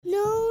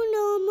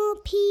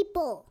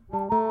people.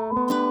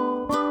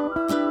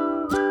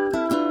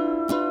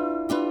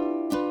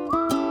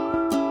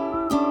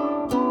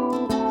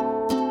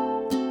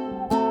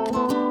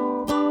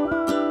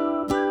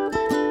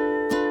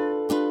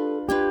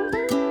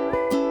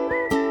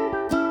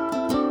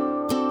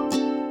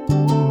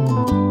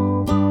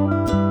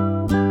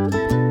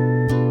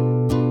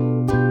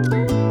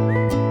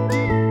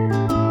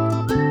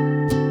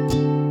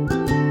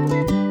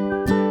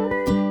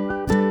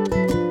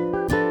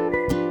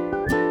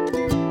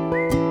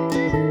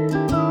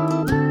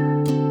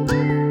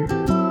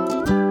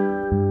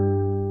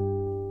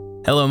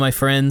 Hello, my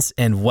friends,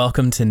 and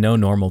welcome to No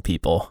Normal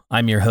People.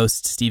 I'm your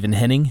host, Stephen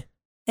Henning.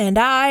 And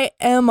I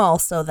am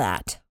also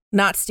that.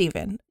 Not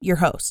Stephen, your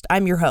host.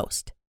 I'm your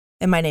host.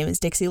 And my name is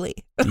Dixie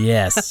Lee.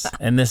 Yes,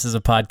 and this is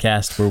a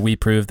podcast where we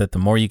prove that the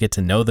more you get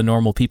to know the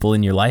normal people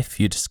in your life,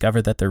 you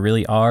discover that there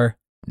really are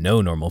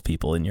no normal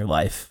people in your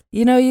life.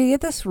 You know, you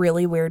get this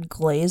really weird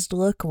glazed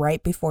look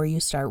right before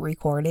you start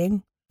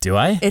recording. Do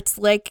I? It's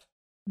like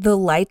the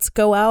lights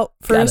go out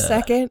for a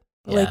second.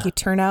 Yeah. Like you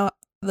turn out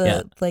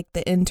the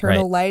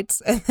internal lights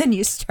and then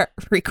you start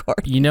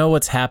recording. You know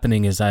what's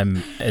happening is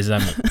I'm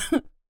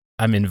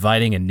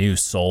inviting a new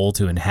soul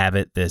to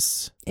inhabit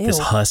this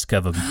husk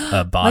of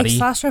a body. Like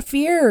Sasha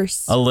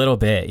Fierce. A little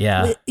bit,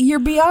 yeah. You're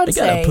Beyonce.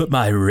 I gotta put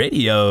my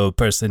radio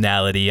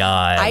personality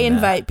on. I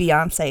invite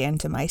Beyonce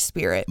into my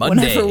spirit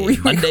Monday, whenever we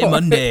record.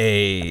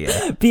 Monday.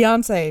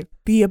 Beyonce,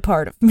 be a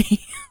part of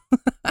me.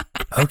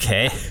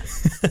 Okay.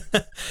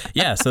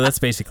 Yeah, so that's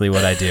basically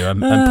what I do. I'm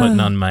putting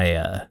on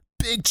my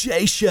Big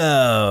J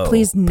Show.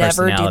 Please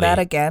never do that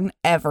again,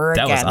 ever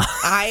again.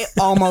 I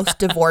almost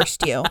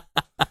divorced you.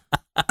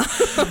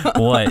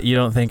 What? You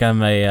don't think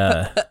I'm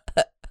a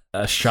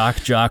shock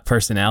jock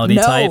personality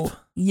type? No,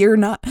 you're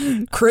not.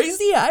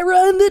 Crazy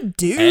Ira and the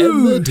Douche.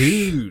 And the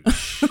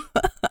Douche.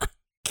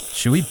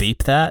 Should we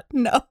beep that?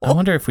 No. I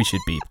wonder if we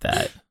should beep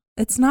that.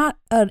 It's not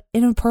an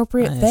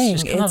inappropriate thing.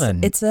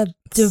 It's a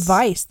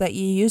device that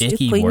you use to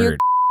clean word.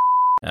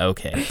 your...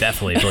 Okay,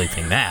 definitely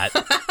bleeping that.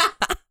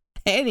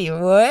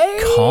 Anyway.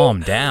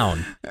 Calm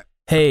down.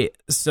 Hey,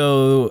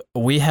 so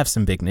we have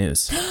some big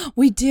news.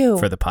 We do.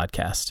 For the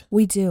podcast.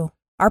 We do.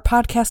 Our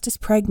podcast is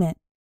pregnant.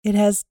 It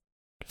has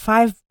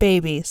 5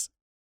 babies.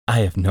 I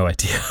have no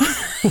idea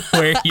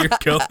where you're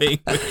going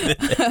with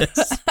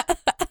this.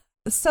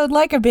 So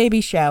like a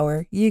baby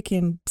shower, you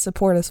can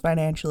support us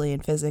financially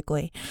and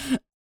physically.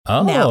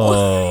 Oh,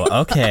 now.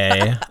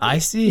 Okay. I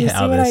see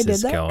how this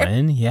is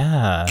going.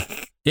 Yeah.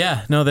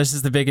 Yeah. No, this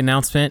is the big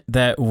announcement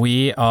that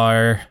we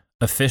are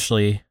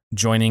officially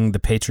joining the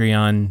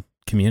Patreon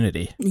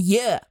community.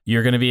 Yeah.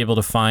 You're going to be able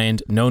to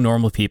find No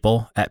Normal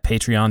People at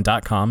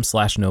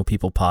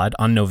patreon.com/nopeoplepod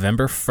on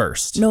November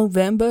 1st.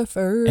 November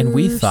 1st. And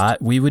we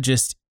thought we would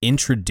just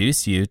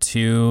introduce you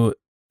to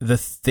the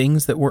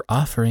things that we're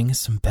offering as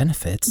some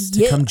benefits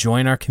to come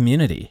join our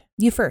community.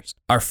 You first.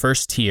 Our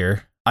first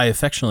tier, I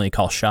affectionately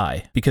call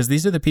Shy, because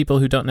these are the people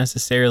who don't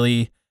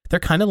necessarily, they're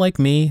kind of like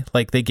me,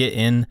 like they get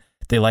in,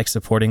 they like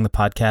supporting the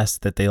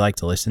podcast that they like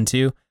to listen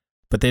to,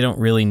 but they don't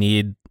really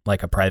need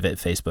like a private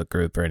Facebook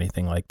group or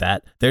anything like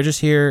that. They're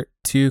just here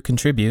to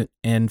contribute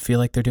and feel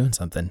like they're doing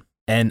something.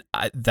 And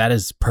that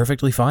is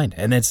perfectly fine.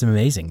 And it's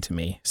amazing to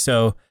me.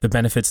 So the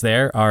benefits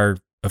there are,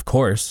 of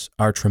course,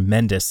 our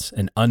tremendous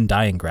and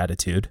undying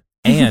gratitude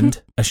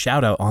and a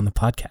shout out on the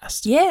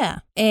podcast. Yeah.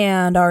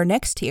 And our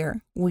next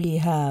tier we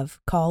have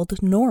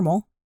called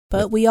Normal,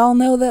 but we all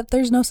know that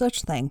there's no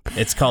such thing.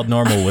 It's called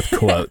Normal with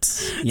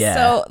quotes. Yeah.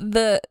 So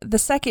the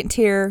second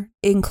tier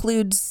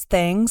includes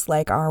things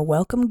like our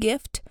welcome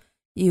gift.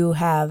 You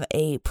have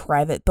a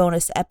private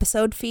bonus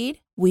episode feed.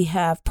 We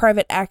have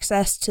private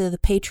access to the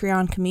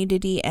Patreon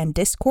community and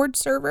Discord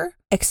server,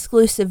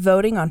 exclusive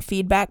voting on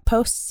feedback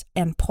posts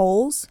and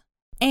polls,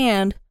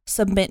 and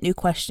submit new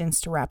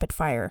questions to rapid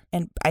fire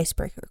and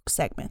icebreaker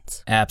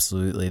segments.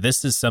 Absolutely.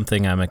 This is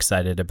something I'm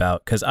excited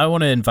about because I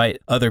want to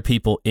invite other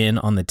people in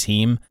on the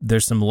team.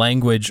 There's some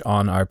language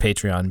on our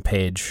Patreon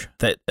page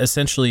that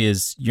essentially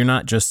is you're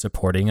not just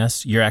supporting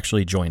us, you're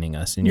actually joining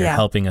us and you're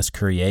helping us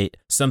create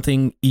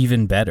something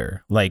even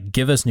better. Like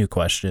give us new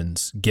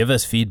questions, give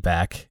us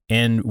feedback,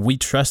 and we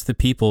trust the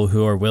people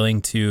who are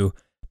willing to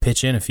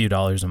pitch in a few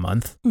dollars a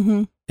month.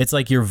 Mm-hmm. It's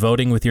like you're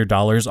voting with your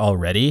dollars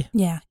already.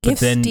 Yeah. Give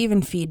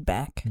Steven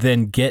feedback.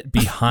 Then get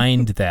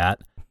behind that.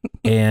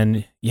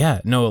 And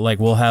like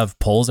we'll have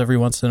polls every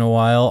once in a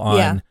while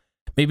on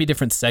maybe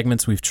different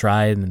segments we've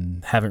tried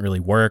and haven't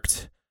really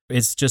worked.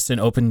 It's just an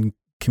open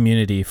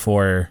community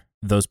for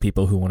those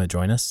people who want to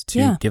join us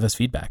to give us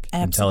feedback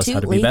and tell us how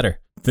to be better.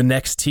 The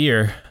next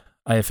tier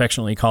I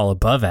affectionately call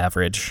above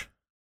average.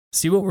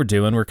 See what we're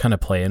doing? We're kind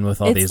of playing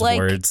with all these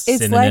words.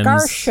 It's like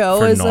our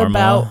show is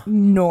about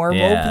normal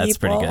people. Yeah, that's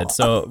pretty good.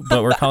 So,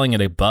 but we're calling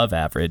it above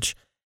average.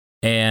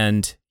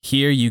 And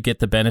here you get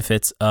the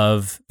benefits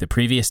of the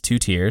previous 2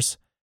 tiers.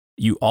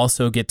 You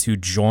also get to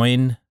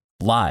join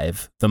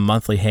live the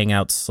monthly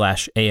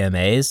Hangouts /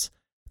 AMAs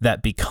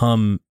that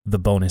become the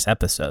bonus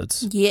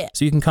episodes. Yeah.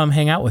 So you can come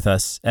hang out with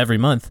us every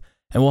month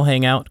and we'll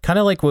hang out kind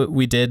of like what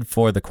we did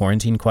for the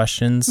quarantine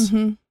questions.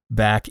 Mm-hmm.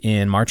 back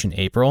in March and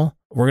April.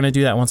 We're going to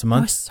do that once a That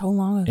month. was so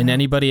long ago. And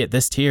anybody at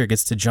this tier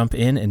gets to jump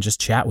in and just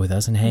chat with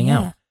us and hang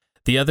out.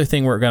 The other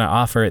thing we're going to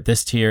offer at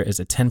this tier is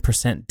a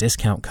 10%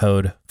 discount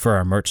code for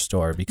our merch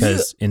store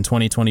because in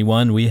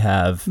 2021 we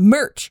have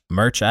merch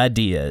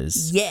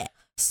ideas. Yeah.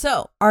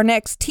 So our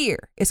next tier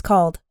is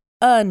called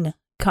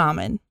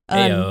Uncommon.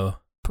 Ayo.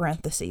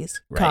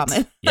 Parentheses. Right.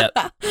 Common. Yep.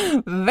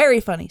 Very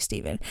funny,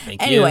 Steven.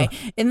 Thank Anyway,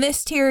 you. in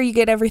this tier, you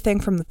get everything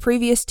from the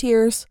previous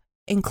tiers,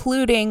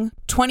 including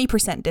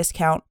 20%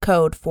 discount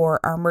code for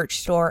our merch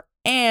store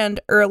and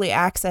early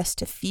access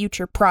to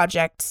future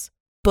projects,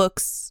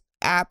 books,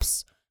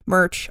 apps,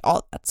 merch,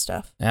 all that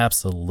stuff.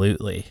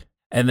 Absolutely.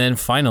 And then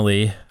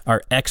finally,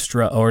 our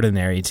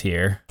extraordinary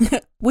tier.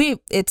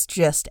 It's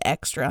just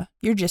extra.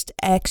 You're just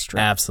extra.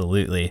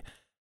 Absolutely.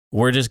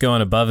 We're just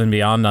going above and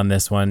beyond on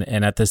this one.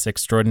 And at this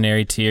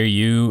extraordinary tier,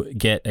 you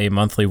get a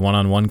monthly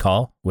one-on-one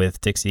call with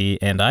Dixie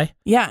and I.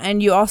 Yeah,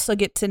 and you also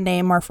get to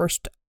name our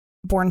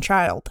firstborn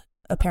child,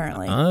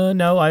 apparently.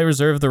 No, I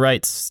reserve the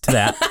rights to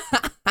that.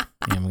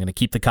 I'm going to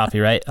keep the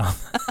copyright on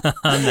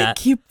that.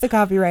 Keep the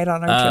copyright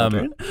on our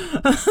children.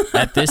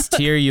 At this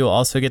tier, you'll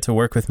also get to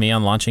work with me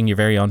on launching your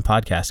very own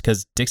podcast.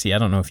 Because, Dixie, I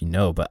don't know if you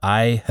know, but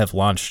I've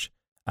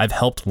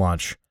helped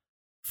launch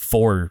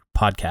 4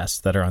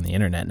 podcasts that are on the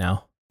internet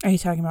now. Are you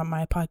talking about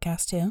my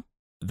podcast too?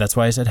 That's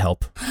why I said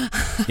help.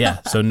 Yeah.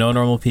 So No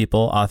Normal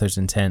People, Author's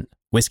Intent,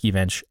 Whiskey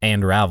Bench,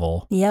 and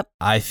Ravel. Yep.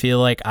 I feel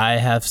like I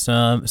have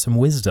some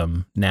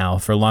wisdom now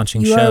for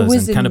launching You are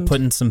shows and kind of wizened.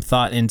 putting some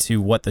thought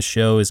into what the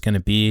show is going to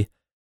be.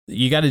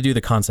 You got to do the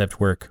concept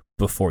work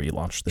before you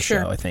launch the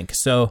Sure. show, I think.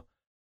 So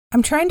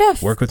I'm trying to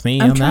work with me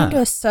I'm on trying that.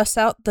 to suss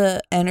out the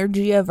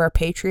energy of our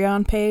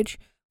Patreon page,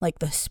 like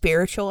the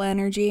spiritual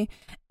energy,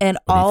 and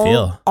What do you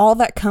feel? all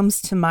that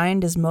comes to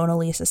mind is Mona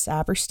Lisa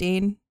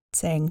Saperstein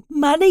saying,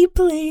 "Money,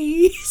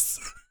 please."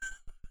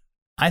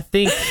 I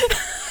think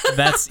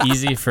that's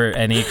easy for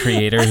any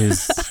creator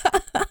who's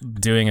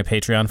doing a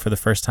Patreon for the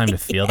first time to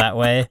feel that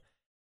way.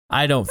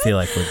 I don't feel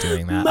like we're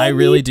doing that. I Money,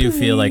 really do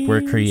feel like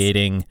we're please.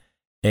 creating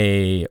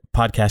a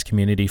podcast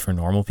community for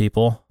normal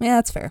people Yeah,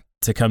 that's fair.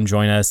 to come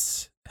join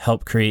us,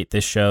 help create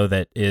this show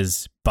that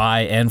is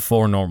by and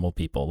for normal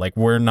people. Like,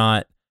 we're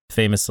not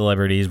famous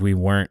celebrities. We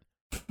weren't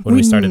when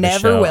we started the never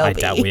show. will I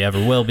be. doubt we ever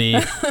will be.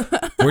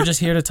 We're just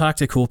here to talk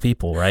to cool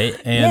people, right?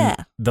 And Yeah.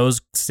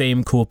 those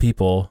same cool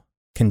people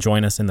can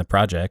join us in the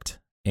project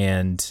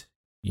and,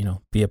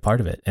 be a part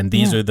of it. And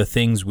these Yeah. are the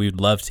things we'd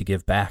love to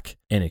give back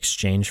in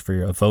exchange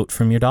for a vote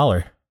from your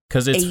dollar.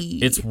 Because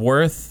it's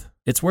worth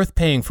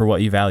paying for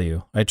what you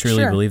value. I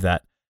truly Sure. believe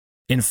that.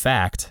 In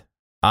fact,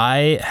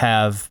 I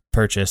have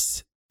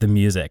purchased the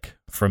music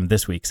from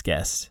this week's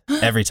guest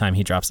every time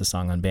he drops a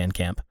song on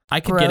Bandcamp. I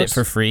could get it Gross.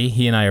 for free.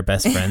 He and I are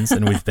best friends,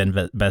 and we've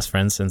been best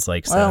friends since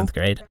like Well. 7th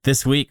grade.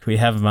 This week, we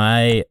have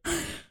my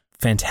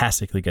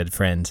fantastically good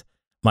friend,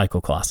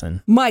 Michael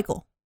Clausen,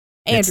 Michael,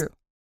 It's- Andrew,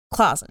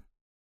 Clausen.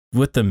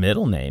 with the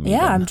middle name. Yeah,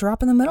 even. I'm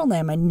dropping the middle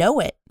name. I know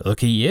it.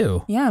 Look at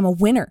you. Yeah, I'm a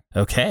winner.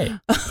 Okay.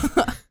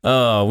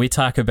 Oh, we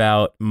talk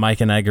about Mike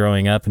and I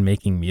growing up and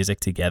making music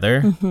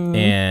together Mhm.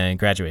 and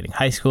graduating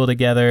high school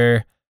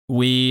together.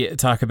 We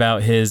talk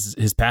about his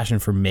passion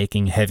for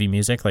making heavy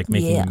music, like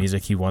making Yeah. the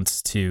music he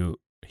wants to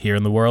hear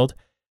in the world.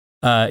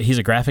 He's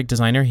a graphic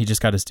designer. He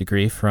just got his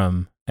degree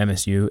from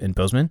MSU in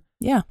Bozeman.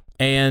 Yeah.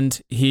 And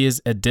he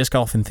is a disc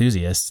golf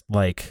enthusiast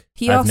like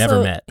He I've also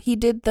never met. he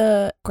did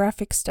the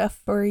graphic stuff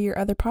for your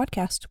other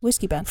podcast,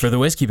 Whiskey Bench. For the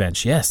Whiskey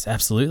Bench, yes,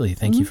 absolutely.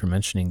 Thank you for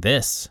mentioning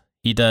this.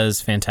 He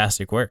does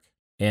fantastic work.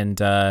 And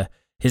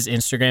his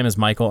Instagram is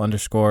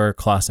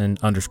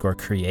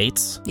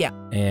Michael_Clausen_creates. Yeah.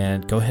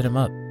 And go hit him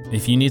up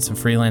if you need some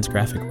freelance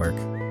graphic work.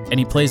 And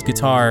he plays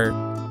guitar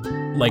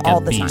like All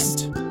a the time.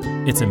 beast.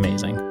 It's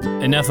amazing.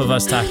 Enough of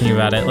us talking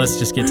about it. Let's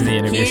just get to the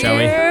interview, shall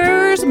we?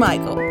 Here's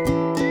Michael.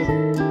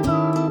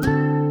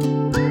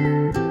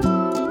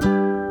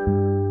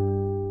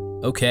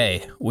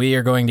 Okay, we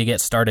are going to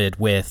get started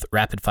with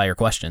rapid fire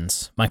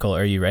questions. Michael,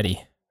 are you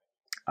ready?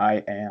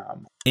 I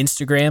am.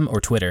 Instagram or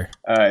Twitter?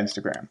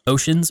 Instagram.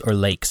 Oceans or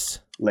lakes?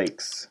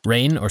 Lakes.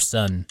 Rain or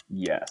sun?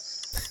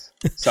 Yes.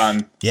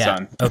 Sun. Yeah.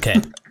 Sun.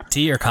 Okay.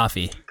 Tea or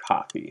coffee?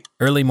 Coffee.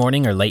 Early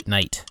morning or late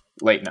night?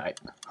 Late night.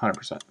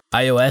 100%.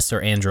 iOS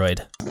or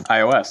Android?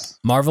 iOS.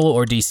 Marvel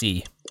or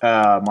DC?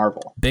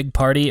 Marvel. Big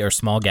party or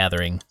small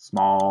gathering?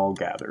 Small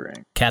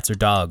gathering. Cats or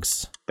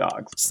dogs?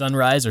 Dogs.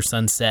 Sunrise or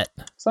sunset?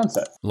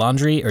 Sunset.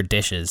 Laundry or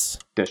dishes?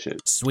 Dishes.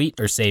 Sweet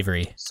or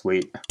savory?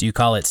 Sweet. Do you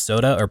call it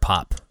soda or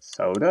pop?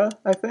 Soda,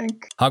 I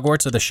think.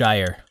 Hogwarts or the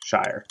Shire?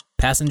 Shire.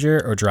 Passenger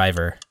or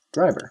driver?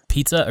 Driver.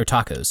 Pizza or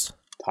tacos?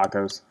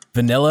 Tacos.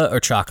 Vanilla or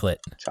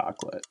chocolate?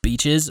 Chocolate.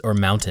 Beaches or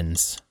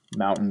mountains?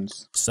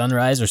 Mountains.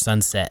 Sunrise or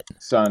sunset?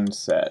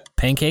 Sunset.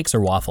 Pancakes or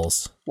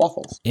waffles?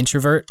 Waffles.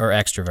 Introvert or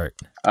extrovert?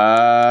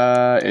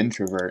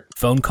 Introvert.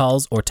 Phone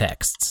calls or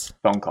texts?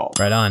 Phone calls.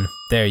 Right on.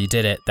 There, you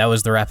did it. That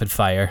was the rapid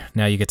fire.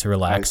 Now you get to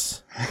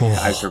relax.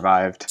 I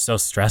survived. So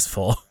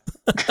stressful.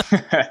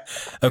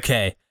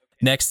 Okay.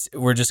 Next,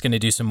 we're just going to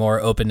do some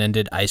more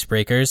open-ended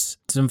icebreakers.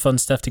 Some fun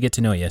stuff to get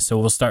to know you. So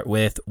we'll start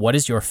with, what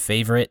is your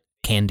favorite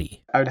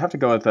candy? I would have to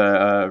go with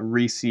a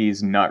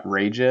Reese's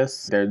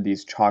Nutrageous. They're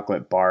these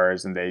chocolate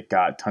bars, and they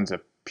got tons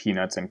of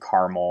peanuts and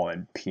caramel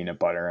and peanut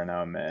butter in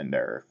them, and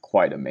they're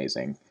quite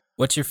amazing.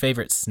 What's your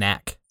favorite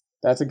snack?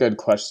 That's a good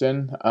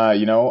question.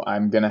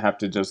 I'm going to have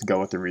to just go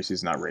with the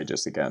Reese's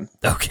Nutrageous again.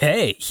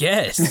 Okay,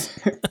 yes.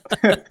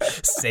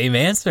 Same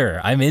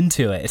answer. I'm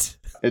into it.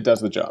 It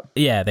does the job.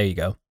 Yeah, there you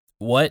go.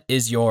 What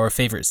is your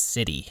favorite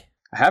city?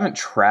 I haven't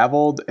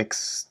traveled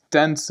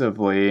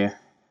extensively.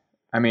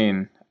 I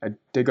mean, I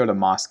did go to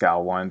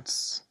Moscow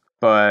once,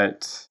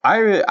 but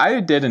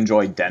I did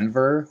enjoy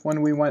Denver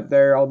when we went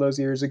there all those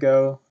years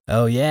ago.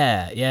 Oh,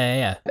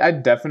 yeah.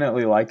 I'd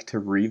definitely like to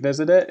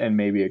revisit it and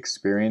maybe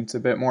experience a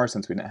bit more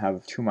since we didn't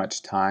have too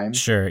much time.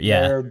 Sure,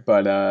 yeah. there.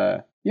 But,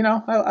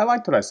 I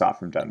liked what I saw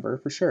from Denver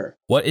for sure.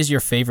 What is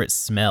your favorite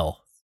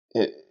smell?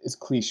 As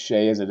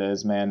cliche as it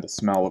is, man, the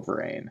smell of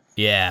rain.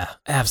 Yeah,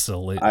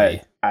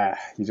 absolutely.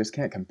 You just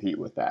can't compete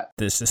with that.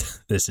 This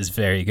is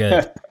very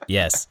good.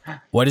 Yes.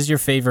 What is your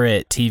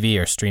favorite TV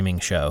or streaming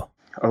show?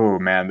 Oh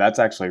man, that's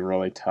actually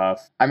really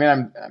tough. I mean,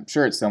 I'm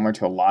sure it's similar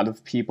to a lot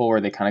of people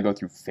where they kind of go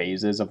through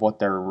phases of what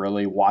they're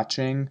really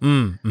watching.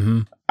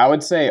 Mm-hmm. I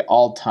would say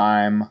all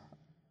time,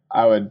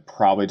 I would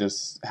probably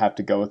just have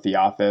to go with The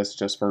Office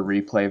just for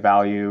replay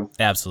value.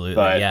 Absolutely,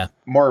 But yeah.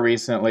 more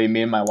recently,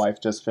 me and my wife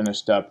just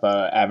finished up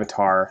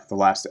Avatar: The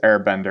Last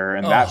Airbender,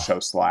 and that show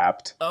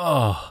slapped.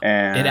 Oh,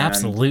 And it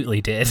absolutely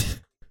did.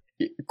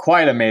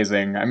 Quite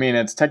amazing. I mean,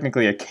 it's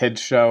technically a kid's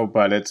show,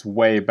 but it's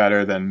way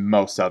better than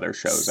most other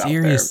shows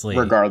Seriously. out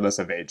there, regardless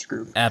of age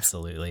group.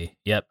 Absolutely.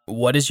 Yep.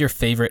 What is your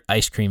favorite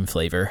ice cream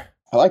flavor?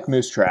 I like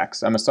Moose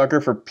Tracks. I'm a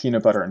sucker for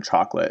peanut butter and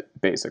chocolate,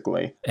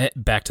 basically.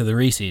 Back to the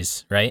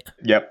Reese's, right?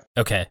 Yep.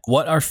 Okay.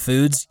 What are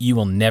foods you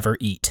will never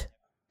eat?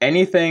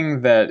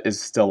 Anything that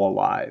is still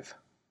alive.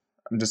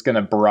 I'm just going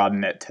to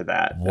broaden it to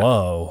that.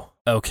 Whoa.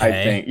 Okay. I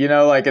think,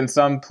 like in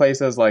some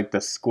places, like the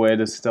squid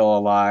is still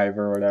alive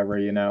or whatever,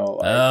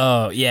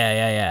 Oh,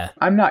 yeah.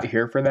 I'm not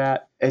here for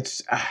that.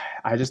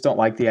 I just don't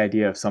like the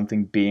idea of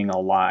something being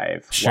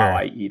alive Sure. while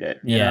I eat it.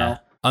 You know?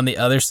 On the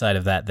other side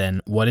of that,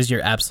 then, what is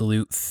your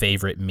absolute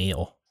favorite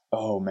meal?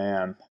 Oh,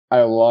 man.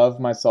 I love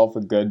myself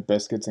a good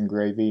biscuits and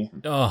gravy.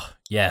 Oh,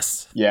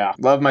 yes. Yeah.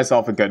 Love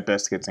myself a good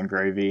biscuits and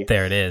gravy.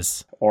 There it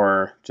is.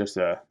 Or just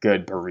a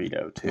good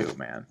burrito, too,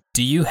 man.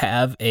 Do you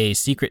have a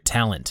secret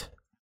talent?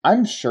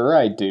 I'm sure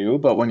I do,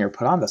 but when you're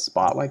put on the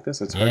spot like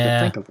this, it's hard to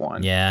think of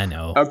one. Yeah, I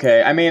know.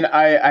 Okay, I mean,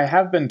 I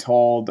have been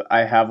told I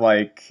have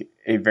like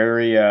a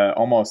very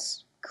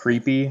almost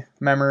creepy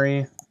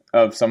memory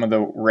of some of the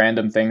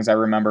random things I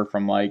remember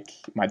from like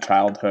my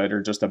childhood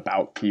or just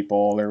about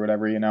people or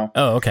whatever,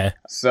 Oh, okay.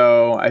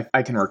 So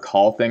I can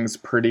recall things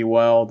pretty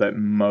well that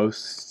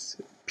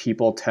most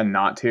people tend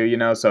not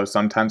to, so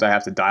sometimes I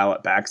have to dial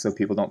it back so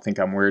people don't think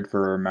I'm weird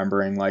for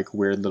remembering like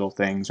weird little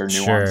things or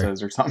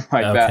nuances or something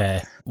like that.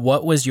 Okay.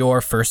 What was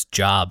your first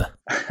job?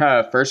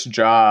 First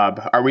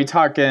job. Are we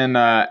talking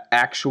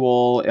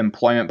actual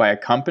employment by a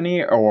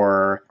company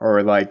or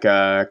like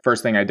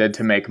first thing I did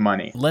to make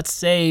money? Let's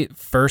say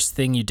first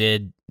thing you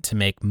did to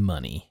make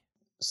money.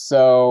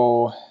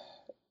 So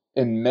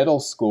in middle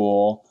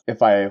school,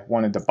 if I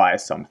wanted to buy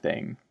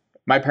something,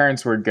 my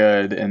parents were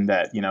good in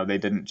that, they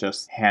didn't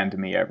just hand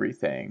me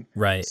everything.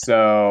 Right.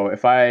 So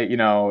if I,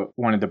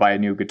 wanted to buy a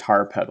new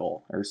guitar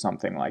pedal or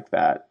something like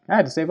that, I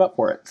had to save up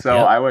for it. So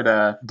Yep. I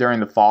would, during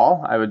the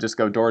fall, I would just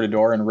go door to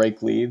door and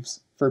rake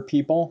leaves for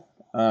people.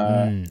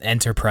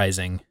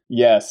 Enterprising.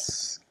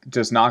 Yes.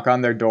 Just knock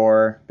on their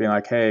door, being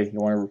like, "Hey,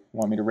 you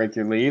want me to rake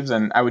your leaves?"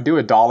 And I would do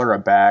 $1 a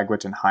bag,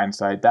 which in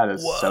hindsight, that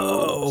is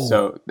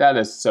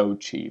so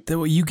cheap.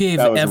 You gave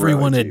That was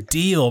everyone really a cheap.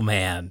 deal,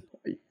 man.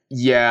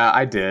 Yeah,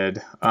 I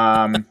did.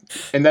 And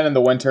then in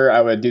the winter,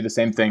 I would do the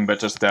same thing, but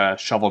just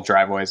shovel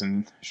driveways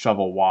and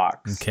shovel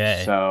walks.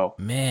 Okay. So,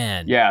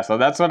 Man. yeah, so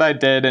that's what I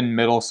did in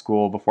middle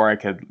school before I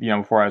could,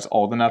 before I was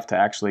old enough to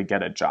actually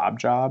get a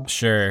job.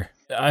 Sure.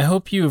 I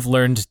hope you've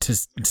learned to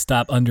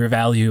stop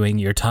undervaluing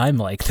your time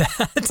like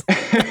that.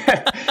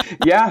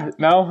 Yeah,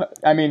 no,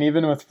 I mean,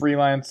 even with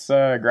freelance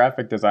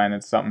graphic design,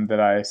 it's something that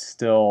I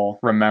still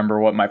remember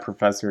what my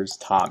professors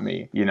taught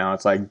me.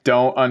 It's like,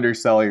 don't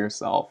undersell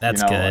yourself.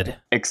 That's good.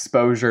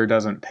 Exposure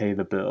doesn't pay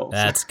the bills.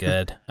 That's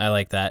good. I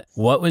like that.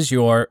 What was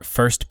your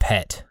first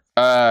pet?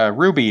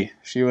 Ruby.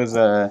 She was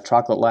a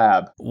chocolate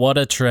lab. What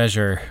a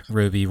treasure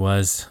Ruby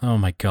was. Oh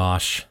my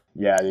gosh.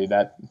 Yeah, dude,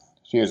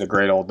 she was a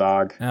great old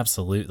dog.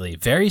 Absolutely.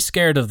 Very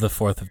scared of the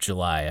 4th of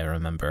July, I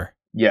remember.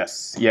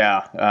 Yes,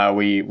 yeah.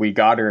 We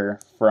got her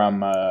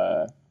from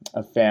a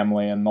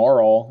family in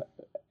Laurel,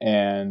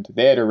 and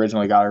they had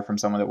originally got her from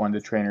someone that wanted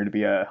to train her to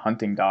be a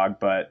hunting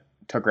dog, but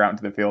took her out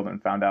into the field and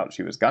found out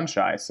she was gun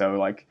shy. So,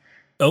 like,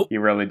 he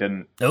really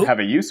didn't have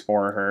a use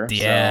for her.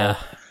 Yeah.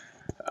 So,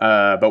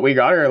 but we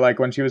got her like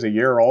when she was a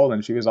year old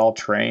and she was all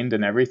trained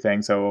and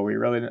everything. So we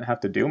really didn't have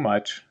to do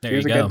much. She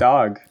was a good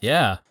dog.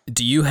 Yeah.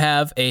 Do you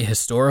have a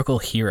historical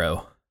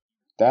hero?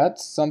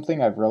 That's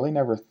something I've really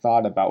never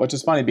thought about, which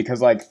is funny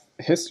because like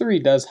history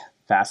does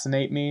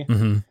fascinate me.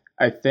 Mm-hmm.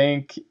 I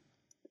think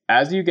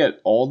as you get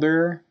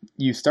older,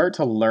 you start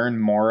to learn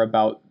more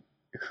about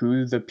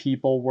who the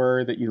people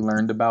were that you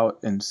learned about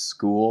in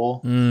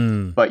school,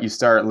 Mm. but you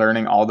start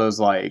learning all those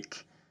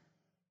like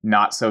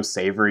not so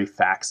savory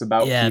facts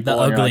about Yeah, people.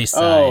 the and you're ugly like,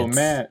 oh sides.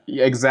 man,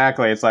 yeah,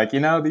 exactly. It's like,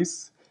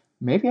 these,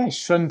 maybe I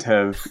shouldn't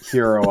have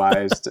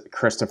heroized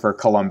Christopher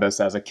Columbus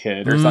as a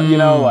kid or something,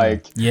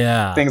 like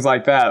Yeah. things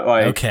like that.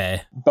 Like,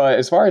 Okay. but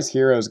as far as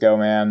heroes go,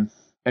 man,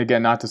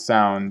 again, not to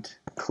sound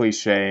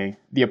cliche,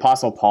 the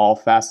Apostle Paul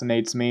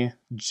fascinates me,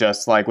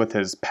 just like with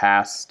his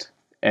past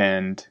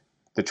and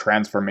the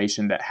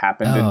transformation that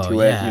happened into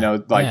yeah,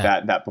 it, like yeah.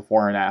 that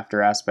before and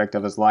after aspect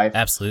of his life.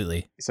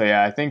 Absolutely. So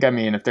yeah, I think,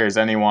 if there's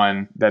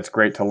anyone that's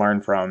great to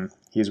learn from,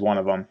 he's one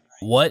of them.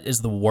 What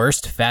is the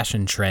worst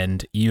fashion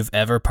trend you've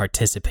ever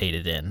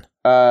participated in?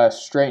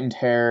 Straightened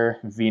hair,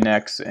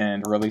 V-necks,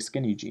 and really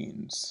skinny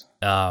jeans.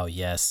 Oh,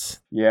 yes.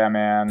 Yeah,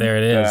 man. There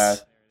it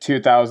is.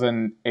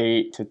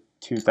 2008 to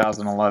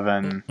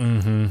 2011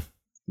 Mm-hmm.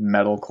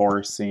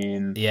 metalcore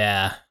scene.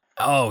 Yeah.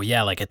 Oh,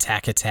 yeah, like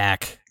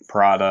Attack.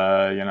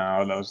 Prada,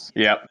 those.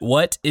 Yep.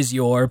 What is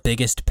your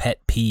biggest pet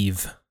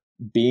peeve?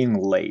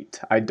 Being late.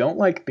 I don't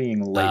like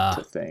being late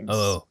to things.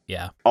 Oh,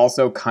 yeah.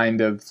 Also,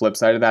 kind of flip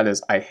side of that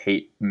is I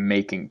hate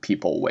making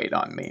people wait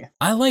on me.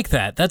 I like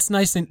that. That's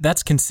nice and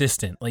that's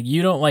consistent. Like,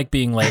 you don't like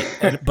being late,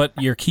 but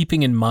you're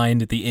keeping in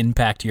mind the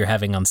impact you're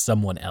having on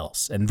someone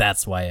else, and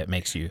that's why it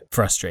makes you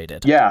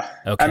frustrated. Yeah.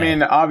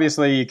 Okay.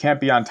 Obviously, you can't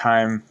be on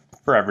time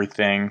for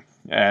everything,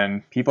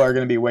 and people are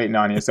going to be waiting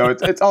on you. So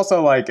it's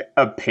also like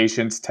a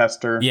patience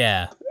tester.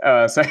 Yeah.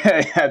 So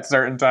at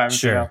certain times,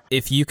 Sure.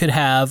 If you could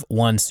have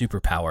one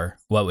superpower,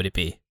 what would it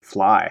be?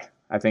 Fly.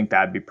 I think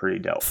that'd be pretty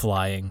dope.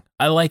 Flying.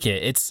 I like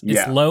it. It's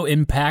Yeah. low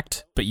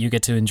impact, but you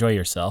get to enjoy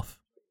yourself.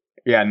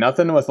 Yeah,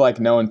 nothing with like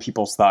knowing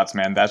people's thoughts,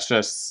 man. That's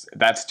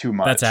too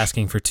much. That's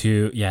asking for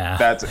too. Yeah.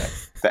 That's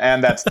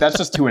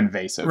just too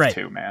invasive Right.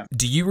 too, man.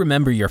 Do you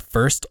remember your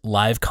first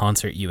live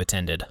concert you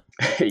attended?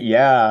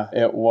 Yeah,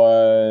 it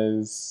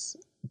was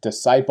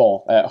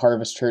Disciple at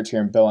Harvest Church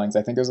here in Billings.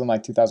 I think it was in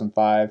like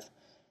 2005.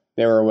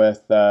 They were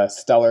with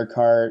Stellar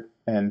Cart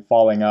and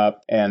Falling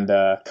Up and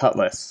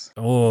Cutlass.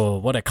 Oh,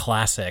 what a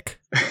classic.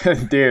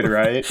 Dude,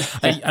 right?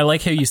 I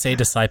like how you say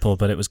Disciple,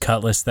 but it was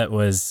Cutlass that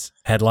was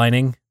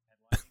headlining.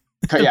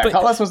 Yeah, But-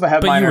 Cutlass was the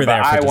But you headliner, were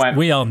there. but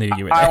We all knew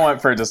you were there. I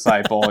went for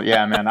Disciple.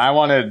 Yeah, man. I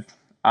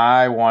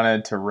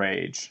wanted to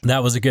rage.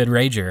 That was a good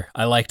rager.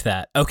 I liked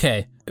that.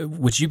 Okay.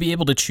 Would you be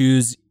able to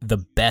choose the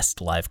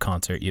best live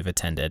concert you've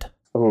attended?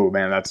 Oh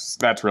man,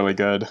 that's really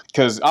good.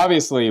 Because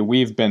obviously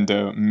we've been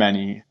to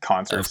many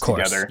concerts Of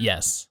course. together.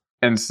 Yes.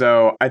 And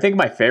so I think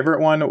my favorite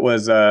one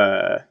was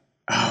oh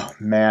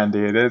man,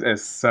 dude, it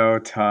is so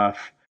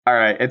tough. All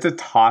right, it's a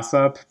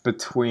toss-up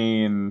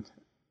between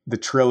the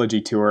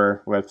Trilogy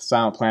tour with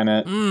Silent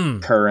Planet,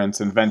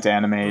 Currents, and Vent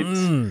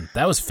Animate.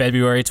 That was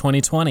February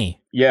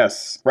 2020.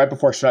 Yes, right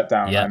before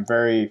shutdown. Yep. I'm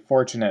very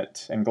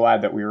fortunate and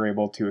glad that we were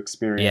able to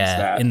experience Yeah,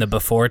 that. in the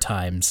before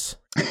times.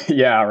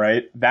 Yeah,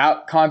 right.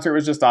 That concert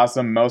was just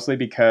awesome, mostly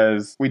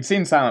because we'd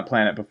seen Silent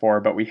Planet before,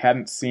 but we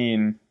hadn't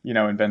seen,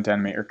 Invent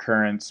Animate or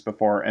Currents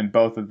before, and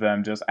both of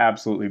them just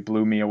absolutely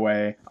blew me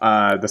away.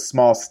 The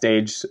small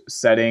stage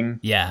setting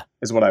Yeah.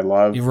 is what I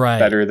love, Right.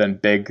 better than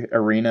big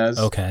arenas.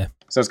 Okay.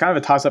 So it's kind of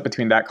a toss-up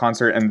between that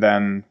concert and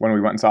then when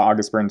we went and saw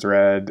August Burns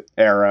Red,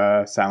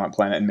 Era, Silent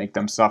Planet, and Make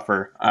Them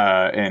Suffer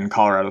in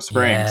Colorado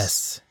Springs.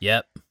 Yes.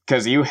 Yep.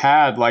 Because you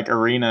had like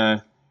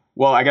arena.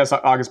 Well, I guess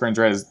August Burns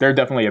Red they're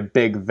definitely a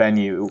big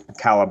venue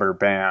caliber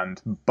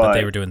band, But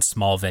they were doing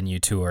small venue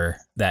tour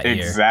that year.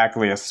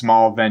 exactly a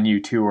small venue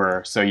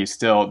tour. So you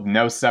still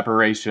no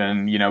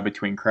separation,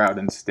 between crowd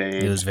and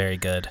stage. It was very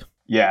good.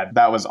 Yeah,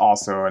 that was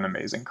also an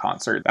amazing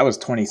concert. That was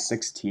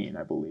 2016,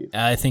 I believe.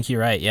 I think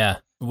you're right. Yeah.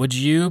 Would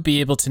you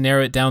be able to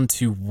narrow it down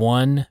to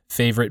one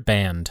favorite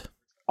band?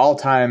 All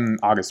time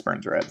August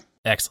Burns Red.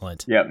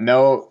 Excellent. Yep,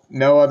 no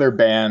other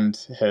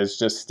band has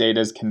just stayed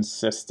as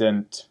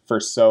consistent for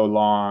so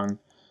long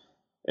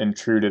and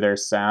true to their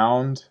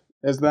sound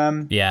as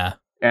them. Yeah.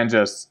 And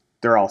just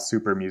they're all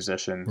super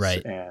musicians,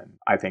 Right. And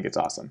I think it's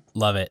awesome.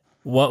 Love it.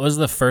 What was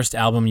the first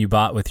album you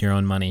bought with your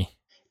own money?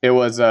 It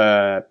was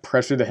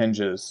Pressure the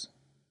Hinges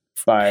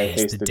by Haste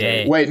Haste the the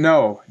Day. Day. Wait,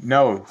 no.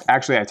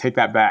 Actually, I take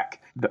that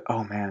back.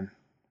 Oh man,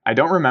 I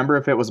don't remember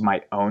if it was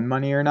my own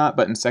money or not.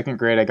 But in second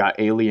grade, I got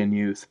Alien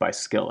Youth by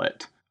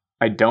Skillet.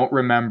 I don't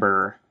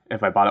remember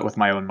if I bought it with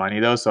my own money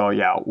though. So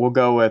yeah, we'll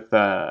go with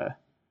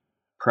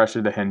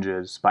Pressure the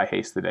Hinges by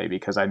Haste the Day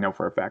because I know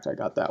for a fact I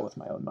got that with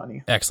my own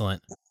money.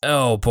 Excellent.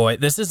 Oh boy,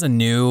 this is a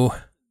new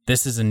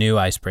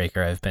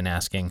icebreaker I've been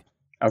asking.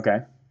 Okay.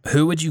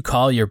 Who would you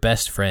call your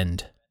best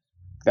friend?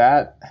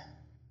 That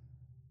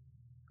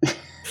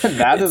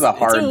is a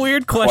hard It's a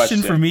weird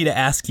question for me to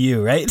ask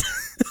you, right?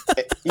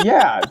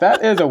 Yeah,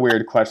 that is a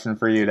weird question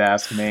for you to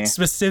ask me.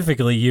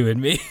 Specifically you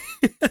and me.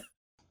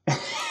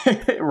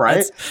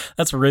 Right?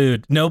 That's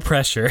rude. No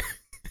pressure.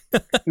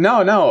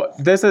 No.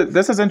 This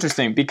is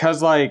interesting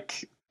because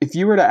like if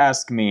you were to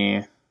ask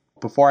me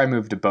before I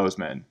moved to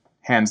Bozeman,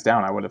 hands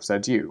down I would have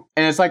said you.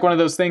 And it's like one of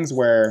those things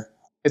where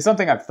it's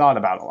something I've thought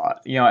about a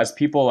lot. As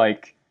people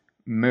like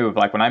move,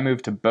 like when I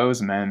moved to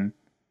Bozeman,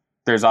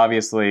 there's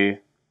obviously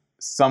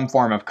some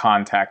form of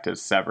contact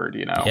is severed,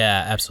 you know?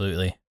 Yeah,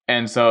 absolutely.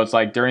 And so it's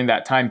like during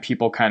that time,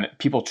 people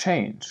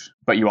change.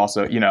 But you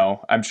also, you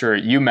know, I'm sure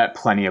you met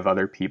plenty of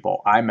other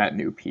people. I met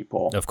new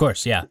people. Of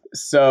course, yeah.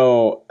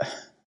 So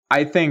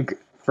I think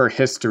for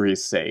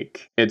history's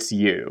sake, it's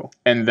you.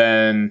 And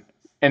then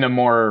in a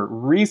more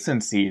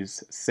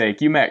recency's sake,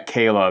 you met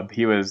Caleb.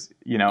 He was,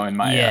 you know, in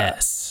my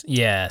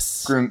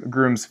yes.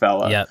 groom's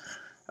fella. Yep.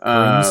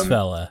 Groom's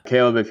fella.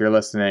 Caleb, if you're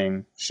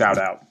listening, shout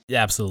out.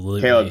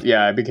 Absolutely. Caleb,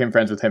 yeah, I became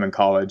friends with him in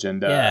college,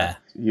 and Yeah.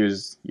 he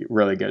was a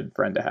really good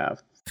friend to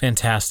have.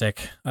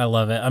 Fantastic. I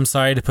love it. I'm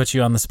sorry to put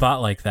you on the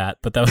spot like that,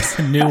 but that was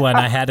a new one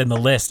I had in the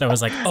list. I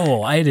was like,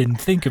 oh, I didn't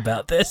think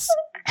about this.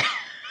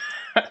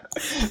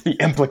 The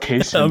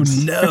implications.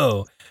 Oh,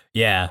 no.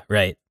 Yeah,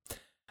 right.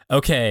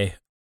 Okay.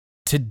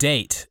 To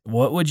date,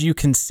 what would you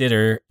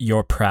consider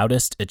your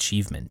proudest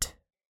achievement?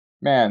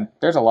 Man,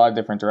 there's a lot of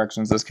different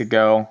directions this could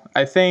go.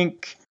 I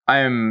think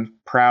I'm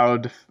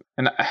proud,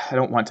 and I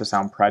don't want to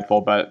sound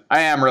prideful, but I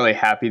am really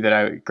happy that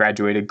I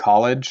graduated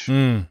college.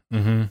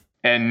 Mm-hmm.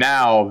 And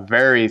now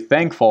very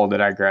thankful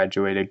that I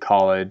graduated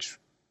college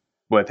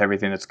with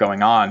everything that's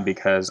going on,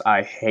 because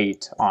I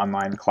hate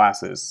online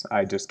classes.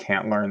 I just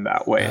can't learn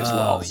that way as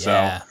well.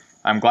 Yeah. So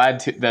I'm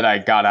glad that I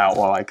got out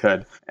while I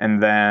could.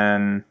 And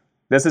then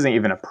this isn't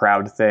even a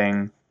proud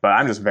thing, but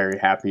I'm just very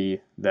happy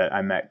that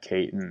I met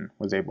Kate and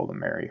was able to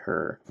marry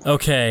her.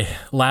 Okay,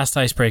 last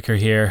icebreaker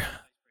here.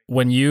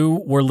 When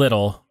you were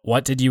little,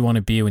 what did you want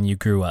to be when you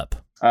grew up?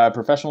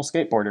 Professional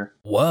skateboarder.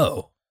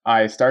 Whoa.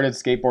 I started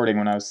skateboarding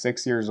when I was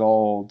 6 years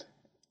old,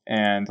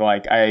 and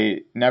like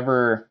I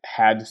never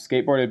had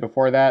skateboarded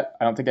before that.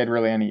 I don't think I'd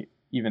really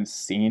even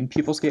seen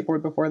people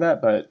skateboard before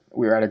that, but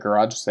we were at a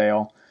garage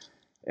sale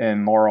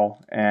in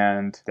Laurel,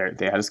 and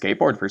they had a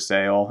skateboard for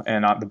sale,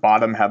 and at the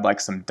bottom had like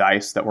some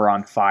dice that were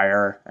on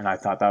fire, and I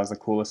thought that was the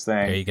coolest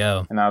thing. There you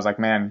go. And I was like,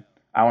 man,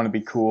 I want to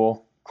be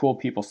cool. Cool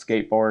people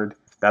skateboard.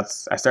 I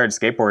started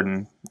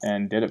skateboarding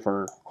and did it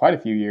for quite a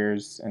few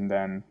years. And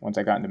then once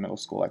I got into middle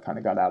school, I kind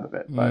of got out of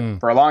it. But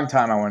for a long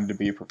time, I wanted to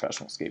be a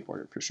professional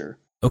skateboarder for sure.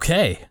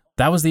 Okay.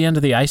 That was the end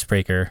of the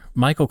icebreaker.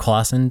 Michael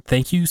Clausen,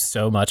 thank you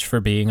so much for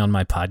being on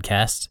my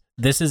podcast.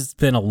 This has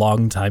been a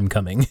long time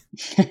coming.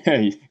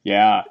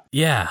 Yeah.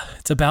 Yeah.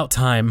 It's about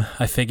time,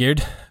 I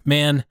figured.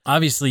 Man,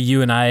 obviously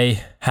you and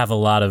I have a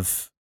lot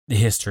of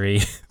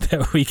history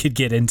that we could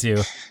get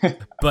into,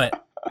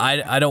 but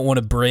I don't want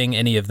to bring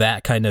any of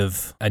that kind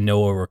of, I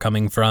know where we're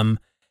coming from,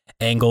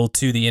 angle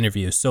to the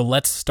interview. So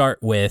let's start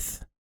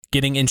with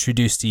getting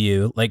introduced to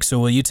you. Like, so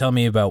will you tell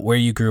me about where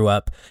you grew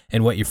up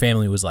and what your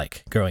family was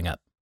like growing up?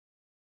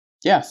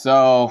 Yeah,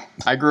 so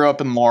I grew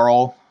up in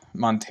Laurel,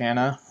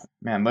 Montana.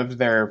 Man, lived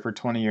there for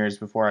 20 years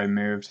before I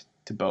moved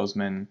to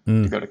Bozeman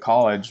to go to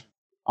college.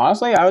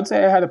 Honestly, I would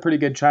say I had a pretty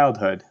good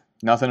childhood.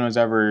 Nothing was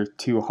ever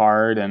too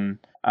hard, and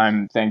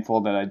I'm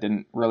thankful that I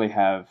didn't really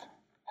have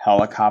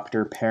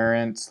helicopter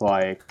parents.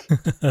 Like,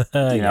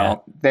 you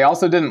know, they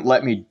also didn't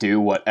let me do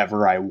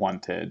whatever I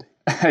wanted.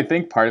 I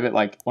think part of it,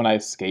 like when I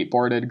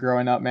skateboarded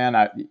growing up, man,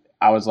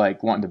 I was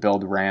like wanting to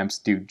build ramps,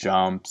 do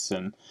jumps,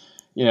 and,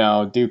 you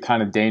know, do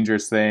kind of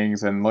dangerous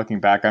things. And looking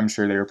back, I'm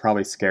sure they were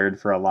probably scared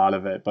for a lot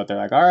of it, but they're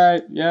like, all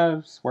right, yeah,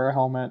 just wear a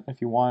helmet if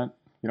you want.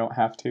 You don't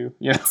have to,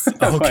 you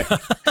know. Like,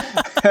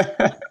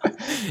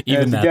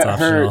 even that's get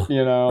optional. hurt,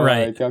 you know,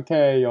 right? Like,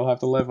 okay, you'll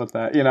have to live with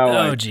that, you know.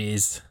 Oh,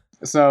 geez.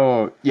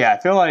 So, yeah, I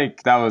feel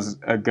like that was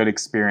a good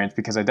experience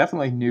because I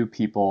definitely knew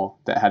people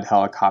that had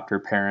helicopter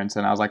parents,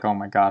 and I was like, oh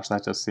my gosh,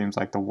 that just seems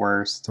like the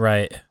worst.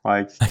 Right.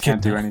 Like, I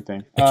can't do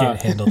anything. I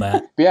can't handle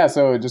that. But yeah,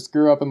 so just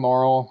grew up in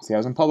Laurel. See, I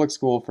was in public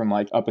school from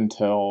like up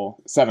until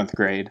 7th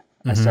grade.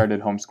 I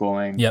started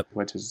homeschooling,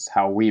 which is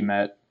how we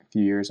met a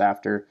few years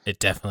after. It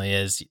definitely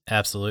is.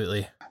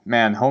 Absolutely.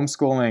 Man,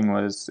 homeschooling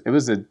was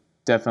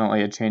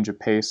definitely a change of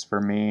pace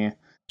for me.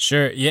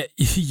 Sure. Yeah.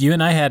 You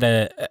and I had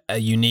a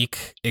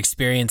unique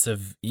experience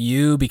of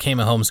you became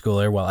a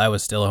homeschooler while I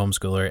was still a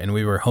homeschooler, and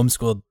we were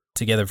homeschooled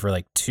together for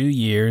like 2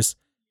 years.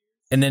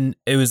 And then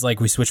it was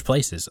like we switched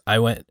places. I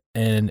went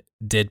and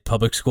did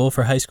public school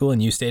for high school,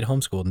 and you stayed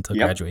homeschooled until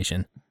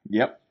graduation.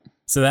 Yep.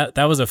 So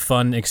that was a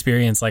fun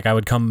experience. Like I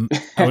would come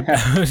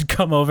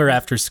over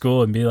after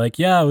school and be like,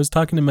 yeah, I was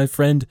talking to my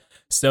friend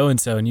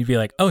so-and-so, and you'd be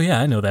like, oh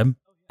yeah, I know them.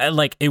 I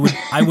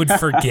would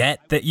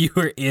forget that you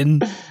were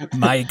in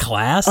my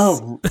class.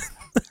 Oh,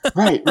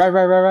 right.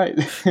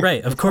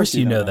 Right. Of course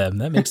you know them.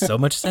 That makes so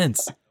much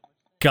sense.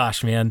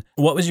 Gosh, man.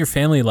 What was your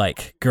family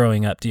like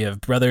growing up? Do you have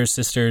brothers,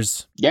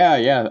 sisters?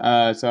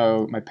 Yeah.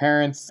 So my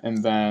parents,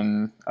 and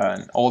then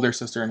an older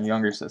sister and a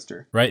younger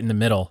sister. Right in the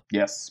middle.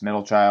 Yes,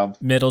 middle child.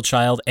 Middle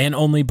child and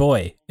only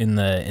boy in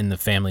the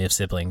family of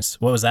siblings.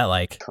 What was that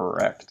like?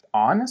 Correct.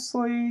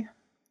 Honestly,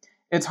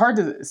 it's hard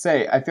to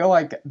say. I feel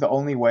like the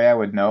only way I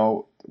would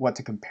know what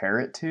to compare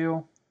it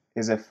to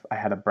is if I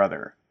had a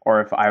brother or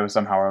if I was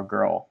somehow a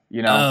girl,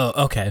 you know?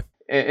 Oh, okay.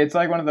 It's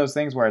like one of those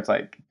things where it's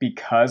like,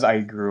 because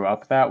I grew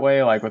up that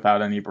way, like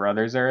without any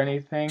brothers or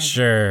anything.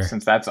 Sure.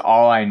 Since that's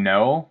all I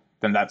know,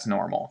 then that's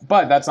normal.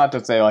 But that's not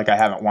to say like I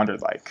haven't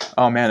wondered like,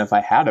 oh man, if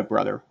I had a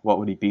brother, what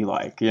would he be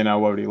like? You know,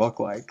 what would he look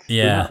like?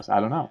 Yeah. Who knows? I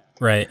don't know.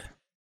 Right.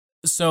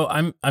 So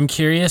I'm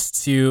curious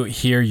to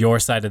hear your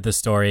side of the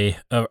story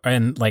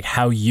and like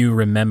how you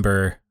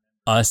remember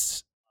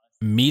us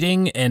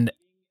meeting and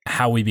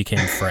how we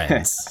became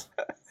friends.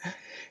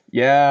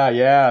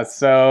 Yeah.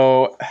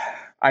 So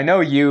I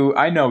know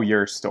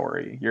your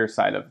story, your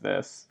side of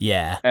this.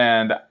 Yeah.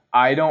 And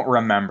I don't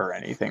remember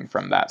anything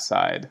from that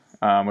side,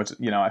 which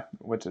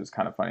is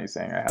kind of funny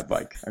saying I had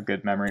like a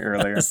good memory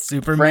earlier.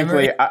 Super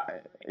Frankly,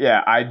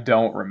 memory. I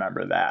don't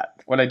remember that.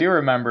 What I do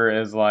remember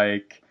is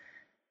like,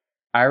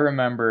 I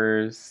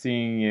remember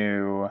seeing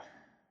you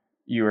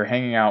were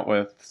hanging out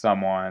with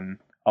someone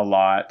a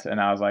lot,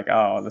 and I was like,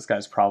 oh, this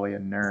guy's probably a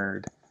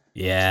nerd.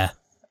 Yeah.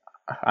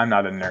 I'm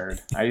not a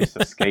nerd. I used to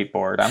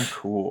skateboard. I'm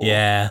cool.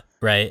 Yeah,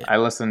 right. I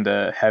listened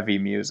to heavy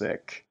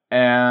music.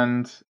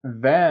 And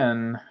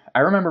then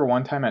I remember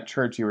one time at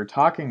church, you were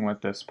talking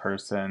with this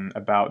person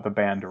about the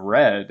band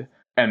Red,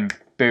 and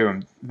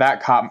boom,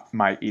 that caught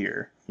my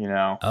ear, you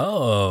know?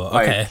 Oh,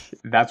 okay. Like,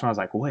 that's when I was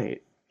like,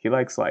 wait, he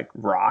likes like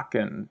rock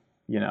and,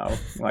 you know,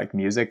 like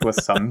music with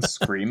some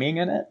screaming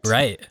in it?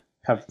 Right.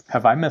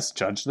 Have I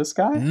misjudged this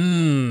guy?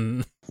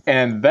 Mm.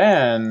 And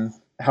then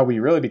how we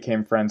really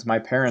became friends, my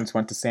parents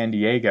went to San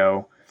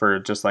Diego for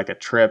just like a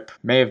trip,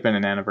 may have been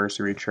an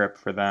anniversary trip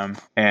for them,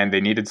 and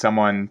they needed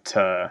someone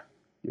to,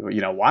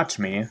 you know, watch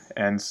me.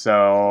 And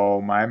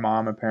so my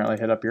mom apparently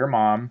hit up your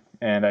mom,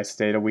 and I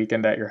stayed a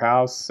weekend at your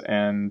house,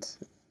 and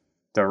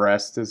the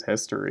rest is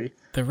history.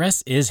 The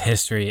rest is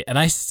history, and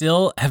I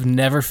still have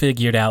never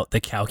figured out the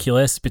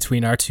calculus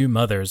between our two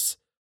mothers.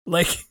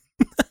 Like,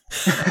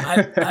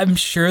 I'm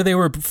sure they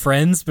were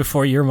friends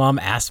before your mom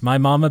asked my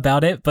mom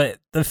about it, but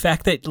the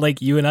fact that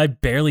like you and I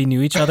barely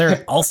knew each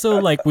other,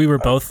 also like we were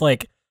both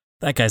like,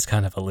 that guy's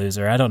kind of a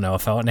loser. I don't know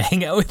if I want to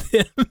hang out with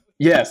him.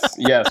 Yes,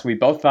 we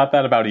both thought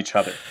that about each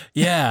other.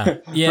 Yeah.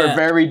 For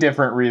very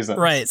different reasons.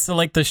 Right. So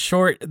like the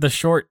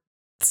short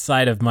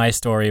side of my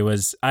story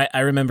was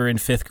I remember in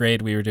 5th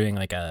grade we were doing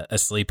like a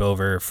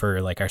sleepover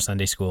for like our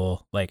Sunday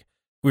school. Like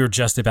we were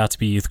just about to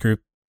be youth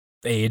group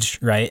age,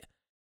 right?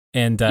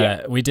 And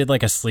we did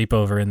like a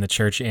sleepover in the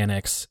church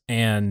annex,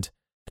 and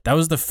that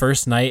was the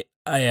first night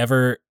I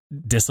ever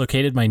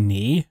dislocated my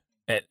knee.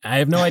 I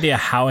have no idea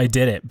how I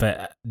did it,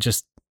 but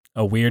just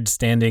a weird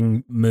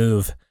standing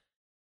move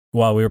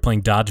while we were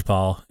playing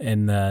dodgeball,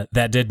 and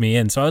that did me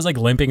in. So I was like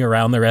limping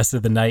around the rest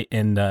of the night,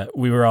 and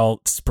we were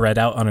all spread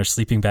out on our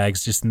sleeping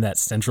bags just in that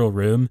central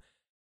room.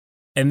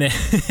 And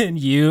then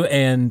you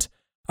and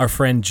our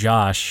friend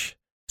Josh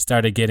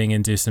started getting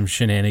into some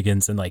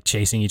shenanigans and like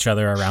chasing each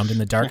other around in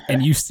the dark.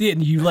 And you see it,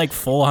 and you like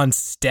full on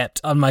stepped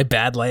on my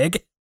bad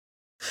leg.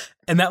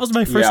 And that was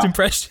my first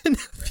impression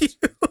of you.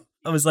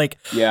 I was like,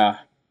 yeah,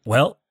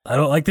 well, I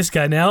don't like this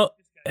guy now.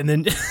 And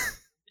then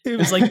it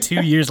was like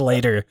 2 years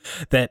later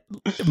that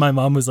my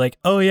mom was like,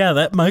 oh yeah,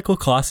 that Michael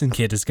Clausen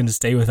kid is going to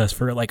stay with us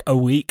for like a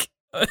week.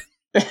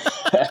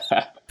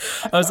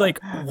 I was like,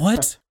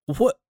 what?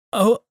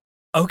 Oh,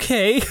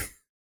 okay.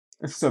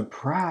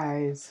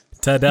 Surprise.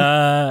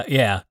 Ta-da.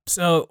 Yeah.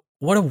 So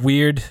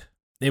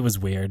it was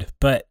weird,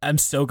 but I'm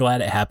so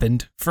glad it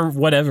happened for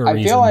whatever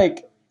reason.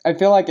 I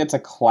feel like it's a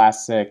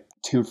classic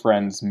two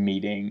friends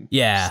meeting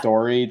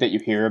story that you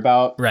hear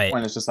about. Right.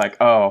 When it's just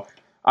like, oh,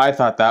 I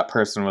thought that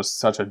person was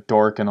such a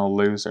dork and a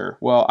loser.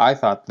 Well, I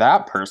thought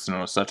that person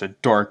was such a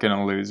dork and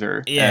a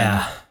loser.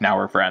 Yeah. And now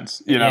we're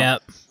friends, you know?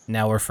 Yep.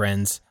 Now we're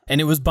friends. And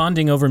it was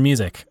bonding over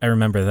music. I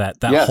remember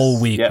that whole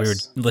week we were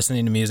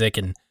listening to music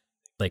and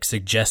like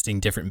suggesting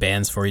different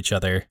bands for each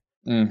other.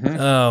 Mm-hmm.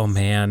 Oh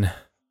man.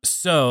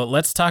 So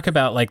let's talk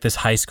about like this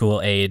high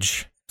school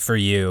age for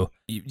you.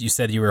 You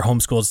said you were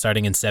homeschooled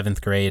starting in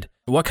 7th grade.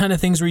 What kind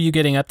of things were you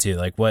getting up to?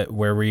 Like where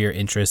were your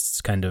interests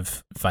kind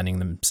of finding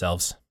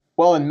themselves?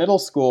 Well, in middle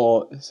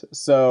school,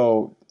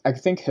 so I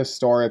think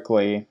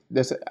historically,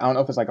 I don't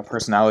know if it's like a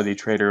personality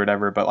trait or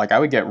whatever, but like I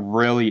would get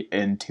really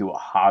into a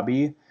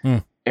hobby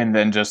and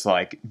then just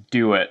like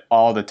do it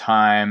all the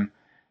time.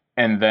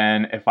 And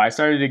then if I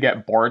started to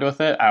get bored with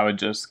it, I would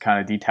just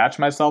kind of detach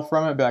myself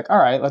from it and be like, all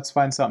right, let's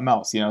find something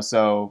else, you know?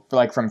 So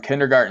like from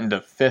kindergarten to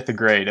 5th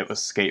grade, it was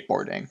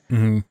skateboarding.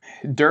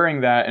 Mm-hmm.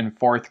 During that in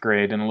 4th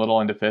grade and a little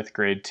into 5th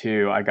grade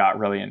too, I got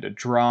really into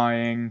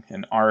drawing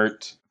and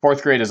art.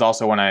 4th grade is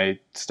also when I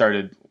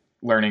started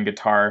learning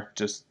guitar,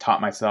 just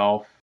taught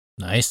myself.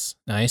 Nice.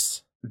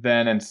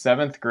 Then in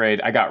 7th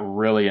grade, I got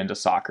really into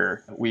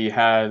soccer. We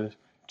had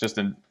just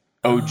an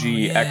OG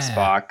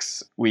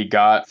Xbox. We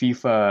got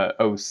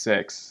FIFA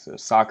 06, a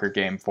soccer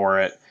game for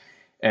it.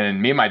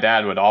 And me and my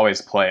dad would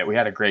always play it. We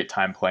had a great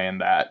time playing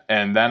that.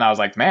 And then I was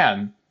like,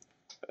 man,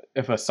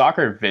 if a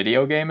soccer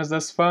video game is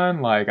this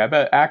fun, like I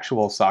bet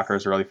actual soccer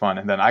is really fun.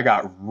 And then I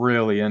got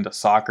really into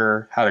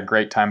soccer, had a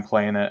great time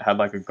playing it, had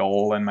like a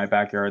goal in my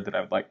backyard that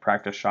I would like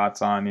practice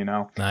shots on, you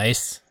know.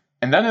 Nice.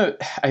 And then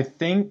I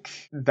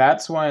think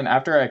that's when,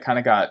 after I kind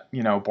of got,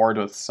 you know, bored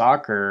with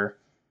soccer,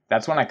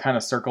 that's when I kind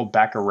of circled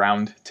back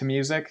around to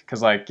music.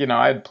 Cause like, you know,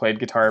 I had played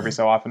guitar every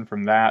so often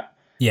from that.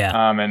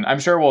 Yeah. And I'm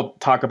sure we'll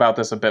talk about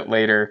this a bit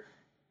later,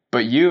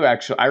 but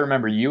I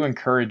remember you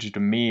encouraged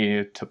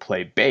me to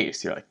play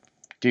bass. You're like,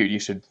 dude, you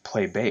should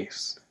play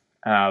bass.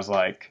 And I was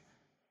like,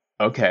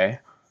 okay.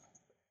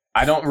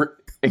 I don't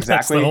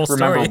exactly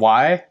remember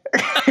why.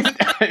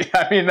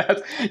 I mean,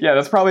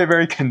 that's probably a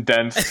very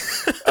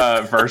condensed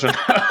version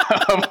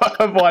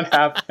of what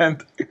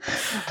happened.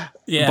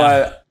 Yeah.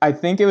 But I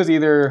think it was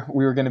either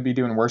we were going to be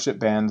doing worship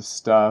band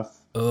stuff,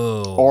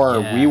 or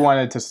we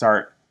wanted to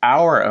start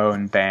our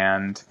own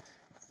band,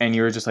 and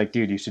you were just like,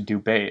 dude, you should do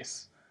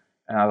bass.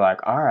 And I was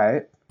like, all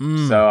right.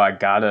 So I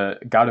got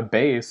a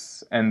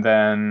bass, and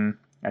then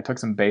I took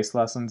some bass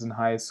lessons in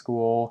high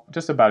school,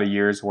 just about a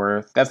year's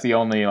worth. That's the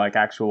only like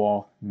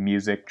actual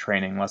music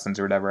training lessons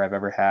or whatever I've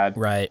ever had.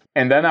 Right.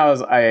 And then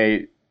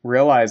I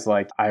realized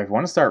like I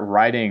want to start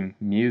writing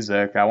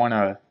music. I want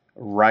to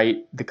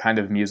write the kind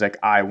of music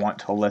I want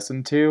to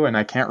listen to, and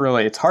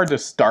it's hard to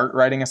start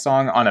writing a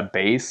song on a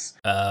bass.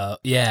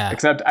 Yeah.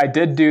 Except I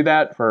did do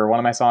that for one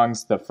of my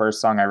songs. The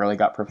first song I really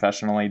got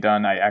professionally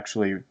done.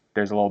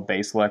 There's a little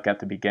bass lick at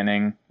the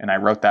beginning, and I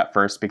wrote that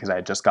first because I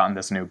had just gotten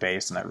this new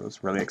bass and I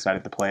was really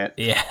excited to play it.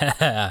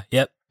 Yeah.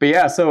 Yep. But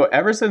yeah, so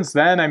ever since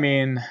then, I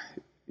mean,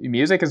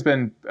 music has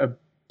been a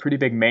pretty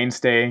big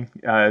mainstay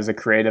as a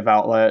creative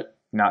outlet,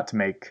 not to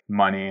make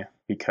money,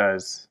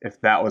 because if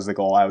that was the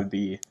goal, I would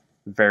be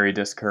very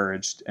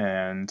discouraged.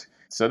 And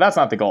so that's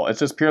not the goal. It's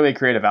just purely a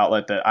creative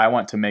outlet that I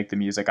want to make the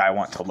music I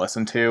want to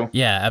listen to.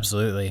 Yeah,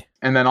 absolutely.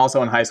 And then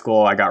also in high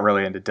school, I got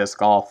really into disc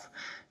golf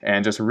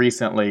and just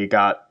recently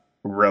got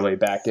really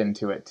back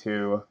into it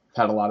too.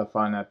 Had a lot of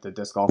fun at the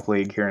disc golf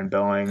league here in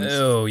Billings.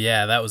 Oh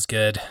yeah, that was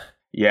good.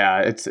 Yeah,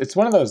 it's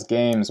one of those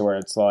games where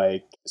it's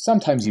like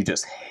sometimes you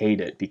just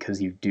hate it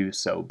because you do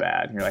so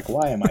bad. And you're like,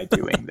 why am I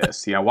doing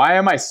this? Why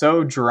am I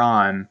so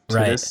drawn to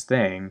this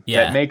thing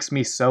that makes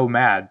me so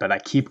mad, but I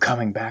keep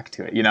coming back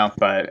to it,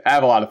 But I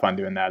have a lot of fun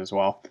doing that as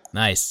well.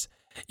 Nice.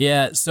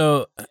 Yeah,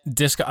 so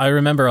I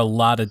remember a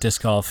lot of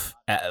disc golf.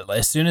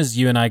 As soon as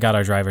you and I got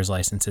our driver's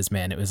licenses,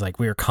 man, it was like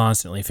we were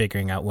constantly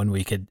figuring out when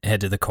we could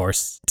head to the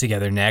course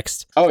together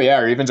next. Oh, yeah,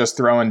 or even just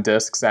throwing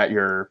discs at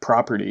your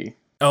property.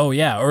 Oh,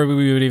 yeah, or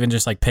we would even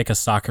just like pick a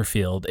soccer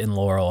field in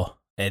Laurel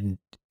and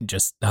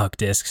just hook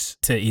discs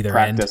to either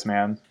end. Practice,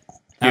 man.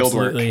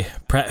 Absolutely.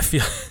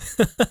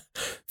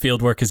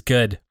 Field work is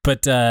good.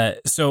 But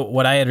so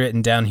what I had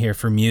written down here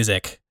for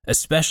music,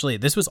 especially,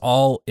 this was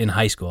all in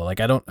high school. Like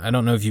I don't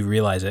know if you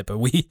realize it, but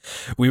we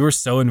were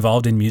so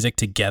involved in music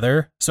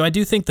together. So I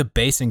do think the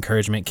bass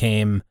encouragement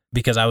came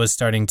because I was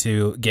starting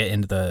to get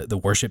into the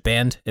worship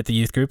band at the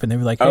youth group, and they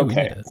were like,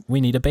 "Hey,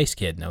 we need a bass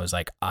kid," and I was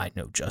like, "I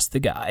know just the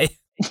guy."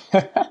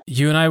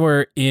 You and I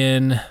were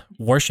in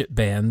worship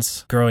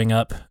bands growing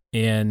up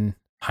in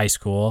high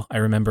school. I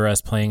remember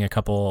us playing a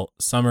couple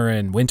summer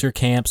and winter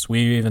camps. We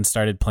even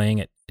started playing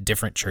at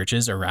different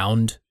churches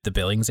around the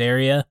Billings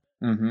area.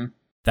 Mm-hmm.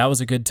 That was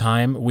a good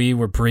time. We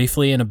were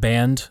briefly in a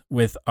band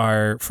with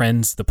our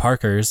friends, the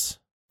Parkers,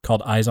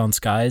 called Eyes on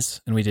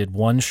Skies, and we did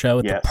one show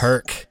at the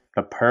Perk.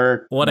 The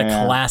Perk. What a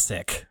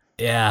classic.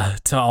 Yeah,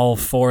 to all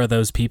four of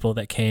those people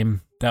that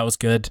came. That was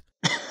good.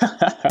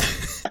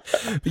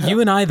 You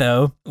and I,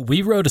 though,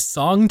 we wrote a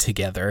song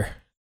together.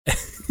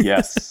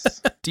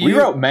 Yes. We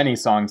wrote many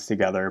songs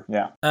together.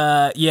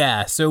 Yeah.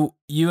 Yeah. So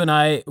you and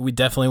I, we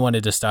definitely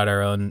wanted to start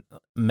our own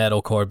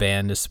metalcore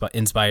band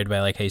inspired by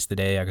like Haste the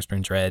Day, August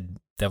Burns Red,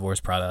 Devil Wears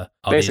Prada.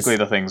 Basically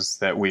the things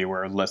that we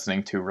were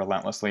listening to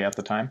relentlessly at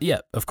the time.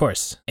 Yeah, of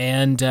course.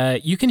 And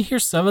you can hear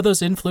some of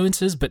those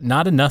influences, but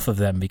not enough of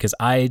them because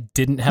I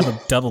didn't have a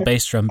double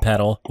bass drum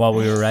pedal while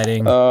we were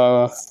writing.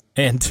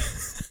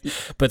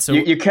 But so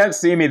you can't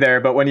see me there,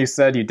 but when you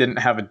said you didn't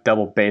have a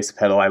double bass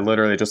pedal, I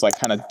literally just like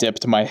kind of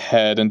dipped my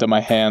head into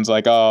my hands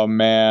like, oh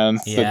man,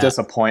 the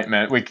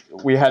disappointment.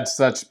 We had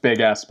such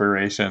big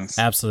aspirations.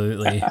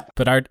 Absolutely.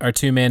 But our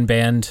two-man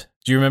band,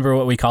 do you remember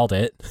what we called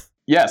it?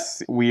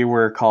 Yes, we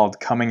were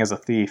called Coming as a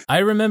Thief. I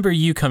remember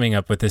you coming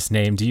up with this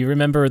name. Do you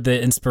remember the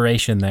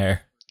inspiration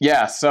there?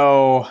 Yeah,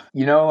 so,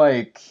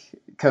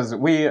 because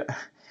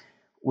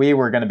we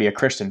were going to be a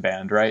Christian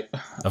band, right?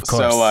 Of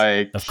course.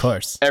 So, of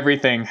course.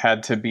 Everything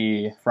had to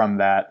be from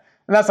that.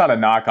 And that's not a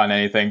knock on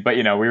anything, but,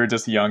 we were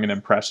just young and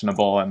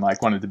impressionable and,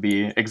 wanted to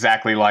be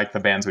exactly like the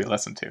bands we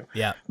listened to.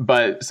 Yeah.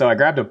 But, so I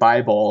grabbed a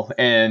Bible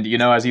and,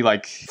 as you,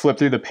 flip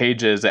through the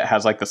pages, it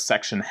has, the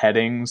section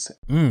headings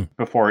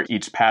before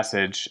each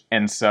passage.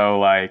 And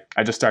so, I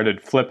just started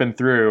flipping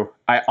through.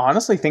 I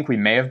honestly think we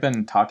may have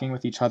been talking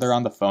with each other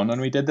on the phone when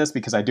we did this,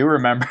 because I do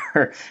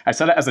remember, I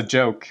said it as a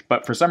joke,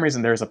 but for some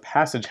reason there's a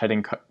passage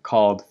heading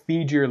called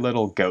Feed Your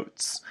Little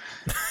Goats.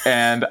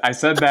 And I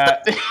said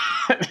that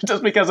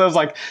just because it was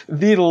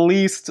the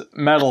least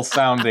metal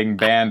sounding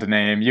band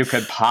name you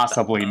could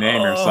possibly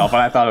name yourself.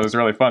 And I thought it was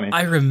really funny.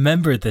 I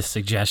remember this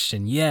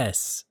suggestion.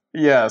 Yes.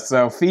 Yeah.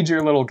 So Feed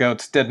Your Little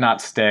Goats did not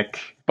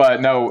stick,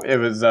 but no, it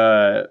was,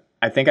 I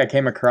think I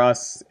came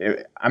across,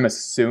 I'm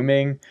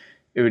assuming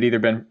it would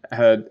either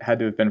had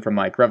to have been from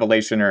like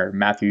Revelation or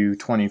Matthew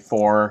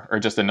 24 or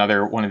just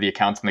another one of the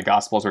accounts in the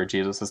Gospels where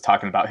Jesus is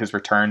talking about his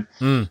return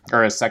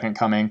or his second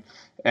coming.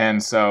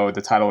 And so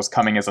the title was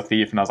Coming as a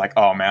Thief, and I was like,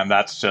 oh man,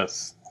 that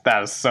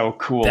is so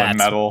cool and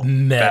metal.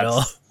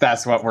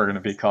 That's what we're going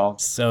to be called.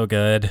 So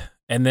good.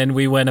 And then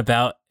we went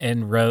about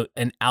and wrote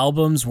an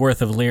album's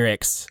worth of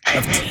lyrics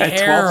of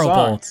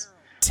terrible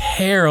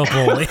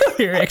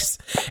lyrics.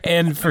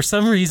 And for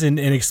some reason,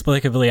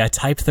 inexplicably, I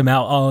typed them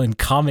out all in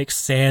Comic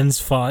Sans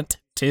font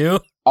too.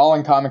 All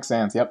in Comic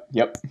Sans.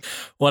 Yep.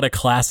 What a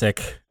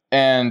classic.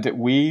 And it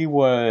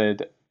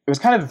was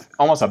kind of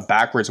almost a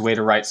backwards way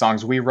to write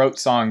songs. We wrote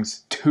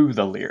songs to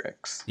the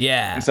lyrics.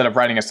 Yeah. Instead of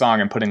writing a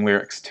song and putting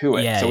lyrics to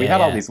it. So we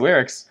had all these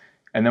lyrics,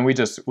 and then we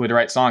just would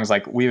write songs.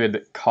 Like, we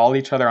would call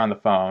each other on the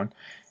phone,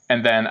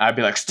 and then I'd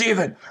be like,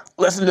 Steven,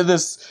 listen to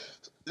this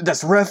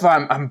riff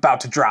I'm about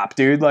to drop,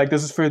 dude. Like,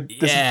 this is for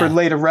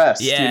Lay to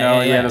Rest. You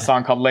had a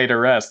song called Lay to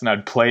Rest, and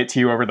I'd play it to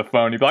you over the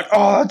phone. You'd be like,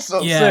 oh, that's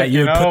so sick.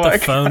 You would put the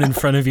phone in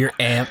front of your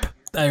amp.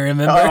 I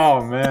remember.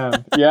 Oh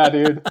man. Yeah,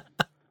 dude.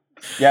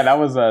 Yeah, that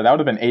would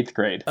have been 8th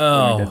grade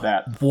when we did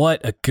that.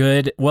 What a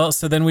good... Well,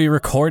 so then we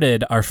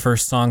recorded our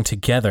first song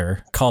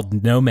together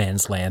called No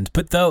Man's Land.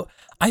 But though,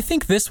 I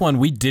think this one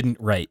we didn't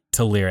write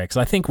to lyrics.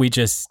 I think we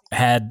just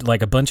had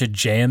like a bunch of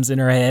jams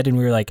in our head and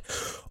we were like,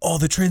 oh,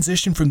 the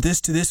transition from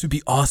this to this would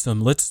be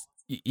awesome. Let's,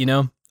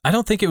 I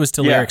don't think it was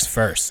to lyrics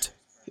first.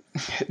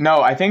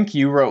 No, I think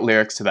you wrote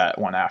lyrics to that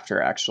one after,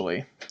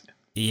 actually.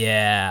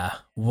 Yeah,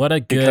 what a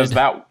good... Because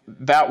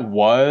that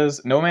was...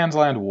 No Man's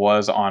Land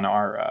was on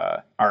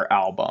our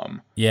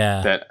album.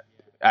 Yeah. That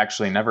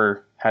actually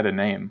never had a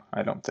name,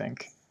 I don't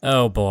think.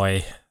 Oh,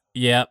 boy.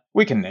 Yeah.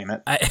 We can name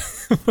it.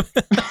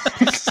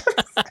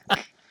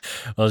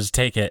 I'll just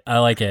take it. I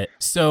like it.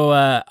 So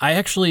I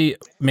actually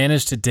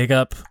managed to dig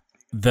up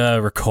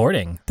the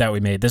recording that we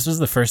made. This was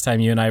the first time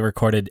you and I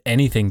recorded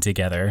anything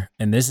together.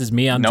 And this is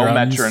me on drums. No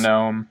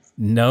metronome.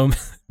 No,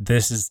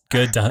 this is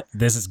good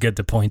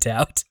to point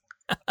out.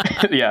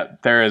 Yeah,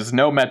 there is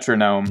no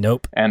metronome.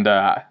 Nope. And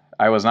I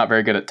was not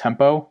very good at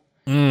tempo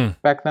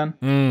back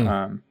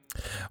then.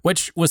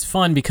 Which was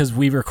fun because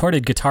we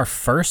recorded guitar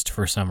first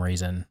for some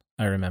reason,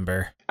 I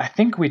remember. I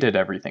think we did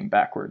everything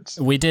backwards.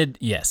 We did,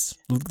 yes.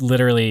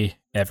 Literally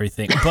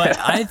everything. But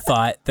I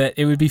thought that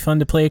it would be fun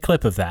to play a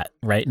clip of that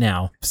right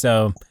now.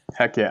 So,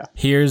 heck yeah.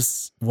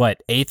 Here's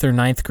 8th or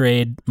 9th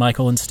grade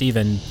Michael and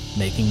Steven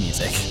making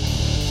music.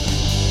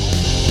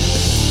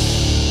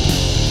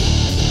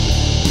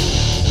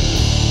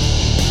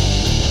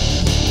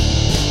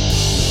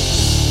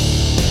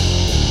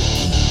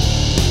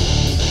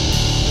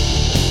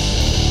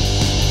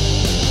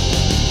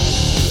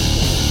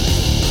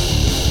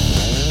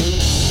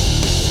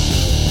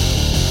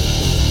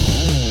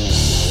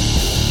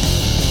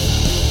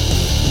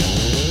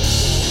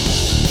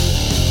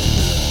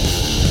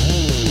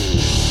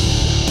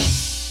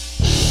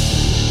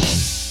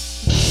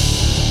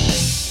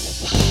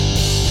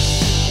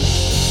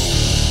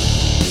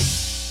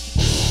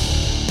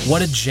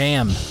 What a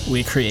jam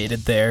we created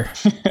there.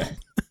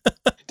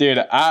 Dude,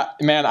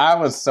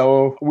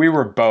 we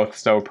were both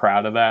so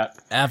proud of that.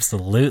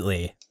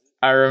 Absolutely.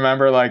 I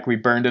remember we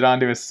burned it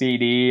onto a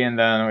CD and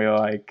then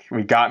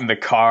we got in the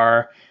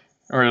car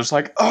and we're just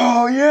like,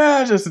 oh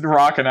yeah, just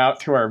rocking out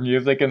to our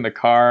music in the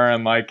car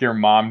and your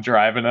mom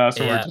driving us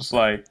and we're just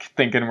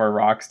thinking we're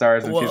rock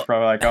stars and she's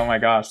probably like, oh my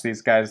gosh,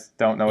 these guys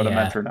don't know what a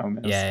metronome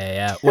is.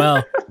 Yeah.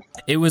 Well,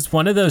 it was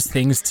one of those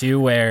things too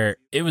where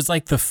it was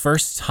the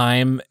first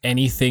time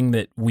anything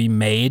that we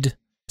made.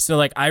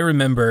 So I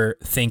remember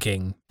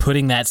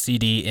putting that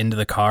CD into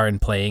the car and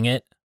playing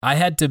it. I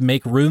had to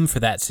make room for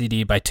that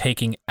CD by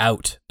taking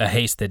out a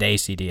Haste the Day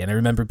CD. And I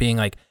remember being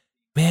like,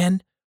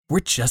 man, we're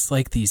just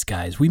like these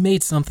guys. We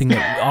made something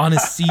on a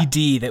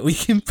CD that we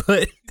can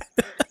put.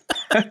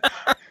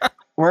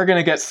 We're going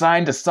to get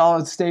signed to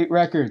Solid State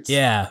Records.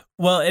 Yeah.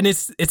 Well, and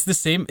it's the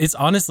same. It's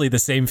honestly the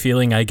same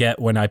feeling I get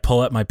when I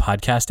pull up my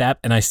podcast app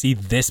and I see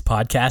this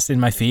podcast in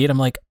my feed. I'm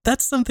like,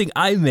 that's something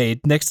I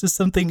made next to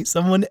something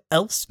someone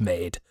else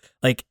made.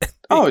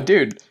 Oh,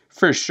 dude.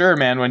 For sure,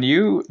 man. When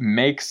you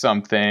make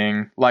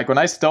something, when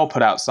I still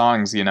put out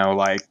songs,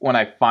 when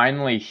I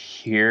finally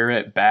hear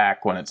it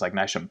back, when it's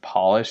nice and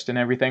polished and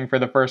everything for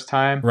the first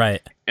time,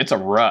 right? It's a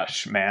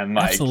rush, man.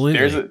 Absolutely.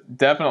 There's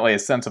definitely a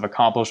sense of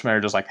accomplishment, or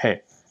just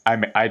hey,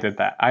 I did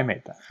that. I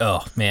made that.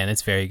 Oh man,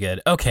 it's very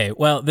good. Okay,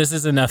 well, this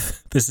is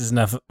enough. This is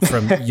enough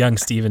from young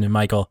Steven and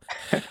Michael.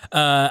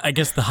 I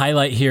guess the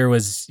highlight here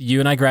was you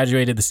and I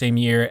graduated the same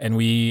year, and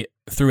we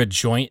threw a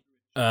joint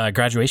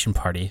graduation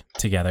party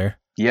together.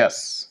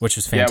 Yes. Which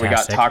was fantastic. Yeah, we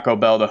got Taco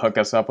Bell to hook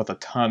us up with a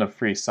ton of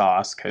free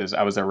sauce because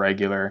I was a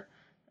regular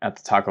at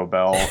the Taco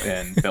Bell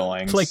in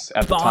Billings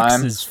at the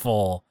time. Boxes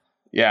full.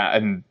 Yeah,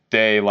 and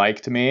they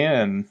liked me,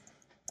 and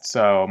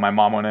so my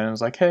mom went in and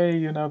was like, hey,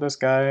 you know this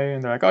guy?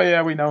 And they're like, oh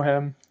yeah, we know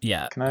him.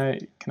 Yeah. Can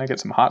I get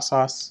some hot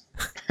sauce?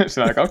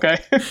 So I'm like, okay.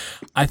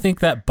 I think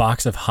that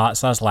box of hot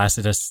sauce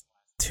lasted us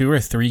 2 or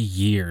 3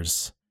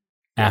 years.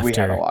 Yeah, we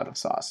had a lot of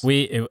sauce.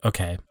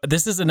 Okay.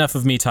 This is enough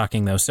of me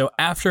talking though. So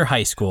after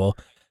high school,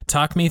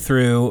 Talk me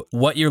through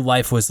what your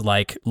life was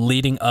like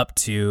leading up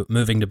to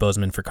moving to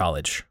Bozeman for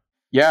college.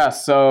 Yeah,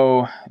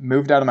 so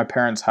moved out of my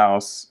parents'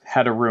 house,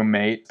 had a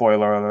roommate.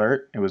 Spoiler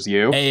alert, it was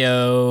you.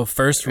 Ayo,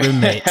 first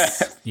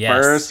roommates. Yes.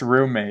 First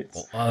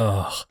roommates.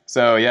 Oh.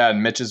 So yeah,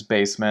 in Mitch's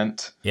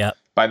basement. Yep.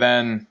 By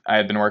then, I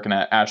had been working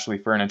at Ashley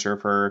Furniture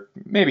for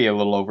maybe a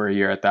little over a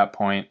year at that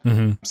point.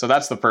 Mm-hmm. So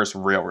that's the first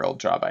real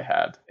job I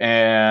had.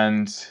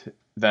 And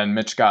then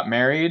Mitch got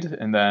married,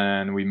 and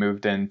then we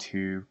moved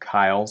into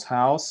Kyle's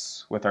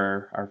house with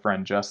our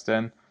friend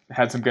Justin.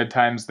 Had some good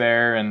times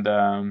there,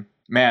 and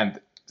man,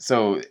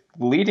 so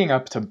leading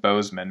up to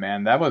Bozeman,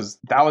 man, that was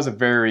a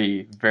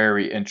very,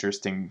 very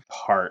interesting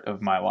part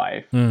of my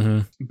life.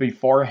 Mm-hmm.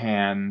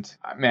 Beforehand,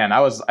 man,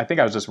 I think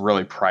I was just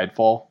really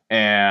prideful,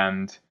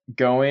 and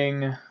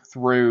going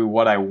through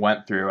what I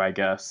went through, I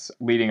guess,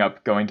 leading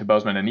up going to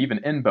Bozeman, and even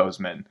in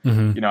Bozeman,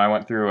 Mm-hmm. I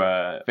went through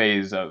a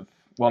phase of,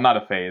 well, not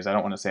a phase, I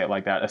don't want to say it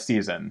like that, a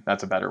season,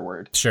 that's a better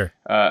word. Sure.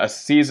 A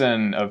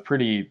season of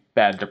pretty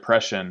bad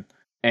depression,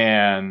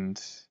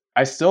 and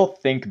I still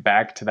think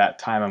back to that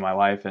time in my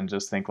life and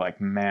just think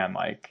like, man,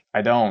 like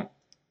I don't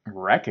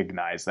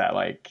recognize that,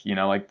 like,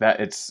 like that.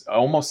 It's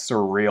almost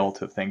surreal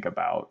to think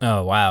about.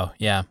 Oh, wow.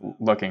 Yeah.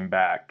 Looking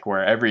back,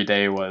 where every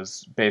day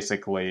was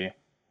basically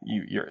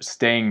you're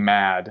staying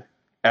mad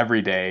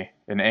every day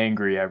and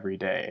angry every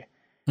day.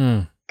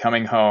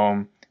 Coming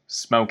home,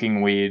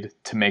 smoking weed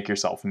to make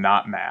yourself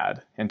not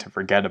mad and to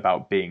forget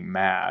about being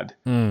mad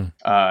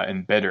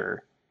and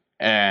bitter,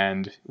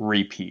 and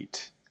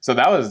repeat. So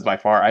that was by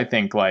far, I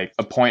think, like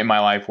a point in my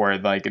life where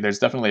like there's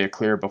definitely a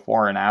clear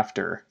before and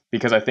after,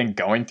 because I think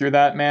going through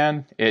that,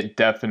 man, it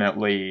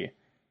definitely,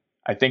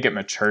 I think it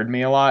matured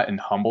me a lot and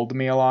humbled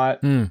me a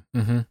lot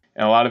Mm-hmm.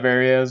 in a lot of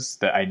areas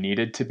that I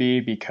needed to be,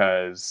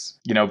 because,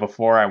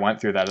 before I went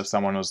through that, if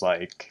someone was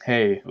like,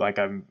 hey, like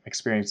I'm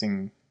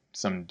experiencing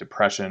some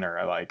depression,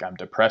 or like I'm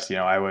depressed,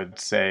 I would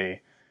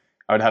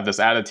have this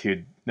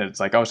attitude that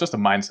it's like, oh, it's just a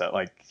mindset.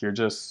 Like you're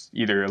just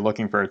either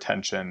looking for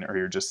attention or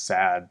you're just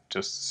sad.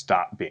 Just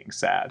stop being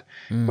sad.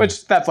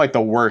 Which that's like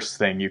the worst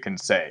thing you can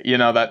say. That's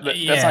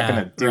not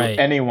going to do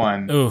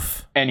anyone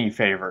any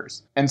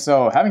favors. And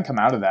so having come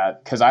out of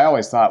that, because I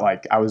always thought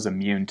like I was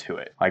immune to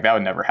it. Like that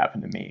would never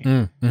happen to me.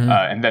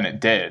 And then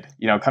it did.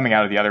 Coming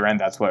out of the other end,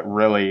 that's what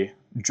really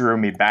drew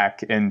me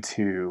back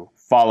into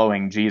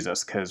following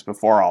Jesus, because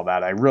before all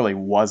that I really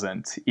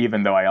wasn't,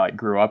 even though I like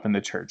grew up in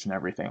the church and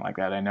everything like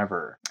that.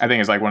 I think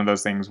it's like one of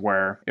those things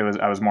where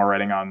I was more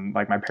riding on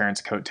like my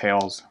parents'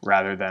 coattails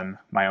rather than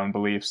my own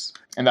beliefs.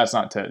 And that's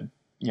not to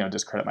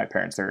discredit my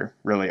parents. They're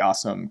really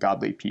awesome,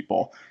 godly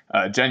people,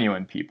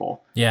 genuine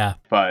people. Yeah.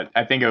 But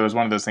I think it was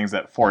one of those things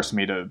that forced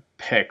me to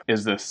pick,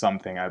 is this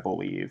something I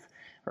believe,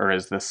 or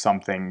is this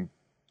something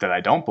that I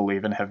don't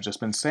believe and have just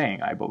been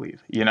saying I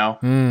believe,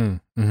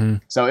 Mm-hmm.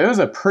 So it was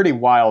a pretty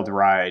wild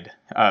ride,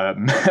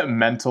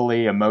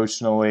 mentally,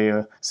 emotionally,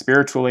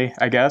 spiritually,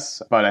 I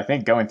guess. But I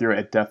think going through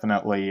it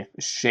definitely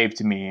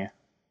shaped me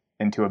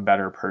into a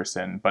better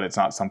person, but it's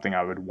not something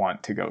I would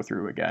want to go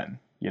through again,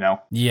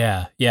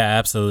 Yeah,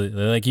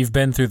 absolutely. Like you've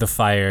been through the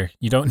fire.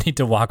 You don't need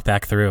to walk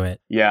back through it.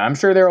 Yeah, I'm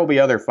sure there will be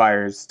other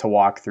fires to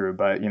walk through,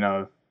 but,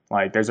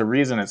 like there's a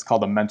reason it's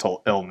called a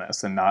mental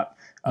illness and not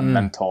a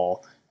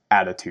mental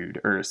attitude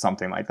or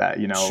something like that,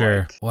 Sure.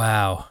 Like,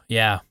 wow.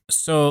 Yeah.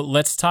 So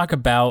let's talk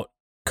about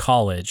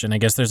college. And I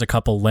guess there's a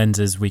couple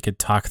lenses we could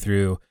talk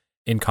through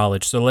in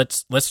college. So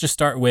let's just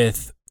start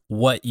with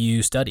what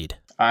you studied.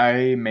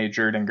 I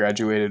majored and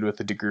graduated with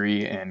a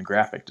degree in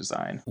graphic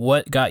design.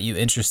 What got you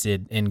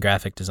interested in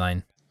graphic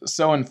design?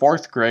 So in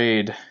fourth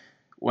grade,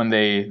 when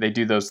they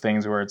do those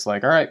things where it's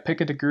like, all right,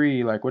 pick a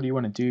degree. Like, what do you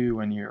want to do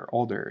when you're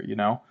older,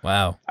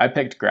 Wow. I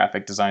picked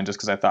graphic design just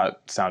because I thought it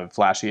sounded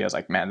flashy. I was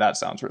like, man, that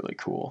sounds really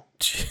cool.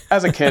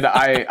 As a kid,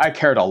 I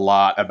cared a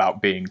lot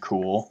about being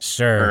cool.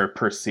 Sure.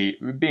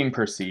 Or being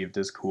perceived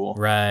as cool.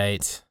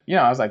 Right.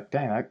 I was like,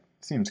 dang, that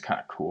seems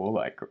kind of cool.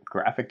 Like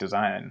graphic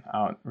design,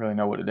 I don't really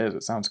know what it is.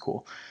 It sounds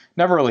cool.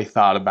 Never really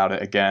thought about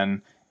it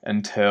again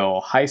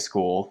until high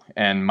school.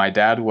 And my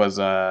dad was,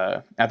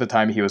 at the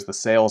time, he was the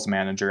sales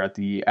manager at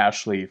the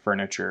Ashley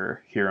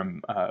Furniture here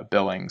in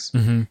Billings.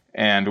 Mm-hmm.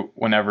 And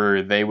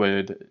whenever they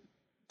would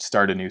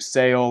start a new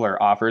sale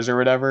or offers or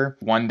whatever,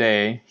 one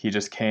day he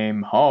just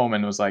came home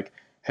and was like,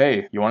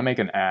 hey, you want to make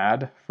an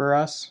ad for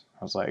us?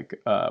 I was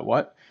like,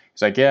 what?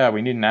 He's like, yeah,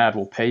 we need an ad.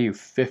 We'll pay you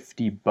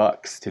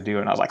 $50 to do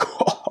it. And I was like,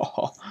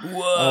 whoa.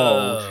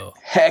 Whoa.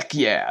 Heck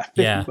yeah.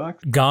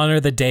 $50? Gone are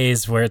the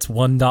days where it's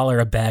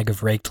 $1 a bag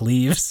of raked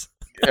leaves.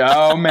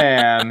 Oh,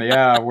 man.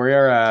 Yeah,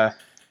 we're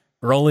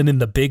rolling in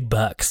the big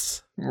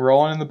bucks.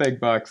 Rolling in the big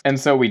bucks. And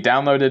so we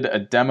downloaded a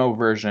demo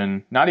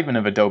version, not even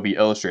of Adobe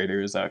Illustrator,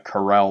 it was a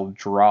Corel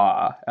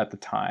Draw at the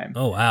time.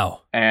 Oh,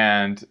 wow.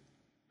 And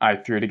I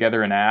threw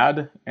together an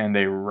ad and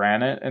they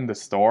ran it in the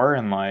store,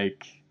 and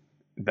like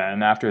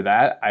then after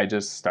that I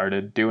just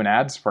started doing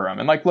ads for them.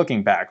 And like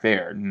looking back, they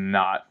are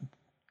not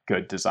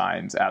good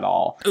designs at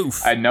all.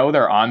 Oof. I know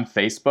they're on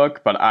Facebook,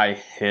 but I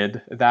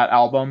hid that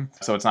album,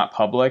 so it's not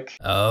public.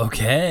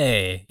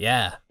 Okay.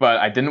 Yeah. But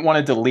I didn't want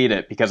to delete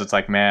it because it's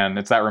like, man,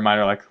 it's that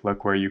reminder, like,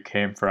 look where you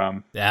came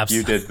from.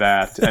 Absolutely. You did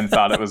that and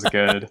thought it was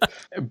good.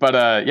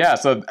 But yeah,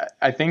 so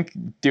I think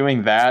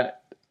doing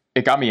that,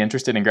 it got me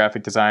interested in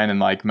graphic design and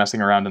like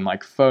messing around in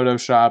like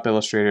Photoshop,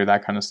 Illustrator,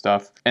 that kind of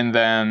stuff. And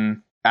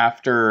then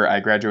after I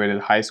graduated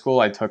high school,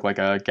 I took like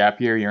a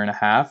gap year and a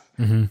half.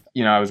 Mm-hmm.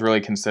 You know, I was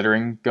really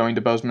considering going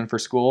to Bozeman for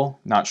school,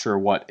 not sure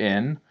what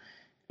in.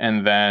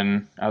 And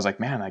then I was like,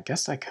 man, I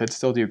guess I could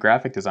still do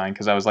graphic design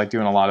because I was like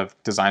doing a lot of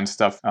design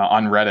stuff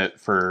on Reddit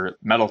for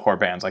metalcore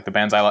bands, like the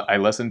bands I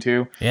listened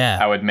to. Yeah.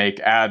 I would make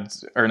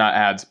ads, or not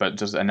ads, but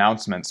just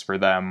announcements for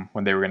them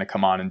when they were going to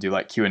come on and do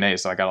like Q&A.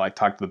 So I got to like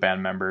talk to the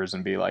band members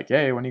and be like,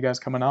 hey, when are you guys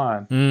coming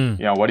on?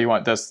 You know, what do you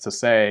want us to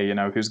say? You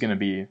know, who's going to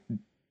be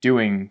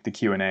doing the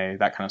Q&A,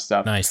 that kind of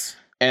stuff. Nice.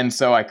 And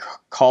so I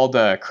called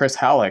Chris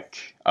Halleck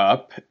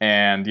up,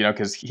 and, you know,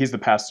 because he's the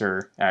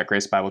pastor at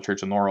Grace Bible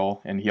Church in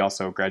Laurel, and he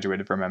also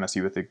graduated from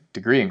MSU with a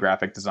degree in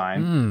graphic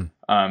design.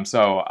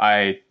 So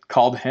I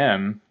called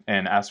him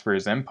and asked for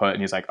his input,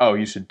 and he's like, oh,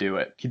 you should do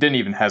it. He didn't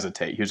even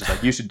hesitate. He was just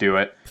like, you should do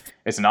it.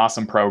 It's an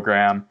awesome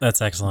program.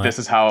 That's excellent. This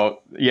is how,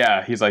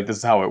 he's like, this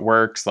is how it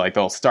works. Like,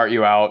 they'll start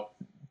you out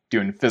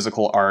doing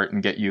physical art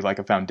and get you like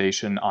a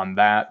foundation on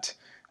that.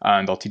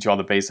 And they'll teach you all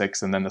the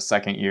basics. And then the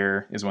second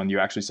year is when you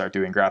actually start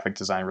doing graphic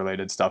design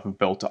related stuff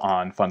built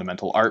on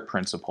fundamental art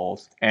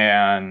principles.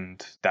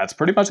 And that's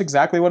pretty much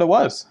exactly what it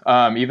was.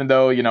 Even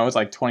though, you know, it's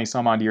like 20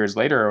 some odd years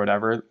later or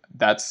whatever,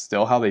 that's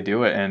still how they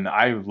do it. And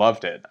I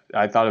loved it.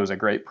 I thought it was a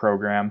great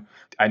program.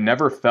 I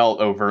never felt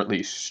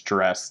overtly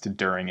stressed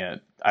during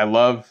it. I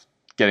love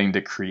getting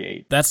to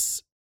create.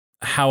 That's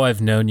how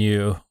I've known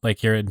you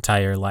like your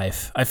entire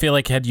life. I feel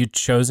like had you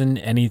chosen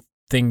anything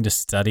to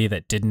study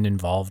that didn't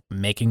involve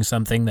making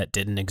something that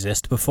didn't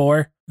exist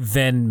before,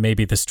 then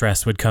maybe the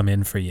stress would come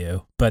in for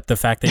you. But the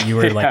fact that you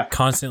were like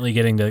constantly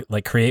getting to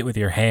like create with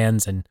your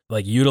hands and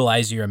like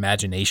utilize your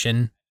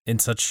imagination in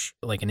such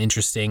like an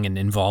interesting and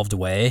involved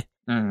way,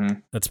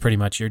 that's pretty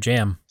much your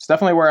jam. It's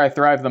definitely where I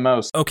thrive the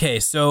most. Okay,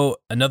 so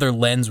another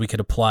lens we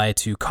could apply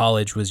to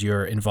college was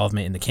your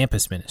involvement in the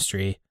campus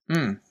ministry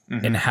and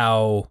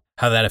how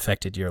that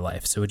affected your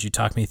life. So would you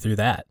talk me through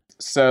that?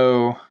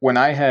 So when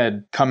I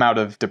had come out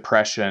of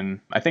depression,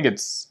 I think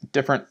it's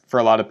different for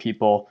a lot of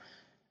people,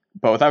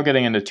 but without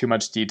getting into too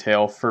much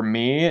detail, for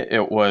me,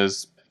 it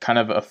was kind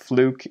of a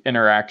fluke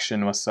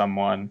interaction with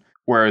someone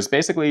where it was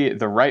basically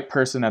the right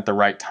person at the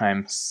right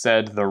time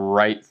said the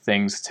right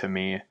things to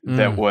me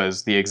that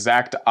was the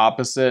exact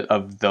opposite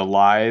of the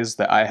lies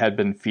that I had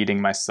been feeding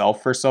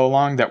myself for so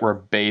long that were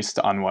based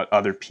on what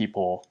other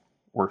people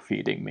were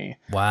feeding me.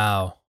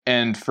 Wow.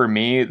 And for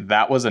me,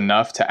 that was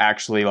enough to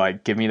actually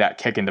like give me that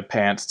kick in the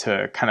pants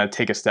to kind of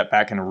take a step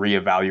back and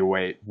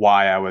reevaluate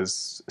why I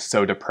was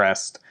so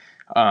depressed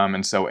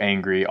and so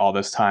angry all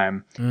this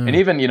time. And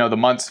even, you know, the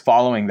months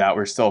following that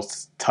were still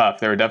tough.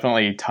 There were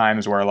definitely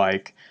times where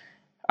like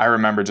I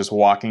remember just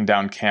walking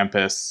down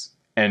campus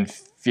and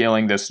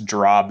feeling this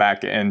draw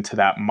back into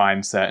that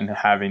mindset and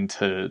having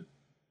to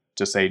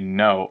just say,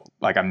 no,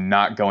 like I'm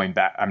not going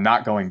back. I'm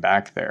not going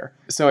back there.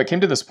 So it came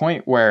to this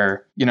point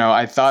where, you know,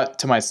 I thought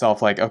to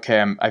myself, like,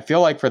 okay, I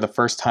feel like for the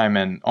first time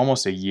in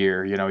almost a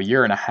year, you know, a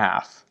year and a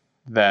half,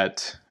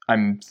 that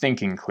I'm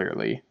thinking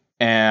clearly.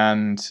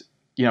 And,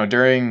 you know,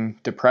 during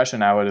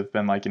depression, I would have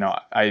been like, you know,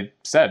 I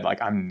said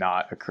like, I'm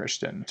not a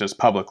Christian. Just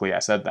publicly, I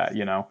said that,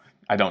 you know,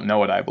 I don't know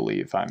what I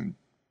believe. I'm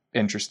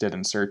interested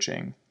in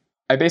searching.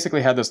 I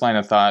basically had this line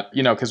of thought,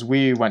 you know, because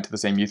we went to the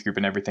same youth group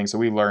and everything. So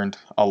we learned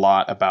a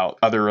lot about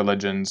other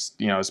religions,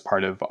 you know, as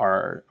part of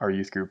our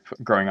youth group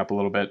growing up a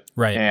little bit.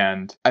 Right.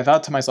 And I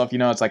thought to myself, you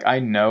know, it's like I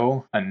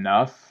know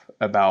enough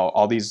about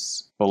all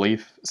these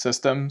belief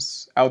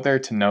systems out there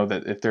to know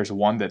that if there's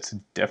one that's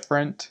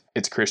different,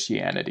 it's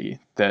Christianity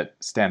that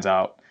stands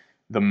out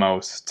the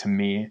most to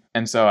me.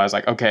 And so I was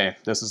like, okay,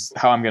 this is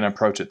how I'm going to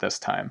approach it this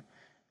time.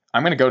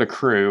 I'm going to go to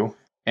Cru,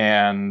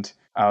 and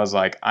I was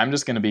like, I'm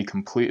just going to be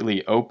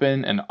completely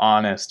open and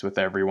honest with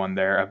everyone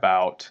there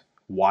about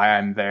why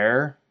I'm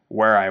there,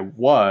 where I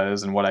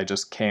was, and what I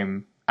just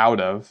came out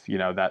of, you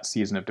know, that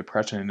season of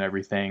depression and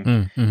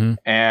everything.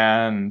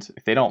 And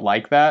if they don't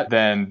like that,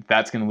 then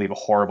that's going to leave a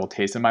horrible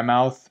taste in my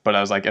mouth. But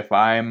I was like, if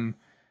I'm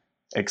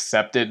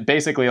accepted,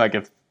 basically, like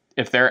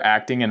if they're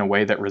acting in a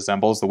way that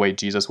resembles the way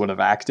Jesus would have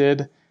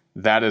acted,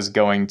 that is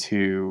going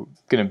to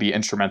be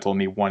instrumental in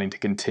me wanting to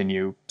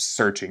continue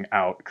searching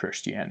out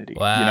Christianity.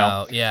 Wow. You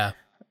know? Yeah.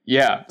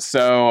 Yeah.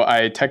 So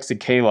I texted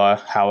Kayla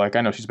Halleck.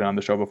 I know she's been on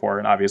the show before,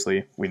 and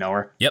obviously we know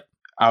her. Yep.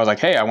 I was like,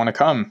 hey, I want to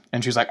come.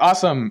 And she's like,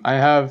 awesome. I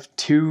have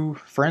 2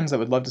 friends that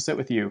would love to sit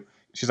with you.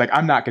 She's like,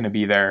 I'm not going to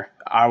be there.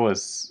 I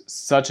was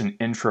such an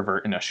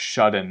introvert and a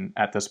shut-in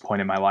at this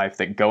point in my life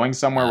that going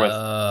somewhere with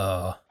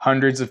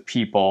hundreds of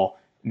people,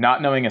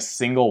 not knowing a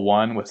single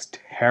one, was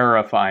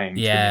terrifying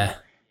to me.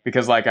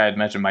 Because like I had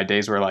mentioned, my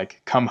days were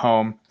like, come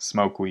home,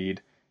 smoke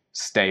weed,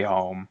 stay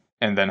home.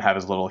 and then have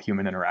as little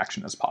human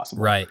interaction as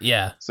possible. Right.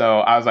 Yeah. So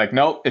I was like,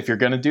 nope, if you're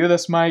going to do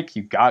this, Mike,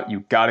 you got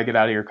to get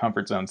out of your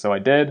comfort zone. So I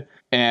did.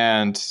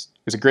 And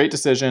it was a great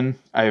decision.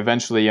 I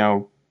eventually,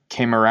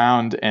 came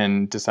around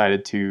and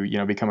decided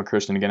to, become a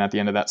Christian again at the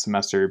end of that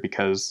semester,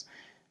 because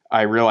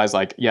I realized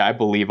I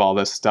believe all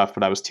this stuff,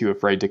 but I was too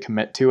afraid to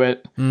commit to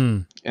it.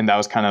 And that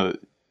was kind of,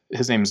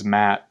 his name's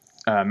Matt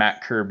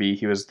Kirby.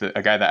 He was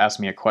a guy that asked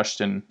me a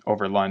question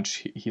over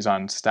lunch. He's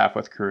on staff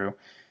with Cru.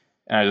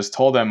 And I just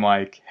told him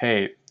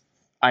hey,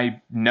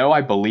 I know I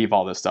believe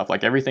all this stuff.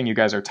 Everything you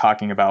guys are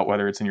talking about,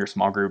 whether it's in your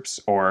small groups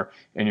or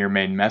in your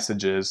main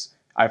messages,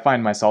 I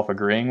find myself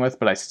agreeing with,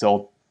 but I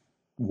still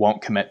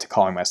won't commit to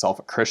calling myself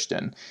a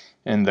Christian.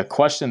 And the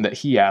question that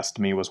he asked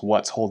me was,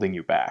 what's holding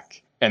you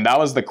back? And that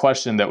was the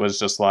question that was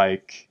just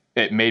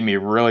it made me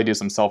really do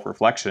some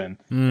self-reflection.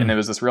 And it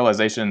was this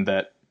realization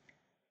that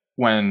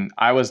when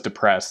I was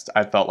depressed,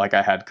 I felt like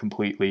I had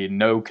completely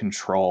no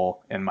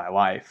control in my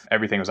life.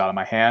 Everything was out of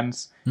my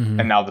hands.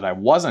 And now that I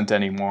wasn't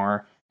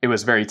anymore, it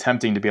was very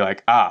tempting to be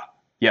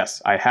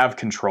yes, I have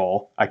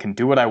control. I can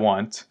do what I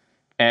want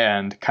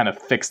and kind of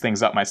fix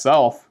things up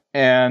myself.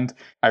 And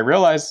I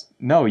realized,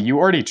 no, you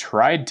already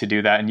tried to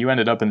do that, and you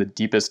ended up in the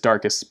deepest,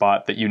 darkest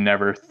spot that you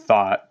never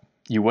thought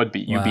you would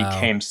be. You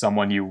became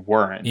someone you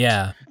weren't.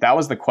 Yeah. That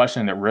was the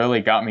question that really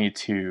got me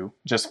to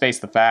just face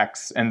the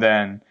facts. And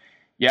then,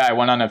 I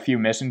went on a few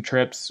mission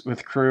trips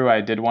with Cru. I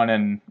did one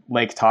in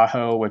Lake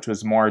Tahoe, which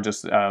was more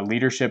just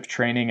leadership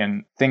training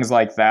and things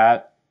like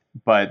that.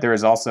 But there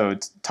is also,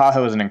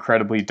 Tahoe is an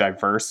incredibly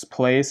diverse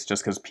place,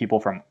 just because people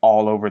from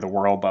all over the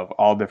world of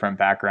all different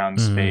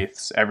backgrounds,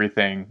 faiths,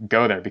 everything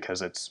go there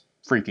because it's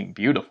freaking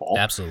beautiful.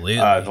 Absolutely.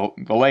 The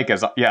lake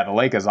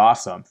is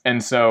awesome.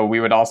 And so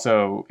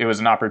it was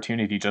an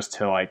opportunity just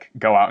to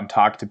go out and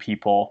talk to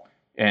people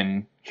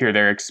and hear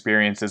their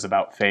experiences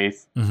about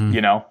faith,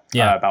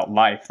 about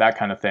life, that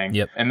kind of thing.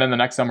 Yep. And then the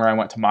next summer I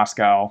went to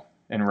Moscow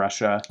in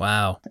Russia.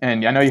 Wow.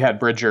 And I know you had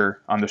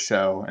Bridger on the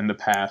show in the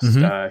past.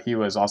 He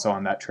was also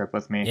on that trip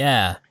with me.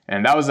 Yeah.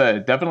 And that was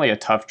definitely a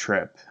tough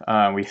trip.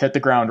 We hit the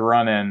ground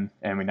running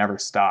and we never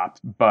stopped,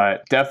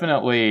 but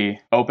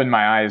definitely opened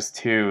my eyes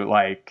to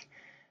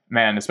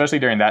man, especially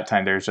during that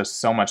time, there's just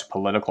so much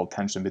political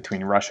tension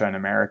between Russia and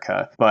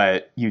America.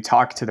 But you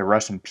talk to the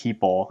Russian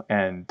people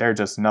and they're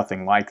just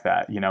nothing like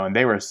that, and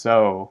they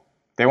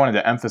wanted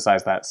to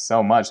emphasize that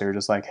so much. They were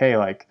just hey,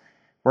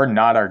 we're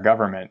not our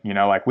government,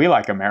 we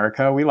like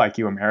America. We like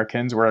you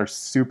Americans. We're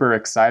super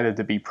excited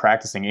to be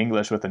practicing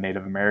English with a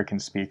Native American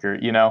speaker,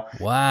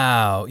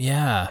 Wow.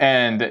 Yeah.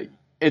 And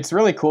it's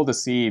really cool to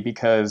see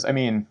because,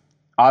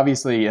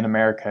 obviously in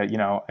America,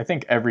 I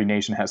think every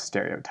nation has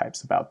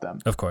stereotypes about them.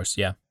 Of course.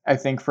 Yeah. I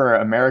think for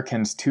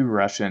Americans to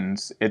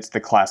Russians, it's the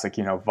classic,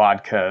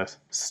 vodka,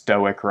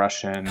 stoic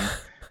Russian,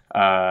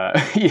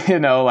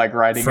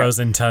 riding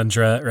frozen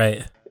tundra.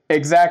 Right.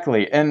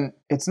 Exactly. And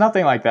it's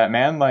nothing like that,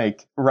 man.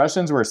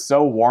 Russians were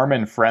so warm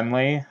and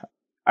friendly.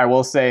 I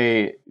will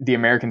say the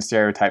American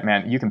stereotype,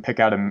 man, you can pick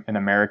out an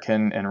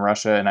American in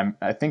Russia, and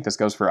I think this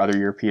goes for other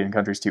European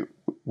countries too.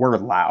 We're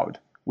loud.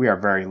 We are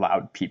very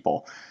loud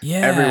people.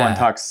 Yeah. Everyone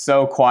talks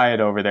so quiet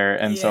over there.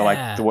 And so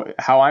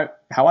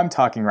how I'm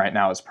talking right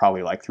now is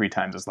probably 3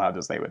 times as loud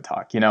as they would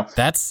talk,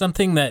 That's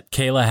something that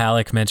Kayla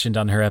Halleck mentioned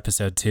on her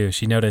episode too.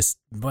 She noticed,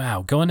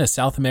 wow, going to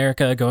South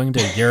America, going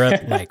to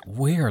Europe,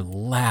 we're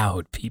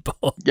loud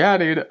people. Yeah,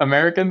 dude,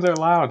 Americans are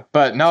loud.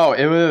 But no,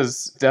 it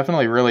was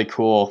definitely really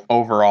cool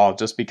overall,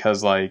 just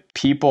because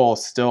people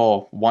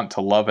still want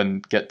to love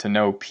and get to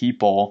know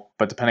people,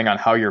 but depending on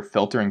how you're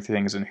filtering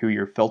things and who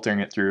you're filtering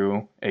it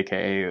through,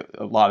 aka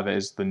a lot of it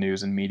is the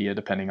news and media,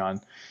 depending on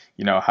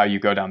how you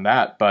go down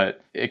that,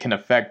 but it can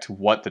affect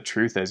what the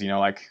truth is,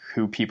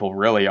 who people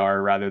really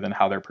are rather than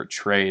how they're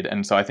portrayed.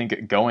 And so I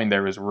think going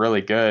there was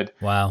really good.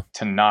 Wow.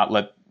 To not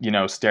let,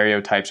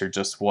 stereotypes or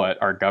just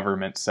what our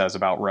government says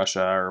about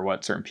Russia or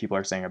what certain people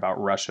are saying about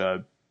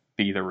Russia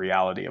be the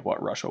reality of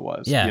what Russia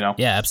was. Yeah.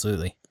 Yeah,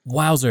 absolutely.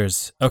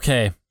 Wowzers.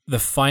 Okay. The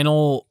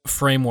final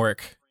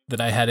framework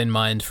that I had in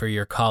mind for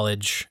your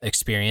college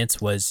experience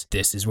was,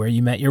 this is where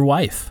you met your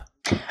wife.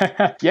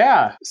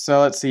 Yeah.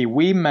 So let's see.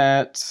 We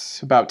met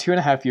about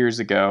 2.5 years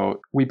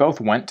ago. We both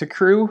went to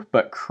Cru,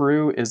 but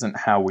Cru isn't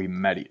how we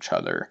met each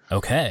other.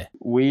 Okay.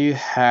 We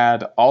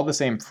had all the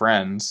same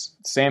friends,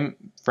 same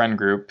friend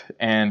group,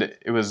 and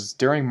it was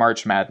during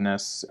March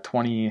Madness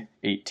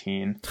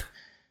 2018.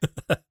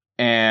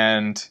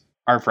 And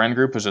our friend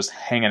group was just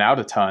hanging out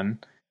a ton.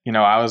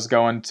 I was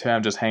going to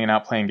just hanging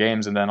out playing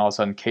games, and then all of a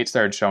sudden Kate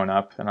started showing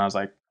up, and I was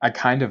like, I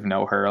kind of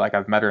know her.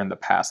 I've met her in the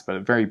past,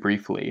 but very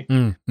briefly.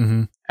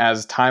 Mm-hmm.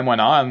 As time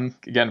went on,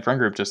 again, friend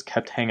group just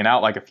kept hanging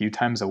out a few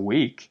times a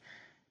week.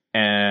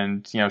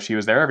 And, she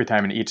was there every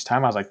time. And each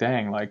time I was like,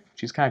 dang,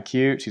 she's kind of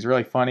cute. She's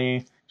really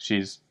funny.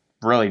 She's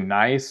really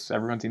nice.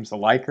 Everyone seems to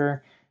like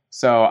her.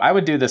 So I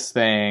would do this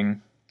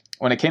thing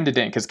when it came to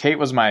dating, because Kate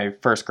was my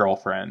first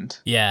girlfriend.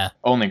 Yeah.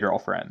 Only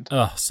girlfriend.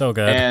 Oh, so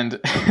good. And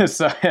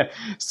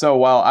so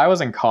while I was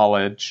in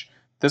college,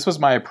 this was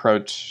my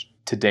approach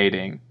to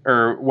dating,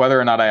 or whether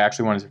or not I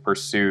actually wanted to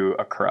pursue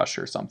a crush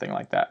or something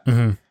like that.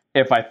 Mm-hmm.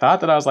 if I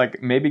thought that I was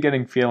like maybe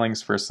getting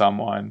feelings for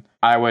someone,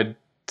 I would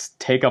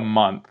take a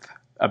month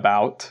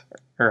about,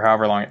 or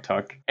however long it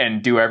took,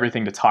 and do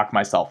everything to talk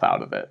myself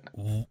out of it.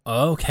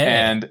 Okay.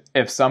 And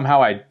if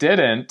somehow I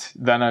didn't,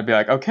 then I'd be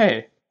like,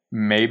 okay,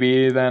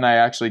 maybe then I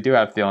actually do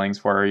have feelings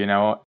for her, you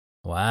know?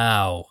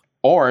 Wow.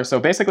 Or, so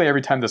basically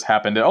every time this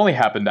happened, it only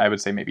happened, I would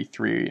say maybe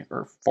 3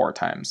 or 4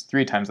 times,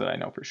 3 times that I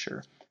know for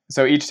sure.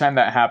 So each time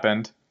that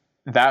happened,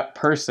 that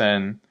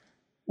person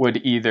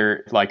would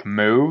either like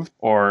move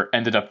or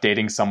ended up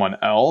dating someone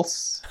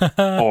else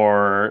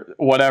or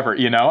whatever,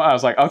 you know? I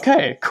was like,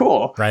 okay,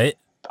 cool. Right.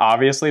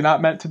 Obviously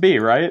not meant to be,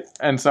 right?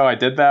 And so I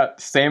did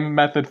that same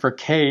method for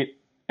Kate,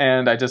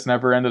 and I just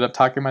never ended up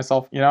talking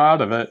myself, you know,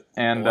 out of it.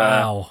 And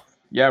wow.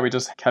 Yeah, we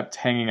just kept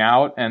hanging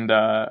out. And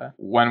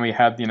when we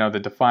had, you know, the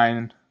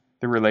define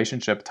the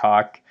relationship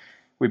talk,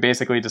 we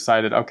basically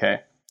decided,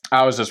 okay,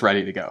 I was just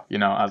ready to go. You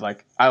know, I was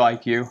like, I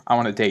like you. I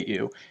want to date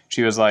you.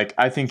 She was like,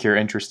 I think you're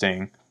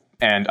interesting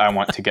and I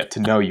want to get to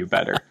know you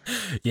better.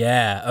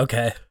 Yeah.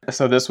 Okay.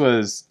 So this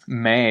was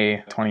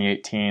May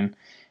 2018.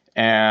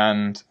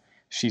 And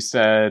she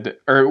said,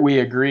 or we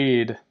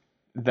agreed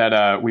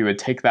that we would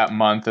take that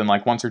month and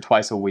like once or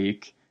twice a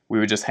week, we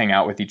would just hang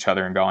out with each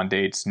other and go on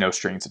dates, no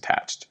strings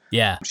attached.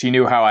 Yeah. She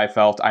knew how I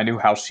felt. I knew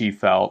how she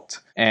felt.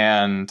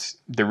 And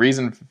the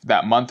reason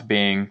that month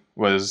being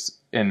was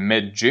in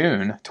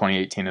mid-June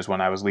 2018 is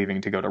when I was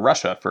leaving to go to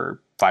Russia for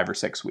 5 or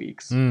 6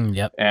 weeks.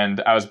 Yep.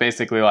 And I was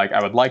basically like,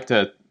 I would like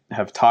to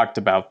have talked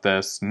about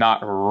this not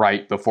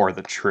right before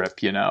the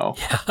trip, you know?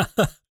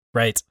 Yeah.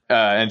 Right.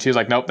 And she was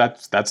like, nope,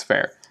 that's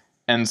fair.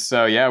 And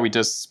so, yeah, we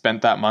just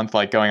spent that month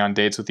like going on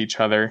dates with each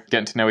other,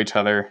 getting to know each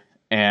other.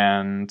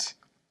 And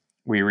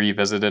we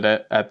revisited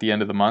it at the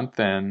end of the month.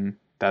 And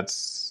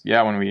that's,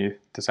 yeah, when we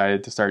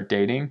decided to start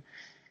dating.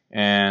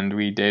 And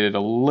we dated a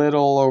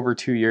little over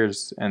 2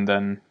 years and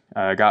then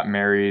got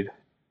married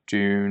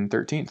June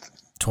 13th.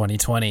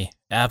 2020.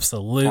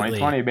 Absolutely.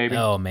 2020, baby.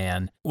 Oh,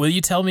 man. Will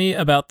you tell me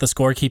about the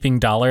scorekeeping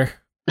dollar?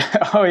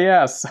 Oh,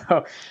 yeah.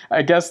 So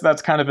I guess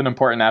that's kind of an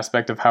important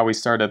aspect of how we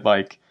started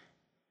like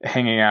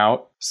hanging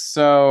out.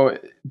 So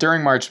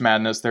during March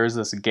Madness, there was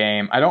this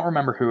game. I don't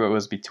remember who it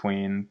was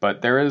between,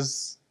 but there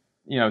is,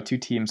 you know, 2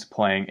 teams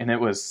playing, and it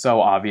was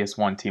so obvious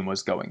one team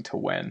was going to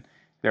win.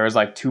 There was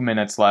like 2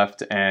 minutes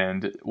left,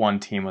 and one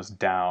team was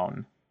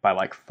down by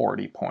like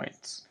 40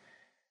 points.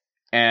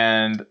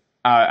 And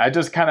I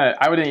just kind of,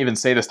 I wouldn't even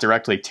say this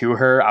directly to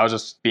her. I was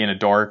just being a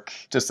dork.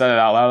 Just said it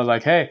out loud. I was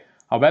like, hey,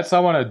 I'll bet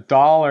someone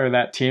 $1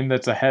 that team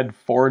that's ahead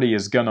 40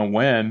 is going to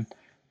win.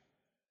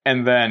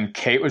 And then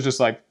Kate was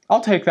just like,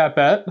 I'll take that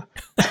bet.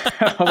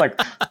 I was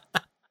like,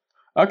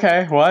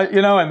 okay, what?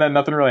 You know, and then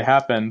nothing really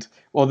happened.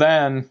 Well,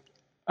 then,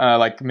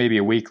 like maybe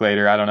a week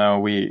later, I don't know,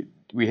 we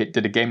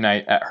did a game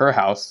night at her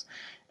house.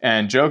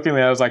 And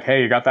jokingly, I was like,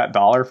 hey, you got that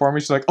 $1 for me?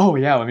 She's like, oh,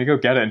 yeah, let me go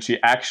get it. And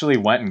she actually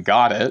went and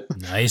got it.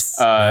 Nice.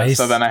 Nice.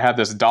 So then I had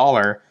this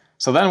 $1.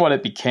 So then what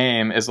it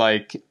became is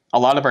like a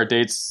lot of our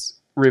dates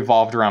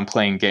revolved around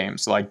playing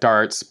games. So like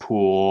darts,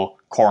 pool,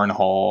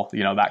 cornhole,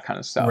 you know, that kind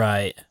of stuff.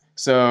 Right.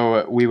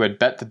 So we would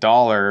bet the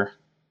 $1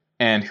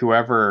 and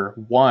whoever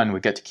won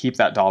would get to keep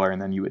that $1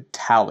 and then you would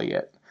tally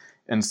it.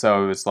 And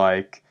so it was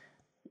like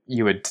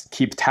you would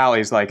keep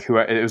tallies like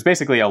it was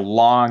basically a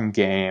long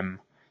game.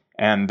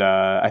 And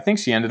I think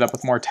she ended up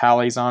with more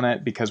tallies on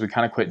it because we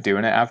kind of quit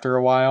doing it after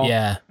a while.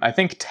 Yeah. I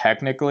think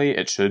technically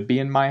it should be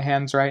in my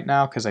hands right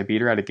now because I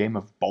beat her at a game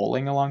of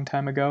bowling a long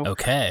time ago.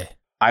 Okay.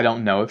 I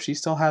don't know if she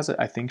still has it.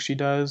 I think she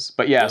does.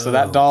 But yeah, so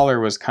that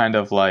 $1 was kind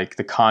of like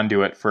the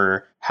conduit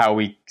for how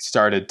we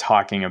started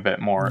talking a bit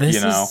more. This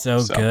you know? is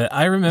so good.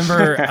 I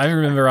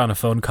remember on a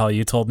phone call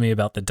you told me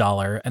about the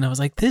 $1 and I was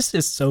like, this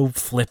is so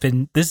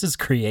flippin'. This is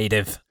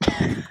creative.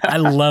 I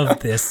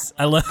love this.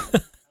 I love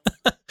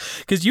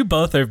because you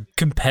both are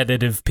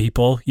competitive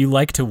people. You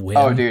like to win.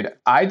 Oh, dude,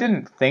 I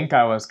didn't think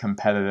I was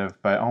competitive,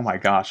 but oh my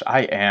gosh,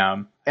 I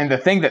am. And the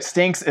thing that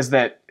stinks is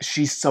that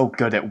she's so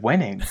good at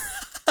winning.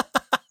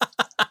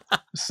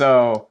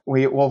 So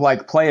we will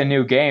like play a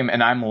new game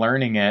and I'm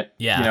learning it.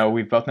 Yeah. You know,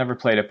 we've both never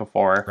played it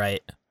before.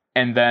 Right.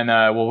 And then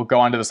we'll go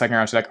on to the second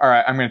round. She's like, all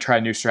right, I'm going to try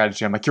a new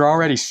strategy. I'm like, you're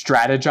already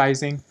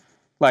strategizing?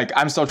 Like,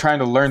 I'm still trying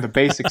to learn the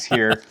basics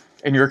here.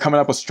 And you're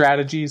coming up with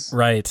strategies?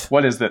 Right.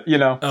 What is that? You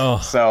know? Oh.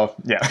 So,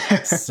 yeah.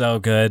 So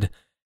good.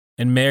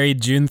 And married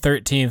June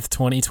 13th,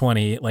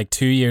 2020, like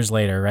 2 years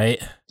later,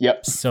 right?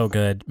 Yep. So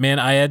good. Man,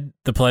 I had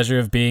the pleasure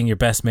of being your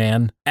best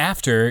man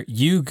after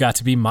you got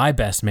to be my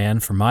best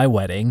man for my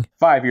wedding.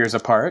 5 years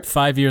apart.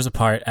 5 years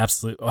apart.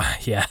 Absolutely.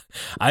 Yeah.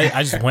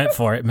 I just went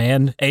for it,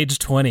 man. Age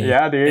 20.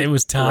 Yeah, dude. It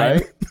was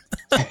time.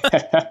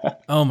 Right?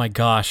 Oh my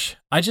gosh.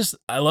 I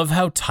love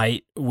how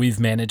tight we've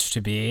managed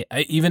to be.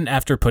 Even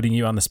after putting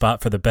you on the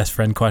spot for the best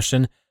friend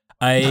question,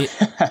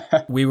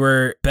 we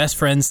were best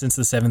friends since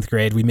the 7th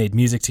grade. We made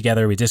music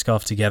together. We disc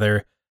golfed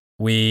together.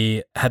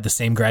 We had the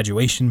same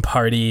graduation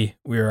party.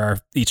 We were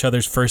each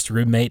other's first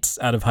roommates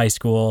out of high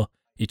school,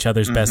 each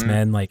other's best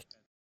men. Like,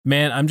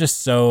 man, I'm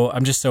just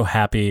so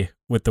happy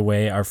with the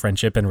way our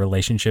friendship and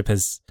relationship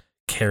has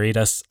carried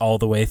us all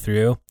the way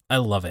through. I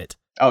love it.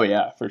 Oh,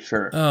 yeah, for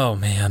sure. Oh,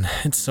 man.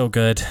 It's so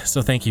good.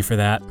 So thank you for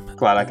that.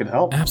 Glad I could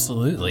help.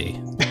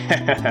 Absolutely.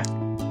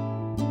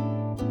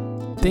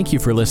 Thank you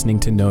for listening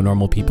to No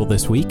Normal People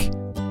this week.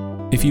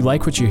 If you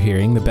like what you're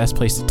hearing, the best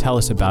place to tell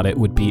us about it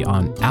would be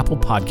on Apple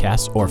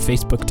Podcasts or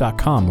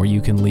Facebook.com, where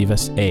you can leave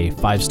us a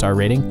 5-star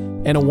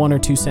rating and a 1 or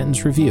 2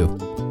 sentence review.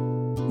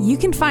 You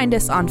can find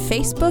us on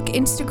Facebook,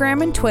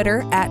 Instagram, and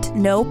Twitter at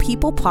No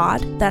People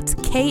Pod. That's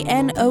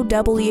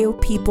KNOW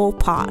People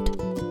Pod.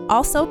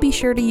 Also, be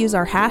sure to use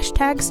our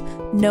hashtags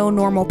No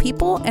Normal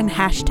People and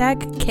hashtag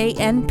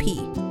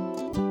KNP.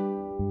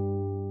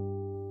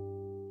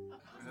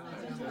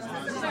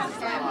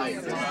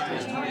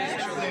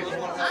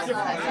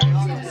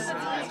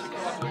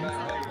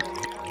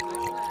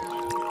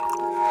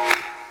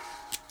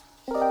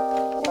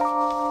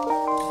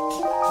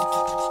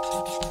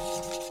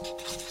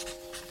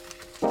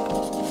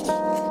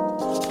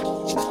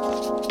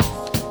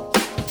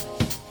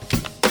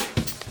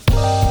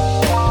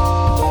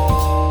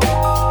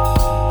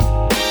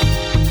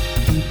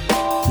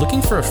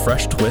 Looking for a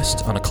fresh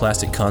twist on a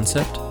classic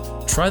concept?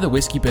 Try the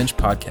Whiskey Bench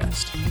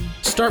podcast.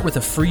 Start with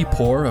a free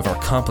pour of our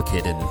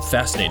complicated and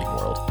fascinating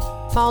world,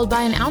 followed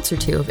by an ounce or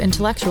two of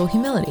intellectual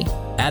humility.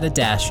 Add a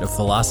dash of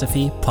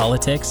philosophy,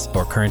 politics,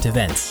 or current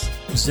events.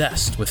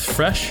 zest with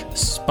fresh,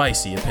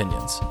 spicy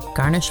opinions.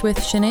 Garnished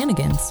with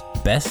shenanigans.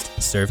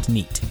 Best served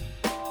neat.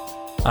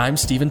 I'm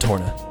Stephen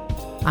Torna.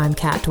 I'm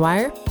Kat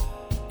Dwyer.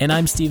 And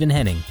I'm Stephen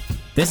Henning.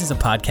 This is a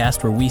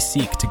podcast where we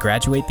seek to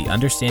graduate the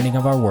understanding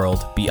of our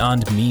world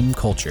beyond meme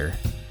culture.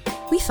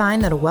 We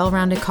find that a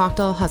well-rounded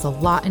cocktail has a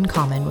lot in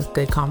common with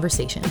good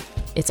conversation.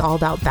 It's all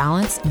about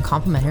balance and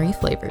complementary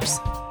flavors.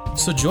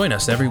 So join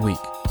us every week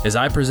as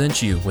I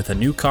present you with a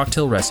new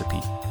cocktail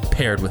recipe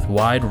paired with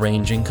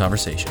wide-ranging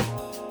conversation.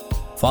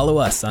 Follow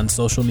us on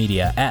social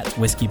media at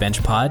Whiskey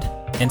Bench Pod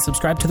and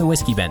subscribe to the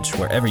Whiskey Bench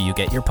wherever you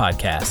get your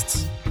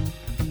podcasts.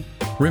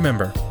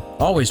 Remember,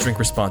 always drink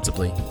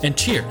responsibly, and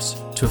cheers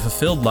to a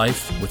fulfilled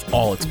life with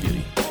all its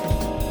beauty.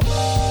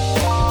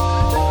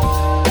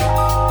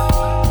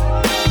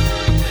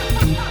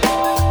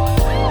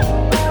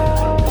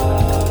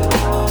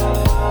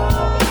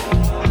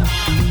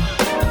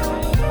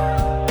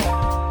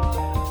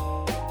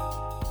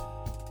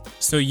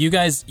 So you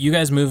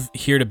guys move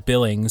here to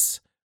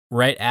Billings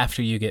right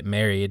after you get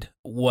married.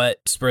 What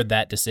spurred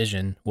that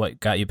decision? What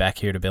got you back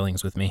here to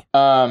Billings with me?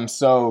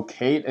 So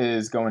Kate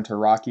is going to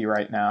Rocky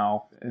right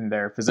now in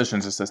their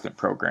physician's assistant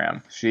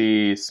program.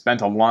 She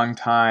spent a long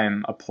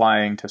time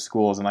applying to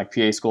schools, and like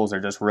PA schools are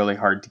just really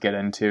hard to get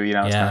into. You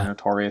know, it's kind of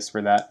notorious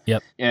for that.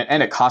 Yep.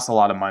 And it costs a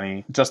lot of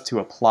money just to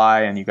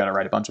apply, and you got to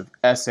write a bunch of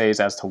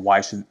essays as to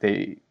why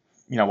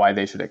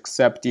they should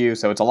accept you.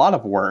 So it's a lot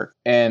of work.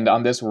 And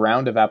on this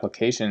round of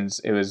applications,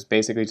 it was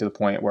basically to the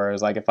point where it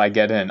was like, if I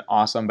get in,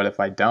 awesome. But if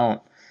I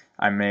don't,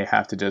 I may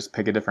have to just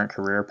pick a different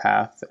career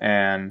path.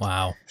 And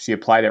wow. She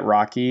applied at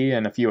Rocky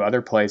and a few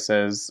other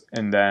places.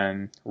 And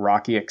then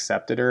Rocky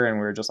accepted her. And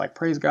we were just like,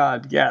 praise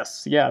God.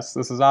 Yes,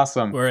 this is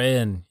awesome. We're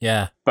in.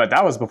 Yeah. But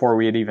that was before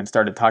we had even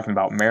started talking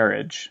about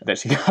marriage, that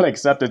she got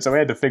accepted. So we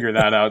had to figure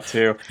that out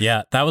too.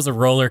 Yeah. That was a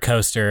roller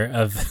coaster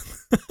of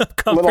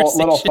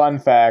Little fun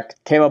fact,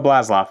 Caleb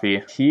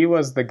Laszloffy, he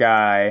was the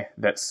guy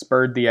that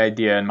spurred the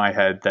idea in my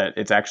head that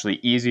it's actually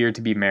easier to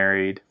be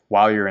married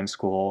while you're in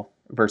school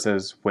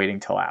versus waiting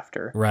till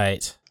after.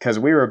 Right. Because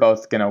we were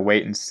both going to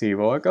wait and see,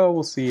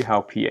 we'll see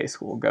how PA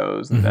school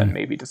goes and then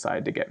maybe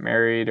decide to get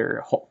married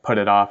or put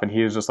it off. And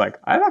he was just like,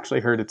 I've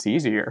actually heard it's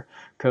easier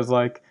because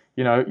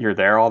you're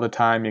there all the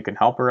time. You can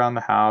help around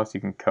the house.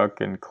 You can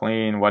cook and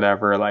clean,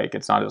 whatever. Like,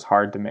 it's not as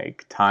hard to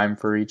make time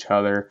for each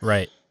other.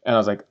 Right. And I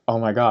was like, oh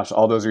my gosh,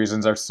 all those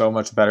reasons are so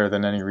much better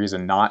than any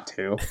reason not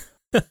to.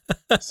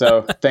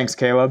 So thanks,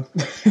 Caleb.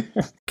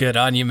 Good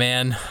on you,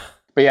 man.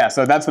 But yeah,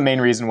 so that's the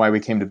main reason why we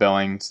came to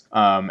Billings.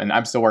 And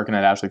I'm still working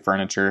at Ashley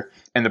Furniture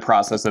in the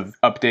process of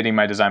updating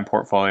my design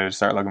portfolio to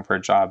start looking for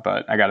a job.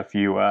 But I got a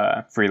few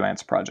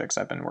freelance projects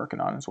I've been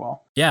working on as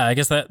well. Yeah, I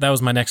guess that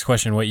was my next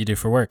question, what you do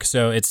for work.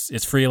 So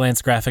it's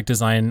freelance graphic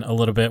design a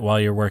little bit while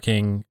you're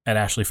working at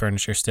Ashley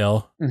Furniture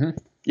still. Mm-hmm.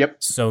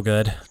 Yep. So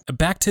good.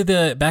 Back to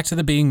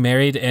the being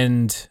married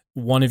and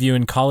one of you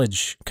in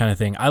college kind of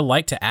thing. I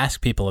like to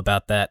ask people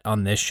about that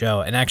on this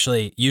show. And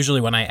actually,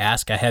 usually when I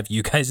ask, I have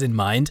you guys in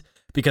mind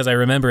because I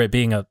remember it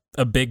being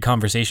a big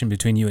conversation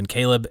between you and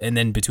Caleb and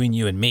then between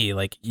you and me.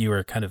 Like you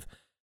were kind of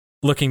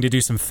looking to do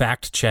some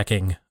fact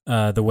checking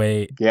the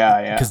way.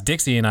 Yeah. Because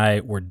Dixie and I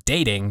were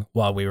dating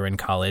while we were in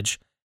college.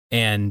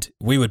 And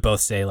we would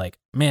both say like,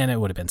 man, it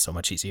would have been so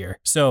much easier.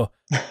 So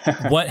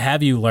what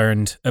have you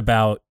learned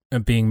about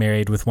being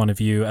married with one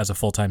of you as a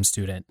full-time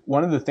student?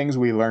 One of the things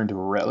we learned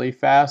really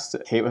fast,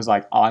 Kate was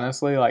like,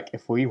 honestly, like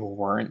if we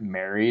weren't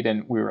married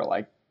and we were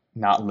like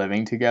not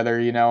living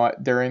together,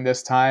 during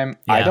this time,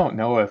 I don't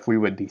know if we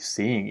would be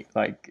seeing,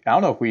 I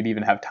don't know if we'd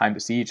even have time to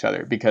see each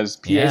other because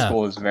PA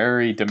school is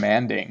very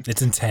demanding.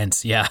 It's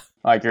intense. Yeah.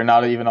 Like you're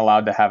not even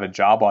allowed to have a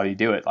job while you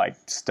do it. Like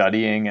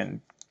studying and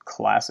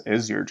class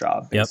is your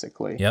job,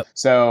 basically. Yep.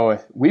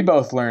 So we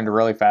both learned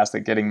really fast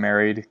that getting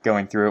married,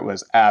 going through it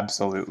was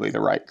absolutely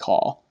the right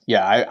call.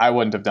 yeah, I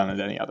wouldn't have done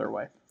it any other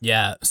way.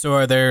 Yeah. So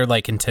are there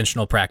like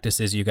intentional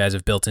practices you guys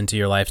have built into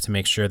your life to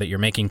make sure that you're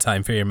making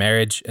time for your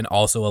marriage and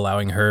also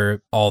allowing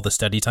her all the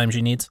study time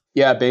she needs?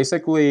 Yeah,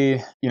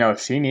 basically,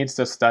 if she needs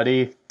to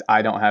study,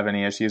 I don't have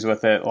any issues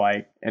with it.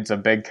 Like, it's a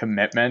big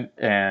commitment,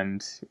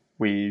 and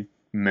we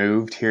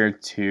moved here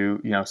to,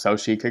 so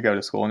she could go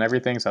to school and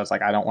everything. So I was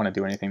like, I don't want to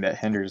do anything that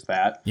hinders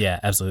that. Yeah,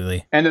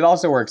 absolutely. And it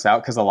also works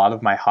out because a lot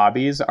of my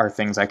hobbies are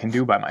things I can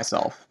do by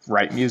myself,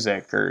 write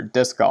music or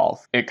disc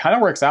golf. It kind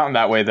of works out in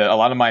that way that a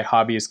lot of my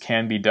hobbies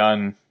can be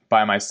done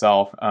by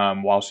myself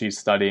while she's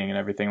studying and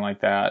everything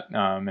like that.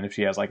 And if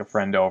she has like a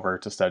friend over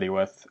to study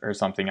with or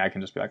something, I can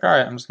just be like, all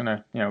right, I'm just going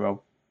to,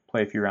 go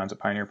play a few rounds at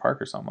Pioneer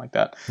Park or something like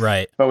that.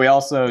 Right. But we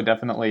also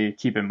definitely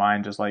keep in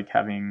mind just like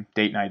having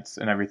date nights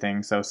and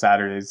everything. So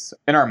Saturdays,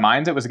 in our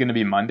minds, it was going to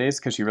be Mondays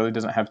because she really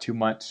doesn't have too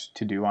much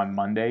to do on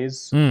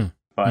Mondays.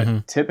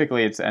 But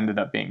typically it's ended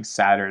up being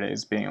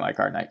Saturdays being like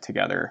our night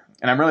together.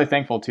 And I'm really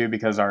thankful too,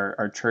 because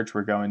our church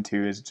we're going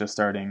to is just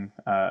starting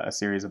a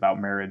series about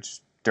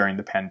marriage during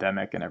the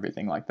pandemic and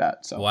everything like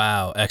that. So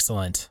wow,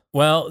 excellent.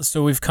 Well,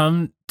 so we've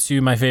come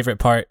to my favorite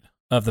part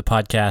of the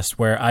podcast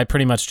where I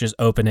pretty much just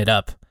open it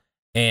up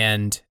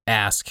and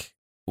ask,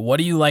 what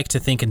do you like to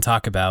think and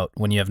talk about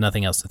when you have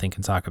nothing else to think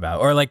and talk about?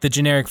 Or like the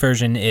generic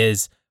version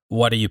is,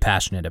 what are you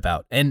passionate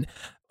about? And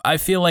I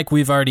feel like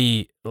we've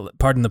already,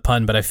 pardon the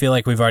pun, but I feel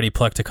like we've already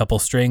plucked a couple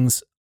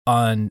strings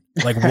on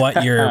like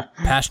what you're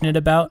passionate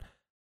about.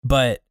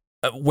 But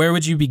where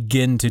would you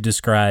begin to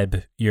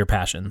describe your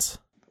passions?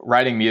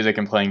 Writing music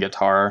and playing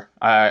guitar.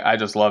 I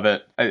just love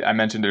it. I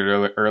mentioned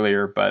it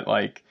earlier, but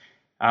like,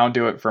 I don't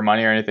do it for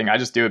money or anything. I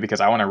just do it because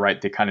I want to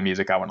write the kind of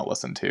music I want to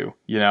listen to,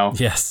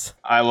 Yes.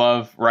 I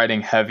love writing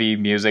heavy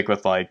music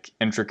with like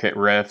intricate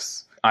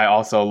riffs. I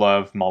also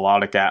love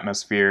melodic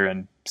atmosphere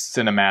and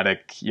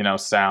cinematic,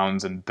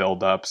 sounds and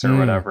build-ups or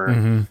whatever.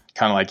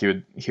 Kind of like you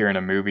would hear in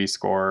a movie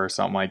score or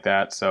something like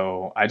that.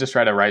 So I just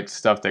try to write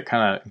stuff that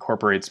kind of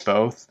incorporates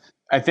both.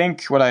 I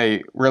think what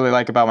I really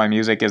like about my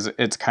music is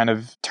it's kind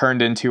of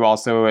turned into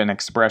also an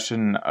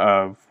expression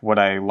of what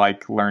I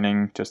like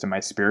learning just in my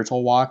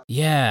spiritual walk.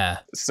 Yeah.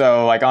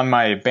 So like on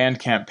my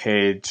Bandcamp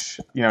page,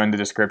 in the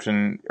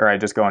description, or I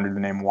just go under the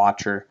name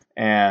Watcher.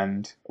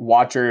 And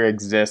Watcher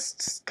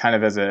exists kind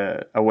of as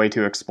a way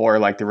to explore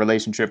like the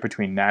relationship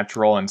between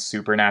natural and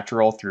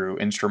supernatural through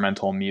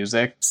instrumental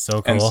music.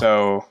 So cool. And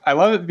so I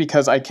love it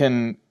because I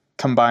can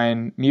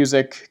combine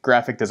music,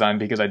 graphic design,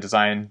 because I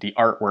design the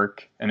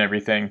artwork and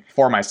everything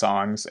for my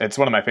songs. It's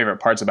one of my favorite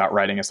parts about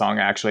writing a song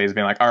actually is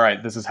being like, all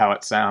right, this is how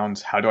it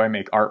sounds. How do I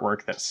make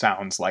artwork that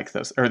sounds like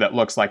this or that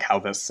looks like how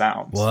this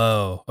sounds?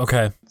 Whoa.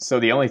 Okay. So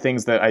the only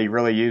things that I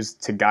really use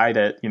to guide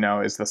it,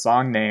 is the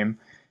song name,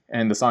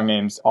 and the song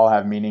names all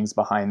have meanings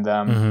behind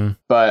them.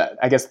 But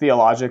I guess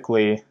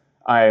theologically,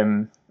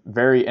 I'm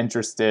very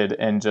interested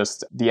in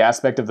just the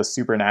aspect of the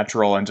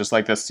supernatural and just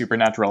like this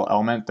supernatural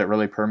element that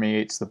really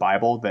permeates the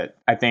Bible that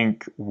I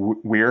think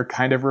we're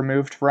kind of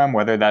removed from,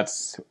 whether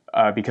that's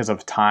because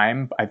of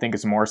time. I think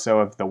it's more so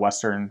of the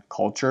Western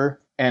culture.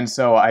 And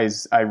so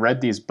I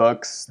read these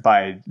books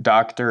by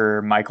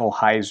Dr. Michael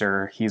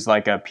Heiser. He's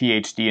like a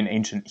PhD in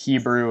ancient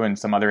Hebrew and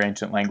some other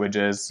ancient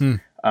languages. And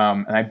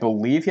I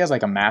believe he has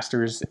like a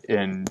master's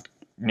in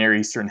Near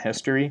Eastern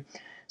history.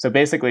 So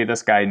basically,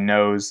 this guy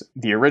knows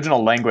the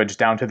original language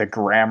down to the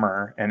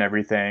grammar and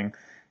everything,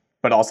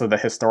 but also the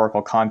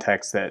historical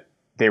context that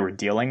they were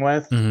dealing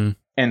with.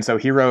 And so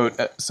he wrote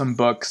some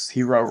books.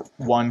 He wrote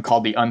one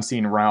called The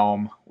Unseen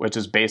Realm, which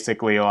is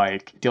basically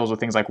like deals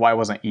with things like, why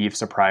wasn't Eve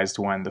surprised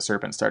when the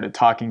serpent started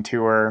talking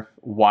to her?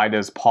 Why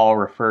does Paul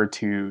refer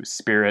to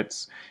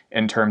spirits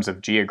in terms of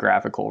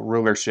geographical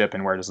rulership,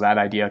 and where does that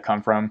idea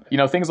come from?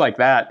 Things like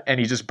that. And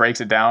he just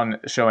breaks it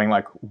down, showing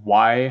like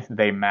why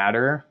they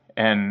matter,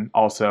 and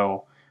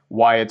also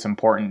why it's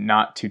important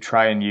not to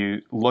try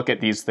and look at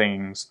these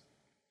things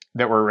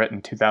that were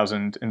written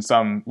 2,000 and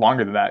some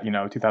longer than that,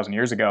 2,000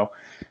 years ago,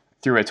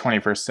 through a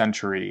 21st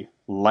century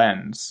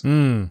lens,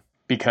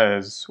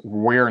 because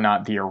we're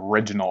not the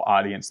original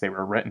audience they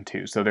were written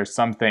to. So there's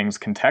some things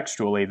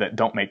contextually that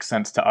don't make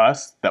sense to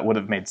us that would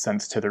have made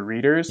sense to the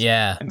readers.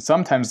 Yeah. And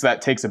sometimes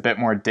that takes a bit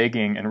more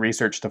digging and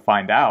research to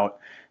find out.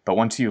 But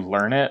once you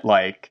learn it,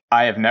 like,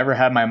 I have never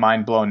had my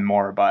mind blown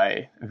more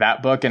by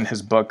that book and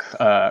his book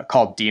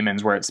called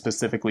Demons, where it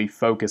specifically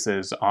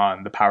focuses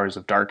on the powers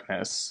of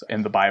darkness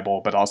in the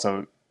Bible, but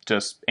also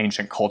just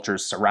ancient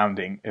cultures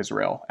surrounding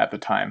Israel at the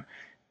time.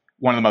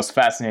 One of the most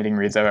fascinating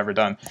reads I've ever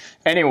done.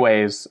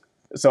 Anyways,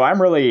 so I'm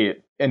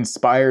really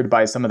inspired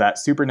by some of that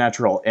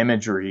supernatural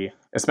imagery,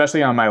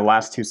 especially on my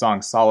last two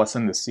songs, Solace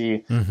in the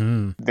Sea.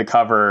 The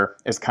cover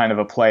is kind of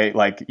a play,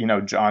 like,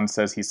 John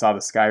says he saw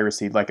the sky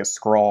recede like a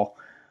scroll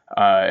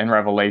in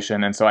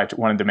Revelation. And so I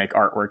wanted to make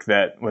artwork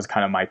that was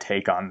kind of my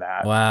take on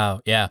that.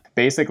 Wow. Yeah.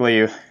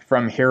 Basically,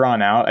 from here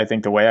on out, I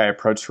think the way I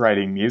approach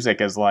writing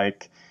music is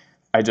like,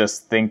 I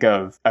just think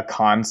of a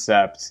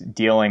concept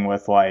dealing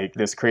with like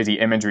this crazy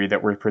imagery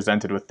that we're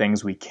presented with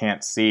things we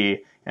can't see,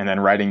 and then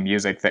writing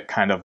music that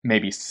kind of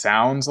maybe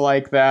sounds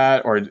like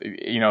that, or,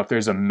 if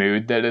there's a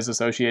mood that is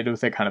associated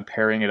with it, kind of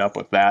pairing it up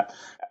with that.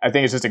 I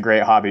think it's just a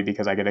great hobby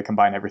because I get to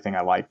combine everything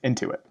I like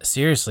into it.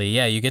 Seriously,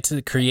 yeah, you get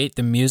to create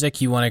the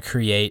music you want to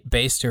create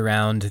based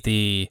around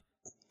the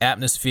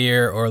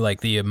atmosphere or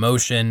like the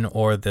emotion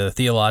or the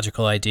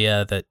theological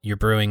idea that you're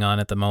brewing on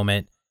at the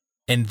moment.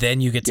 And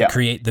then you get to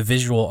create the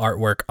visual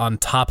artwork on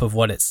top of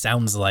what it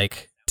sounds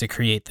like to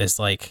create this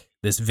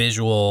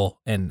visual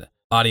and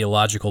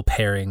audiological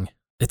pairing.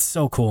 It's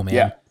so cool, man.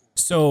 Yeah.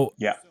 So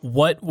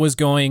what was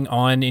going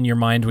on in your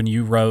mind when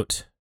you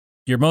wrote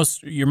your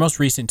most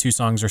recent 2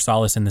 songs are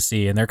Solace in the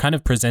Sea, and they're kind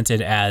of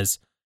presented as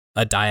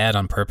a dyad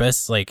on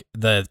purpose. Like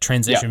the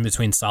transition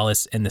between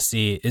Solace and the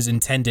Sea is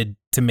intended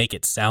to make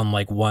it sound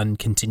like one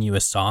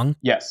continuous song.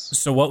 Yes.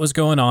 So what was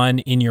going on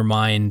in your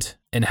mind,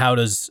 and how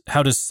does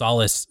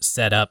Solace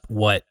set up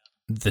what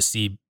the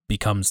Sea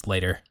becomes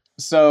later?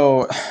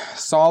 So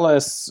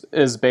Solace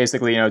is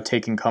basically,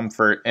 taking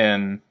comfort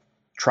in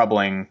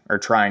troubling or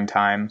trying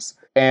times.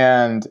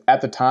 And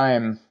at the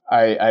time,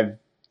 I've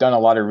done a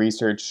lot of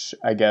research,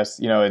 I guess,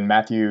 in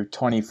Matthew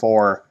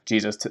 24,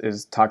 Jesus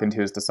is talking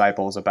to his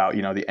disciples about,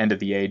 the end of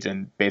the age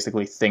and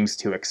basically things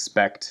to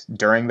expect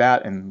during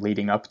that and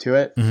leading up to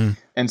it. Mm-hmm.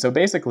 And so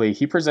basically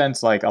he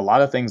presents like a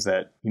lot of things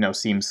that,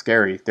 seem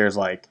scary. There's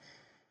like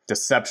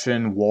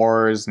deception,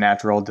 wars,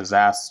 natural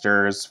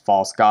disasters,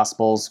 false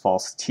gospels,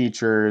 false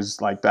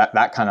teachers, like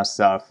that kind of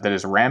stuff that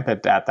is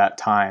rampant at that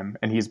time.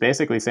 And he's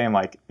basically saying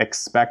like,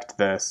 expect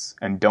this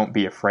and don't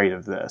be afraid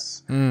of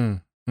this. Mm-hmm.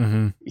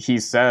 He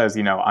says,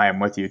 I am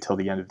with you till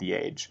the end of the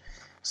age.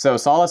 So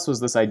Solace was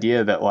this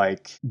idea that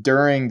like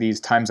during these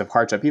times of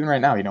hardship, even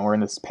right now, we're in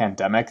this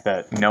pandemic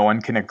that no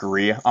one can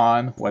agree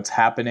on what's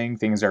happening.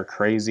 Things are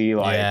crazy.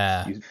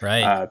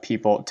 Like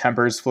people,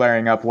 tempers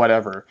flaring up,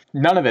 whatever.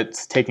 None of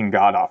it's taking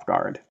God off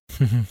guard.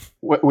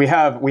 We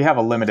have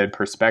a limited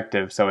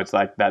perspective. So it's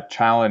like that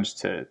challenge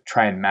to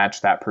try and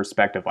match that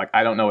perspective. Like,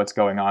 I don't know what's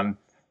going on,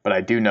 but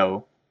I do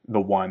know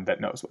the one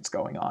that knows what's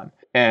going on.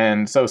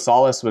 And so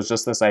Solace was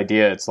just this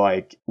idea. It's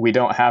like, we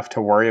don't have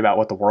to worry about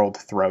what the world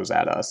throws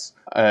at us.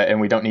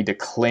 And we don't need to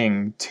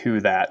cling to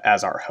that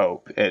as our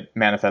hope. It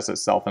manifests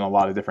itself in a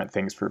lot of different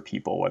things for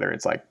people, whether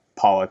it's like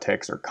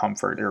politics or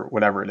comfort or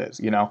whatever it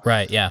is,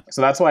 Right, yeah.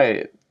 So that's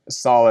why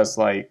Solace,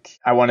 like,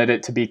 I wanted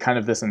it to be kind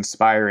of this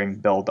inspiring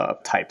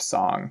build-up type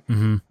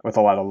song with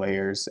a lot of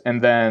layers.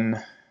 And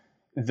then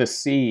the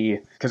Sea,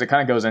 because it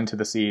kind of goes into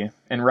the sea.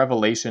 In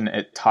Revelation,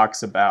 it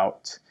talks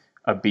about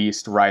a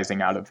beast rising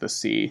out of the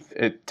sea.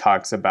 It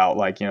talks about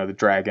like, the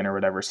dragon or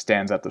whatever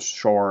stands at the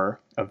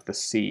shore of the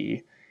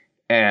sea.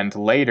 And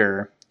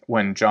later,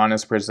 when John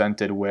is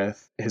presented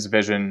with his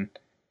vision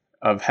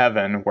of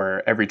heaven,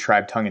 where every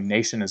tribe, tongue, and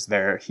nation is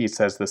there, he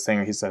says this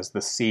thing, he says,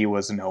 the sea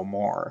was no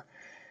more.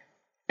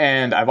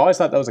 And I've always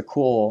thought that was a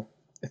cool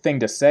thing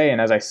to say. And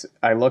as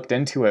I looked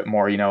into it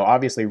more,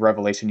 obviously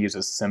Revelation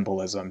uses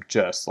symbolism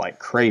just like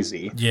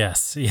crazy.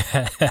 Yes.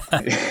 Yeah.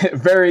 A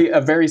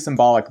very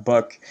symbolic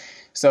book.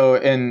 So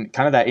in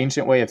kind of that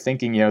ancient way of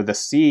thinking, the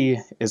sea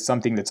is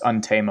something that's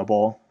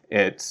untamable.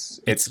 It's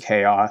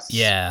chaos.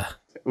 Yeah.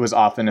 It was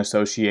often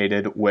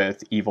associated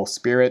with evil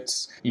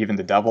spirits, even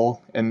the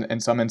devil in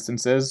some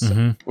instances,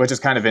 which is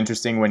kind of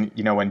interesting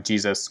when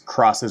Jesus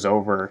crosses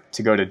over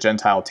to go to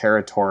Gentile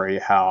territory,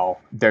 how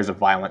there's a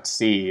violent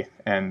sea.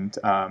 And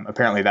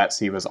apparently that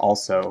sea was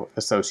also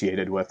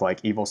associated with like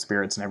evil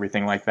spirits and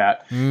everything like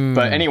that.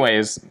 But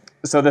anyways,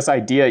 so this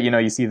idea,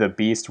 you see the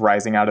beast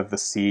rising out of the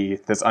sea,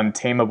 this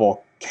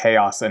untamable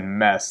chaos and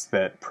mess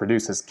that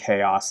produces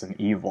chaos and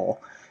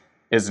evil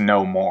is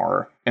no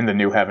more in the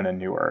new heaven and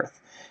new earth.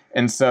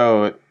 And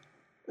so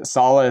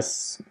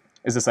Solace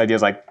is this idea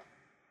is like,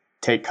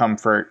 take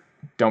comfort,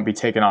 don't be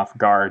taken off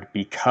guard,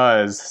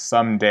 because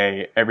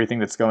someday everything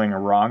that's going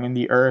wrong in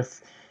the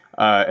earth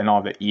and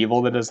all the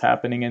evil that is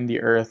happening in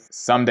the earth,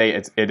 someday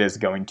it is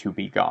going to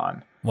be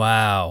gone.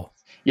 Wow.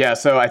 Yeah,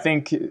 so I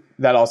think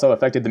that also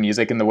affected the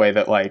music in the way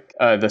that like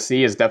the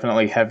sea is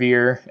definitely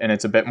heavier and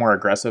it's a bit more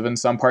aggressive in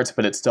some parts,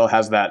 but it still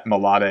has that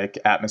melodic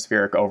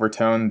atmospheric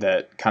overtone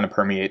that kind of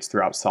permeates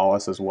throughout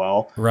Solace as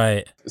well.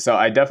 Right. So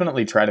I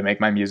definitely try to make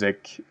my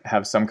music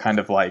have some kind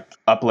of like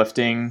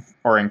uplifting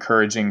or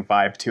encouraging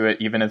vibe to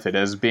it, even if it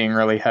is being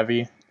really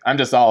heavy. I'm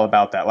just all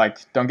about that. Like,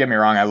 don't get me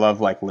wrong. I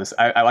love like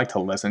I like to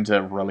listen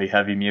to really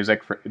heavy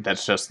music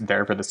that's just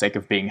there for the sake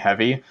of being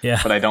heavy. Yeah.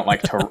 But I don't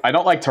like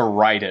to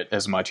write it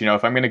as much.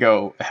 If I'm going to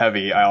go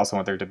heavy, I also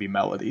want there to be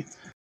melody.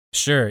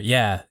 Sure.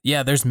 Yeah.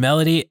 Yeah. There's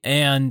melody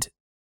and,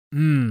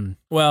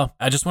 well,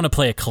 I just want to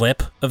play a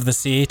clip of the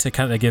sea to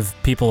kind of give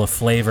people a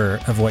flavor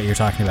of what you're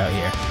talking about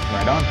here.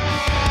 Right on.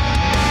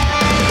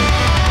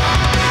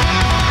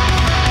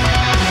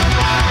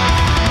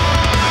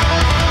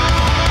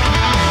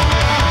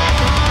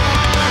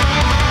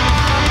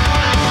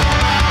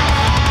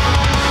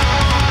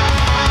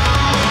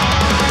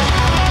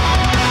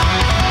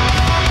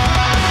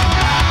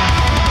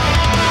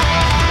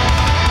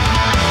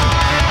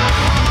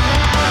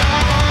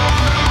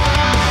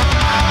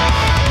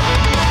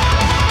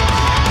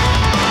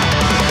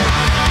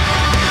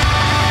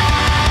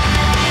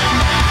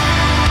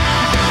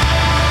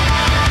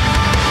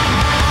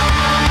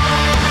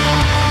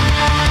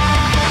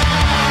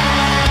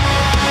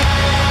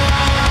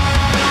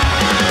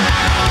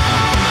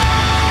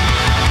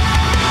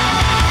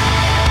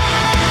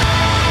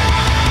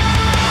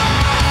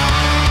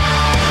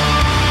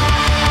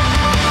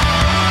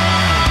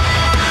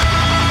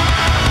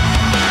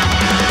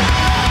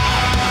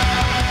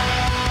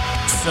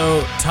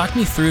 Talk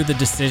me through the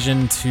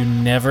decision to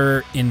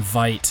never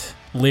invite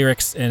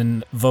lyrics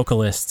and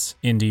vocalists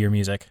into your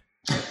music.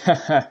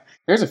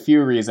 There's a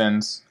few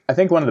reasons. I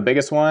think one of the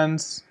biggest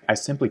ones, I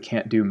simply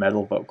can't do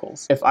metal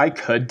vocals. If I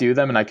could do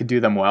them and I could do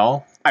them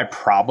well, I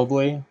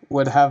probably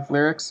would have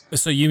lyrics.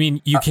 So you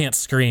mean you can't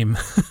scream?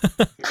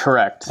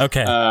 Correct.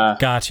 Okay,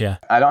 gotcha.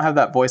 I don't have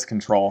that voice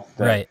control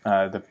that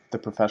Right. The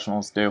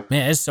professionals do.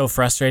 Man, it's so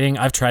frustrating.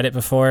 I've tried it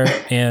before,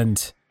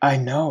 and I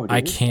know, dude.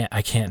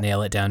 I can't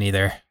nail it down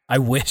either. I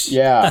wish.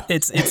 Yeah.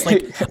 It's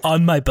like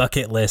on my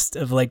bucket list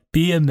of like,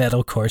 be a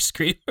metalcore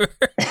screamer.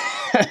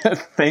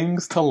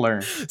 Things to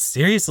learn.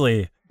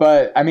 Seriously.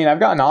 But I mean,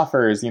 I've gotten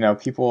offers,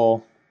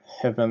 people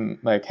have been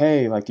like,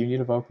 hey, like, do you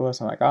need a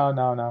vocalist? I'm like, oh,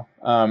 no.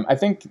 I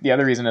think the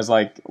other reason is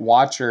like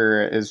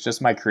Watcher is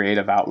just my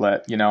creative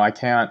outlet. I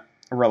can't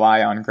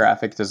rely on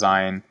graphic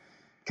design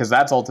because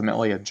that's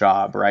ultimately a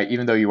job, right?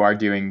 Even though you are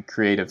doing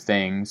creative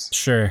things.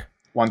 Sure.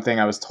 One thing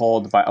I was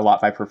told a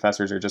lot by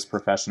professors or just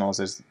professionals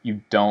is you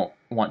don't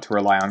want to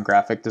rely on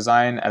graphic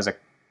design as a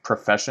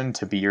profession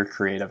to be your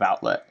creative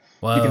outlet.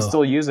 Whoa. You can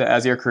still use it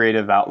as your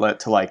creative outlet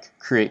to like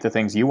create the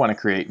things you want to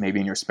create, maybe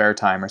in your spare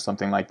time or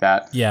something like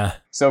that. Yeah.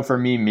 So for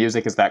me,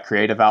 music is that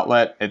creative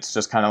outlet. It's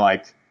just kind of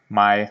like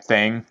my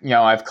thing.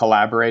 I've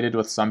collaborated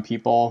with some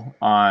people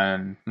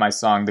on my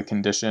song The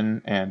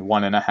Condition and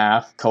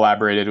 1.5,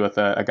 collaborated with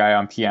a guy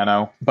on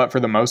piano. But for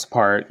the most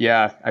part,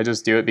 yeah, I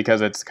just do it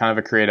because it's kind of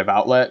a creative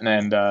outlet.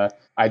 And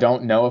I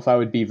don't know if I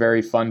would be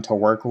very fun to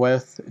work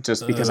with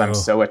just because I'm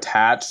so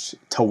attached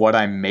to what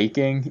I'm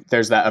making.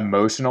 There's that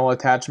emotional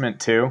attachment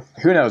too.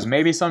 Who knows?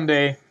 Maybe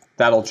someday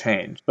that'll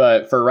change.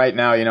 But for right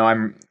now,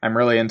 I'm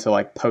really into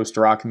like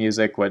post-rock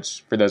music,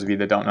 which for those of you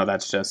that don't know,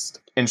 that's just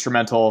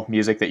instrumental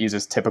music that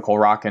uses typical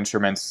rock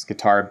instruments,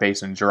 guitar,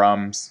 bass, and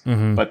drums,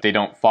 but they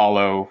don't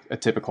follow a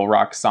typical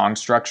rock song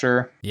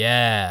structure.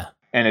 Yeah.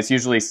 And it's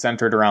usually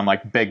centered around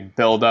like big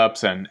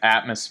buildups and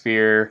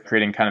atmosphere,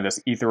 creating kind of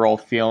this ethereal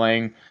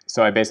feeling.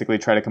 So I basically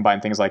try to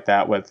combine things like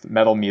that with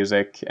metal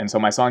music. And so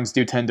my songs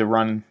do tend to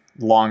run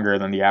longer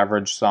than the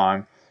average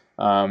song,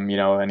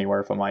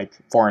 anywhere from like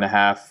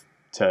 4.5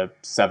 to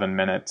 7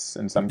 minutes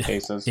in some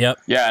cases. Yep.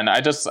 Yeah, and I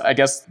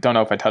guess don't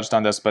know if I touched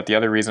on this, but the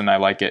other reason I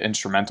like it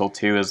instrumental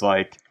too is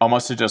like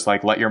almost to just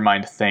like let your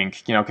mind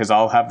think, because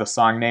I'll have the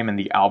song name and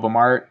the album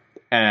art,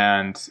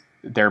 and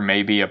there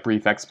may be a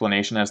brief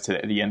explanation as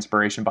to the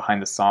inspiration behind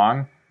the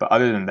song. But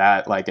other than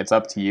that, like, it's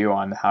up to you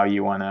on how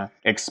you want to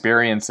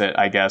experience it,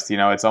 I guess.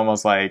 It's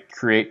almost like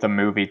create the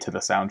movie to the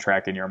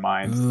soundtrack in your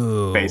mind.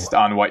 Ooh. Based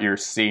on what you're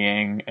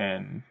seeing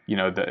and,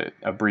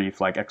 a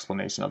brief like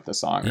explanation of the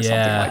song or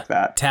something like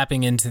that.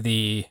 Tapping into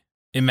the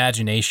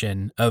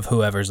imagination of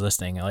whoever's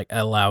listening, like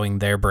allowing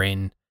their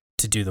brain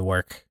to do the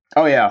work.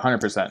 Oh yeah,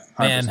 100%.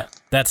 Man,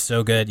 that's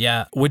so good.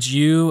 Yeah. Would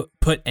you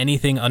put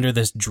anything under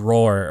this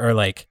drawer, or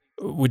like,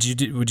 would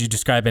you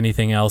describe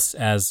anything else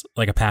as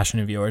like a passion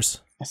of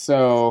yours?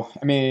 So,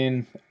 I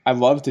mean, I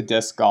love to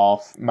disc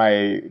golf.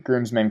 My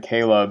groomsman,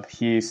 Caleb,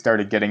 he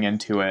started getting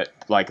into it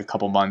like a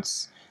couple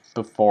months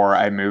before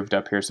I moved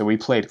up here. So we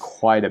played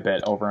quite a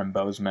bit over in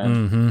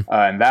Bozeman.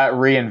 And that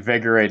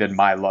reinvigorated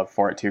my love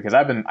for it too. Because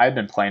I'd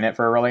been playing it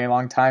for a really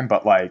long time,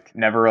 but like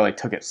never really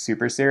took it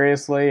super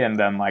seriously. And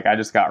then like I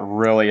just got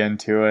really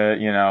into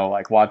it,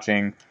 like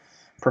watching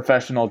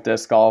professional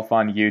disc golf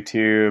on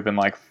YouTube and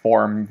like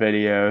form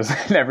videos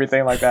and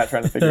everything like that,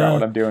 trying to figure out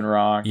what I'm doing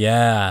wrong.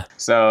 Yeah.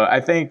 So I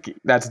think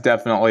that's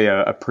definitely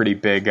a pretty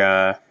big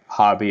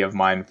hobby of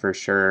mine for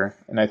sure.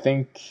 And I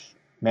think,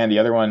 man, the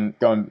other one,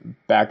 going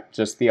back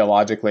just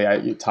theologically,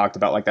 you talked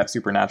about like that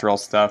supernatural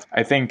stuff.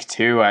 I think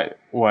too,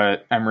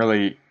 what I'm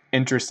really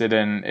interested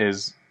in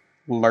is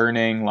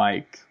learning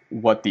like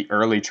what the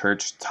early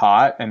church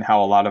taught and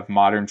how a lot of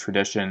modern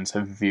traditions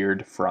have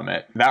veered from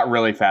it. That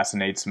really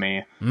fascinates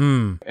me.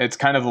 It's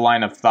kind of the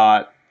line of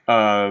thought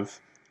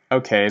of,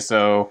 okay,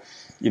 so,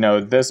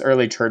 this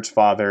early church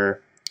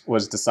father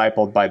was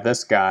discipled by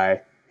this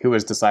guy who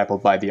was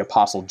discipled by the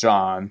Apostle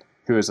John,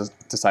 who was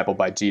discipled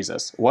by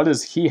Jesus. What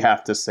does he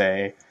have to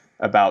say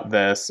about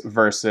this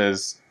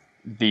versus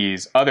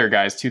these other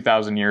guys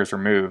 2,000 years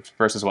removed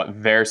versus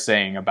what they're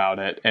saying about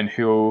it, and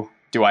who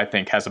do I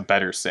think has a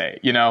better say?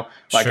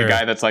 Like Sure. A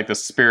guy that's like the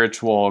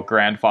spiritual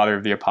grandfather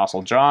of the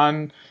Apostle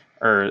John,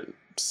 or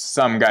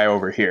some guy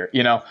over here,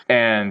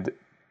 And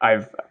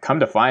I've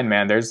come to find,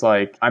 man, there's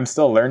like, I'm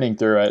still learning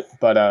through it,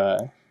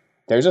 but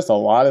there's just a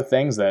lot of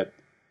things that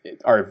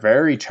are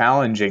very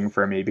challenging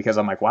for me because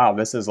I'm like, wow,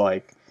 this is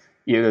like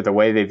either the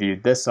way they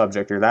viewed this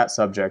subject or that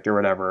subject or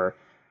whatever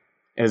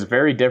is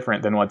very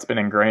different than what's been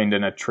ingrained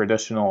in a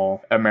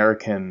traditional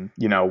American,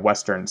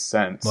 Western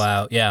sense.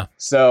 Wow. Yeah.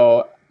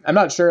 So I'm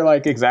not sure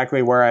like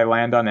exactly where I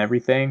land on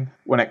everything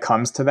when it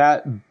comes to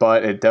that,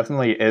 but it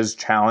definitely is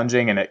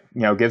challenging, and it,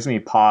 gives me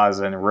pause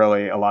and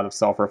really a lot of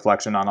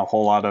self-reflection on a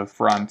whole lot of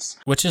fronts.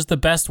 Which is the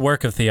best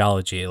work of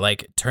theology,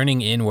 like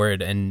turning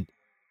inward and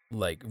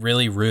like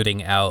really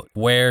rooting out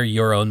where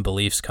your own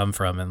beliefs come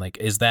from. And like,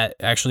 is that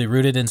actually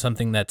rooted in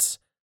something that's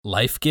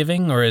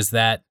life-giving, or is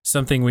that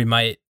something we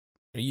might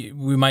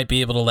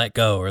be able to let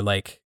go, or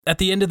like, at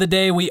the end of the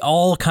day, we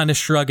all kind of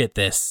shrug at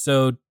this.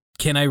 So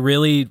can I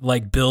really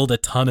like build a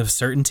ton of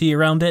certainty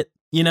around it?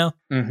 You know?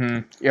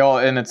 Mm-hmm. You know,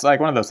 and it's like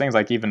one of those things,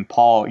 like even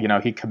Paul, you know,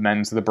 he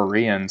commends the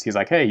Bereans. He's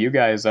like, hey, you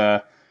guys,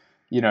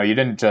 you know, you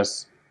didn't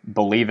just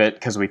believe it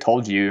because we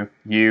told you.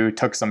 You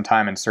took some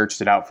time and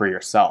searched it out for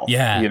yourself.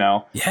 Yeah. You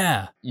know?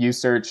 Yeah. You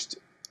searched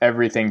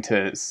everything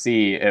to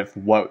see if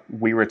what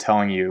we were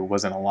telling you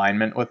was in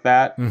alignment with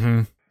that.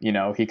 Mm-hmm. You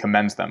know, he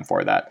commends them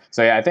for that.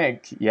 So yeah, I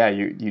think, yeah,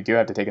 you do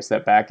have to take a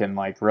step back and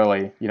like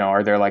really, you know,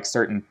 are there like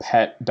certain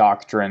pet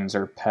doctrines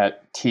or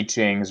pet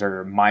teachings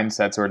or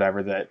mindsets or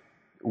whatever that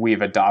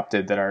we've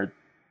adopted that are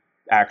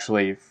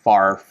actually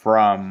far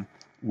from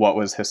what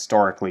was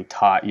historically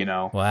taught, you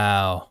know?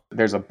 Wow.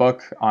 There's a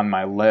book on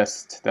my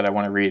list that I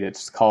want to read.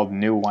 It's called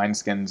New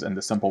Wineskins and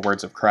the Simple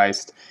Words of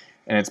Christ.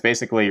 And it's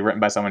basically written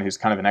by someone who's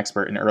kind of an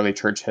expert in early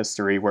church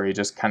history, where he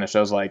just kind of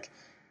shows like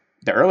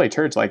the early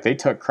church, like they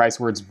took Christ's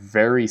words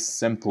very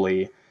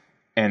simply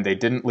and they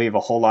didn't leave a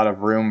whole lot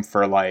of room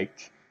for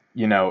like,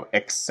 you know,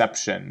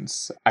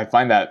 exceptions. I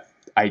find that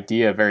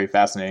idea very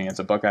fascinating. It's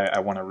a book I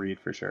want to read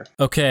for sure.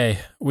 Okay,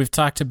 we've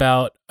talked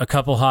about a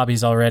couple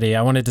hobbies already.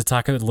 I wanted to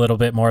talk a little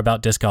bit more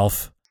about disc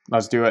golf.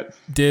 Let's do it.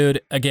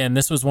 Dude, again,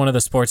 this was one of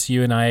the sports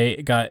you and I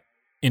got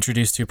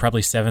introduced to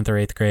probably 7th or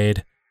 8th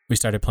grade. We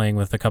started playing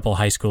with a couple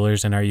high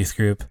schoolers in our youth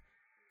group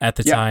at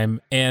the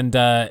time. And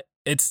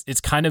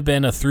it's kind of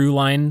been a through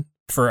line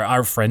for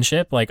our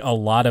friendship. Like a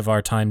lot of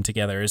our time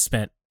together is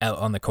spent out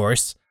on the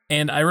course.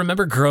 And I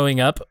remember growing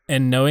up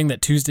and knowing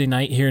that Tuesday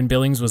night here in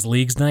Billings was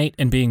leagues night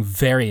and being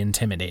very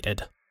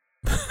intimidated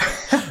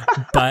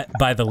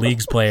by the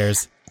leagues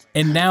players.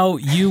 And now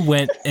you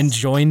went and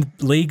joined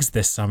leagues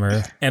this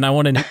summer, and I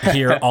want to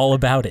hear all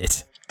about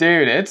it.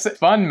 Dude, it's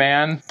fun,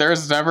 man.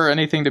 There's never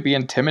anything to be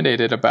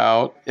intimidated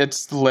about.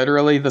 It's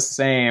literally the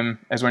same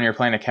as when you're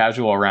playing a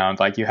casual round.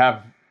 Like you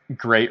have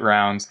great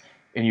rounds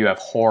and you have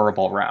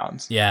horrible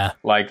rounds. Yeah.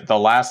 Like the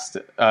last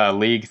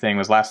league thing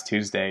was last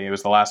Tuesday. It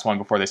was the last one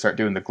before they start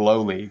doing the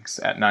glow leagues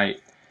at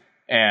night.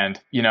 And,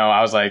 you know, I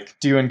was like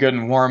doing good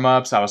in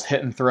warm-ups. I was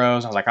hitting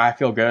throws. I was like, I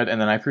feel good.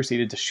 And then I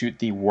proceeded to shoot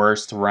the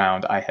worst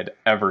round I had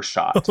ever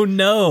shot. Oh,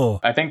 no.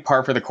 I think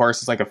par for the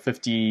course is like a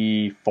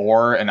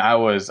 54. And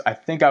I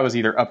think I was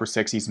either upper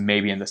 60s,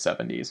 maybe in the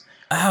 70s.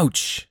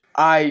 Ouch.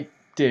 I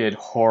did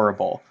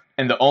horrible.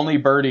 And the only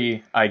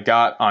birdie I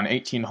got on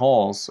 18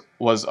 holes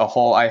was a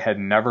hole I had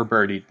never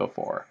birdied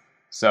before.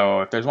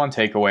 So if there's one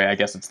takeaway, I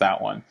guess it's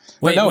that one.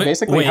 Wait, but no,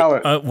 basically how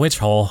it... which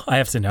hole? I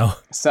have to know.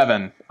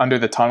 7, under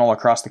the tunnel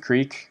across the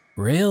creek.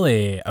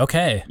 Really?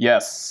 Okay.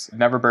 Yes.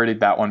 Never birdied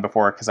that one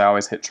before because I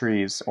always hit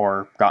trees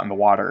or got in the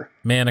water.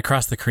 Man,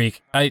 across the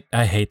creek. I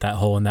hate that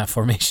hole in that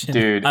formation.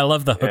 Dude. I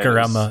love the hook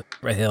around the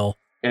hill.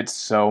 It's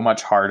so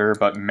much harder,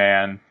 but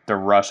man, the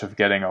rush of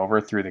getting over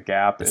through the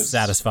gap is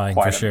satisfying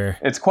for sure.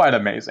 It's quite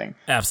amazing.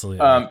 Absolutely.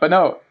 But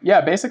no,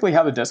 yeah, basically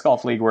how the disc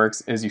golf league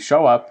works is you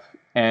show up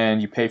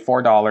and you pay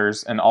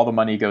 $4 and all the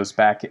money goes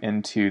back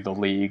into the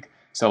league.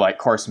 So like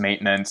course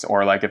maintenance,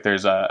 or like if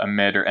there's a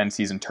mid or end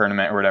season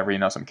tournament or whatever, you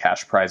know, some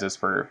cash prizes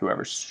for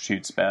whoever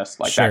shoots best,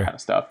 like that kind of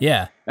stuff.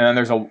 Yeah. And then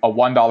there's a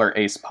 $1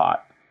 ace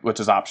pot,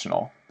 which is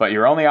optional, but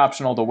you're only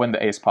optional to win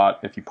the ace pot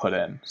if you put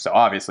in. So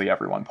obviously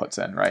everyone puts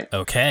in, right?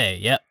 Okay.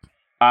 Yep.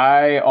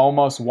 I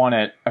almost won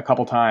it a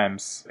couple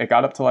times. It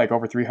got up to like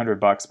over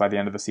 $300 by the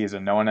end of the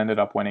season. No one ended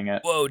up winning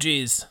it. Whoa,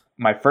 geez.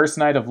 My first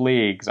night of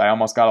leagues, I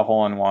almost got a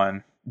hole in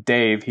one.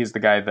 Dave, he's the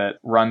guy that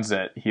runs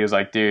it. He was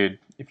like, dude,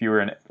 if you were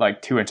in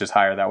like 2 inches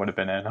higher, that would have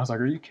been in. I was like,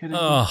 are you kidding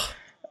me?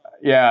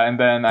 Yeah, and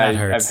then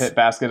I've hit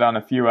basket on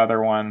a few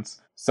other ones.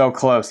 So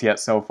close, yet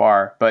so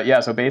far. But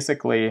yeah, so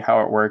basically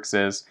how it works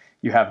is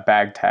you have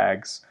bag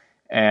tags,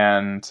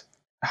 and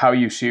how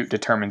you shoot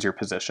determines your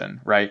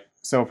position, right?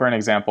 So for an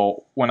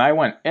example, when I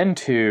went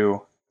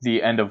into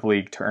the end of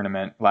league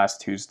tournament last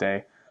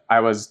Tuesday,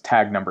 I was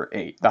tag number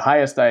 8. The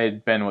highest I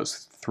had been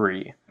was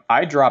 3.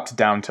 I dropped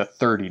down to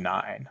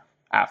 39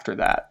 after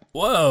that.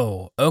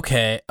 Whoa.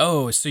 Okay.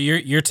 Oh, so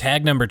your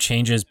tag number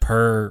changes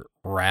per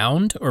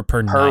round or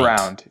per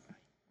night?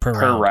 Per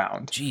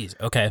round. Jeez.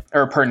 Okay.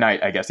 Or per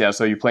night, I guess. Yeah.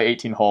 So you play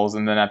 18 holes,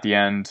 and then at the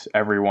end,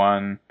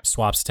 everyone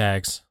swaps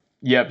tags.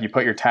 Yep. You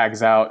put your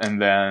tags out, and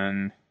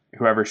then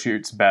whoever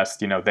shoots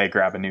best, you know, they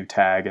grab a new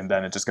tag, and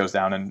then it just goes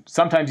down. And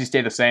sometimes you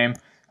stay the same.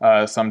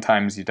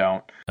 Sometimes you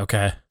don't.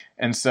 Okay.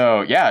 And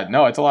so, yeah,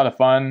 no, it's a lot of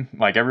fun.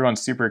 Like,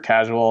 everyone's super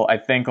casual. I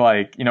think,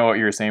 like, you know what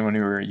you were saying when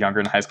you were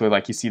younger in high school?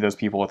 Like, you see those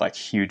people with, like,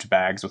 huge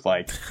bags with,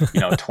 like, you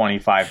know,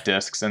 25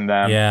 discs in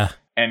them. Yeah.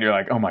 And you're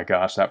like, oh, my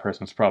gosh, that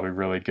person's probably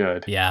really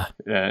good. Yeah.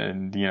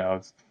 And, you know,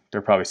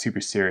 they're probably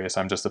super serious.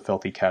 I'm just a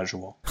filthy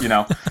casual. You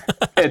know?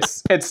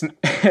 it's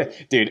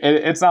dude,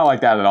 it's not like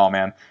that at all,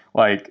 man.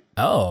 Like,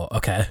 oh,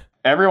 okay.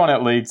 Everyone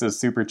at leagues is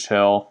super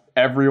chill.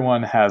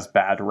 Everyone has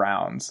bad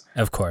rounds.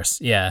 Of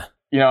course, yeah.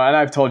 You know, and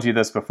I've told you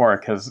this before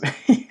because,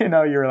 you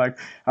know, you were like,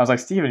 I was like,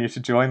 Steven, you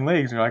should join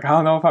leagues. And you're like, I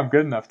don't know if I'm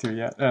good enough to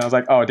yet. And I was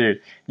like, oh, dude,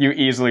 you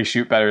easily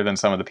shoot better than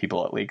some of the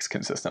people at leagues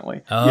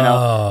consistently. Oh, you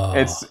know,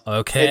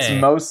 it's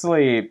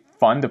mostly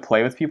fun to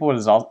play with people.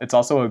 It's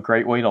also a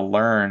great way to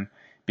learn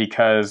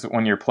because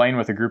when you're playing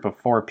with a group of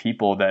 4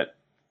 people that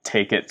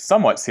take it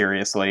somewhat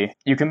seriously,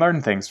 you can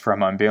learn things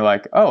from them. Be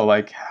like, oh,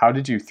 like, how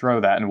did you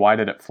throw that and why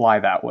did it fly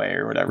that way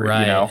or whatever,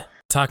 Right. you know?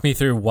 Talk me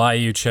through why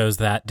you chose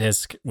that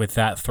disc with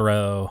that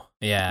throw.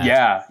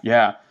 Yeah.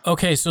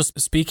 Okay, so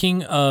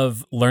speaking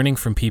of learning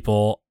from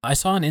people, I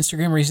saw on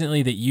Instagram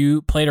recently that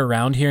you played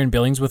around here in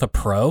Billings with a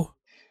pro.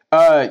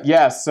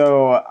 Yeah,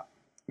 so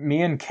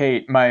me and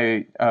Kate,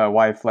 my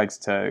wife, likes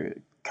to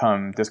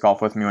come disc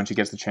golf with me when she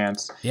gets the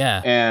chance.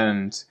 Yeah.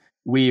 And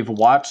we've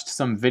watched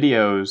some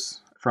videos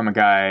from a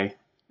guy,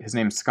 his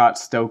name's Scott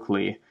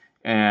Stokely,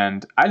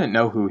 and I didn't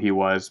know who he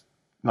was.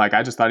 Like,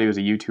 I just thought he was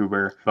a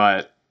YouTuber,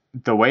 but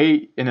the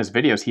way in his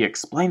videos, he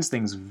explains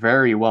things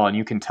very well, and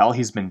you can tell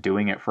he's been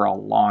doing it for a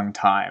long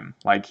time.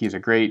 Like, he's a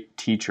great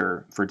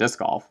teacher for disc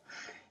golf.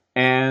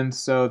 And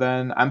so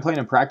then I'm playing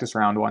a practice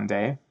round one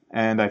day,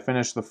 and I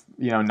finish the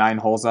 9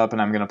 holes up,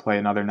 and I'm going to play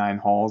another 9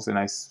 holes, and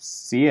I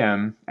see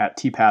him at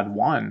T-pad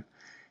 1.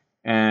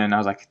 And I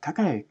was like, that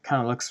guy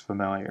kind of looks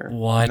familiar.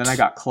 What? And then I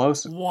got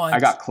close. What? I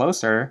got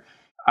closer.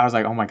 I was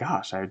like, oh my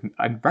gosh, I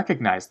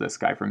recognize this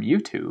guy from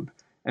YouTube.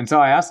 And so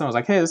I asked him, I was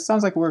like, hey, this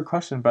sounds like a weird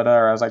question, but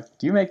I was like,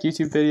 do you make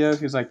YouTube videos?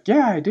 He was like,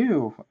 yeah, I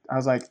do. I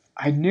was like,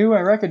 I knew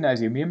I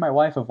recognized you. Me and my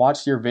wife have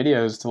watched your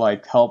videos to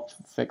like help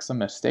fix some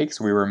mistakes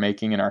we were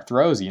making in our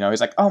throws. You know, he's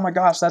like, oh my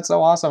gosh, that's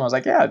so awesome. I was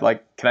like, yeah,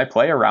 like, can I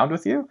play around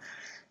with you?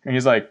 And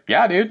he's like,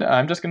 yeah, dude,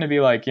 I'm just going to be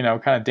like, kind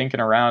of dinking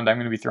around. I'm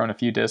going to be throwing a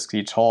few discs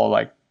each hole,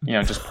 like,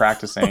 just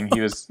practicing. He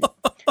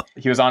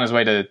was on his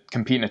way to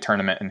compete in a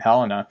tournament in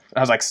Helena. I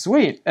was like,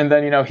 sweet. And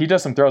then, he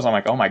does some throws. I'm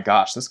like, oh my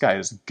gosh, this guy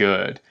is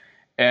good.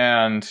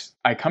 And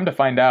I come to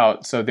find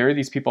out, so there are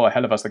these people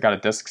ahead of us that got a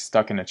disc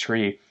stuck in a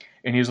tree.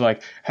 And he's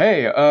like,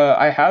 hey,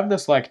 I have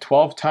this like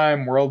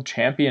 12-time world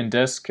champion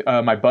disc.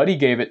 My buddy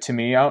gave it to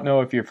me. I don't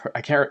know if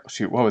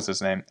what was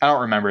his name? I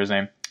don't remember his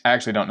name. I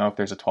actually don't know if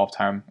there's a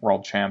 12-time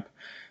world champ.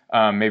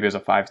 Maybe it was a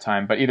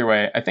 5-time, but either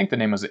way, I think the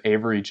name was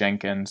Avery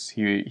Jenkins.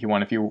 He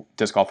won a few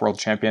disc golf world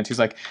champions. He's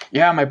like,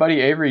 yeah, my buddy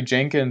Avery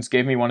Jenkins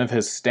gave me one of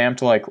his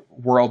stamped like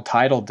world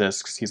title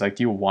discs. He's like,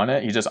 do you want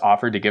it? He just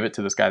offered to give it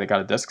to this guy that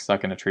got a disc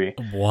stuck in a tree.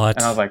 What?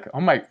 And I was like, oh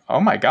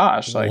my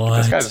gosh, like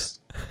what?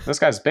 this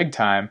guy's big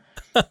time.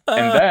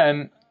 And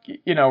then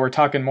we're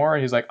talking more,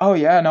 and he's like, oh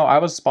yeah, no, I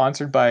was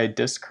sponsored by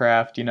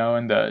Discraft,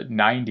 in the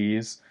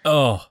 90s.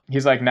 Oh.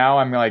 He's like, now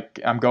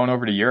I'm going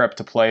over to Europe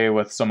to play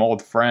with some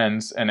old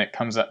friends, and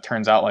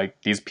turns out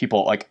like these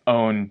people like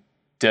own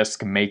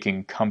disc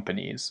making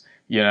companies,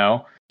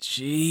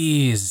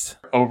 Jeez.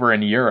 over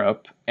in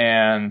Europe.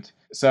 And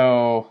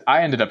so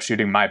I ended up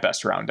shooting my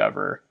best round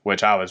ever,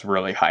 which I was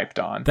really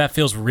hyped on. That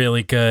feels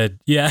really good.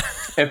 Yeah.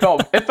 It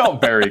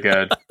felt very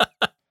good.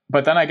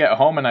 But then I get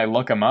home and I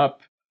look him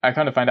up. I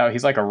kind of find out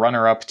he's like a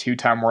runner-up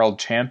 2-time world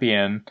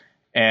champion,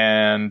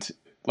 and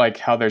like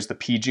how there's the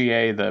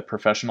PGA, the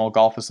Professional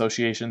Golf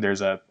Association,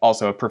 there's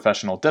also a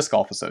Professional Disc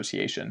Golf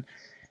Association.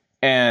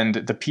 And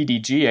the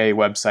PDGA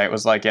website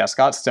was like, yeah,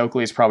 Scott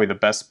Stokely is probably the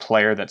best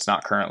player that's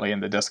not currently in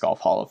the Disc Golf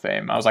Hall of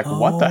Fame. I was like,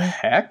 what the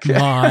heck?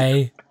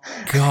 My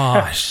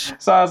gosh.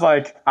 So I was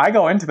like, I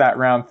go into that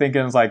round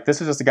thinking, it's like,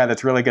 this is just a guy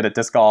that's really good at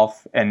disc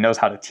golf and knows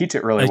how to teach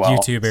it really well. A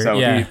YouTuber, so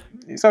yeah.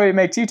 So he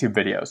makes YouTube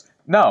videos.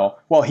 No,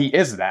 well, he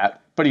is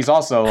that, but he's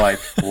also like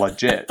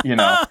legit,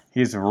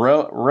 He's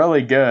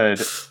really good,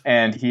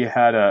 and he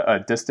had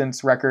a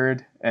distance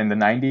record in the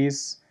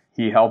 90s.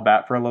 He held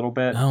that for a little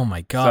bit. Oh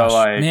my gosh,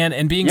 man!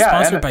 And being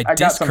sponsored by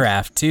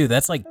Discraft too,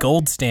 that's like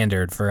gold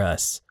standard for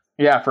us.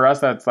 Yeah, for us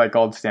that's like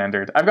gold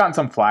standard. I've gotten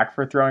some flack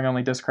for throwing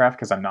only Discraft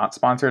because I'm not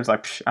sponsored. It's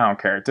like, I don't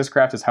care.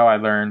 Discraft is how I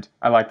learned.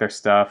 I like their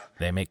stuff.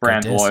 They make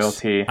brand good discs.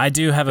 loyalty. I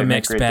do have a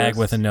mixed bag discs.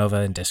 with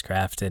Innova and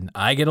Discraft, and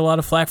I get a lot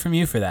of flack from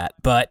you for that.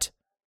 But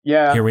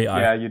yeah, here we are.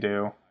 Yeah, you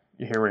do.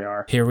 Here we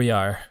are. Here we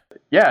are.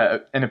 Yeah,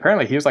 and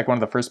apparently he was like one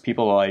of the first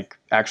people to like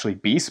actually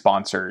be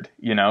sponsored,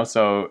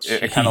 So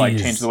it kind of like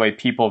changed the way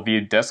people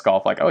viewed disc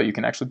golf. Like, oh, you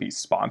can actually be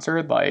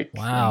sponsored, like,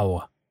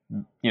 wow,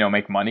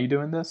 make money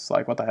doing this.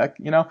 Like, what the heck,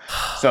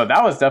 So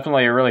that was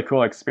definitely a really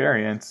cool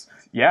experience.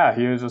 Yeah,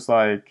 he was just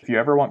like, if you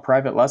ever want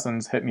private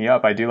lessons, hit me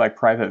up. I do like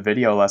private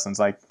video lessons.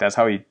 Like, that's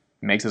how he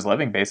makes his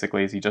living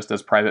basically, is he just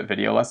does private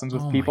video lessons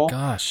with people. Oh my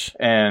gosh.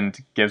 And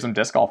gives them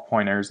disc golf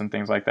pointers and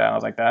things like that. I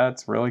was like,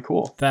 that's really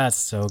cool. That's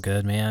so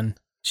good, man.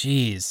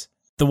 Jeez.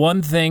 The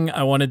one thing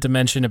I wanted to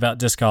mention about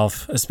disc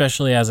golf,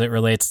 especially as it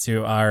relates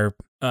to our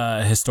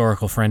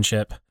historical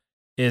friendship,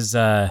 is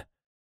the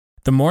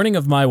morning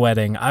of my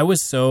wedding, I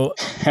was so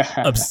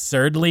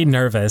absurdly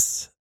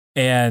nervous,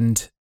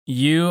 and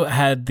you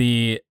had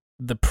the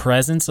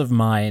presence of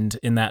mind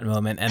in that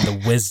moment and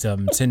the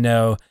wisdom to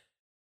know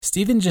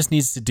Steven just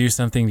needs to do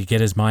something to get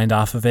his mind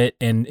off of it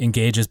and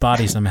engage his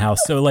body somehow.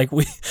 So like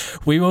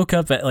we woke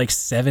up at like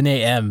 7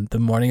 a.m. the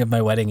morning of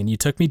my wedding, and you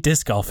took me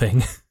disc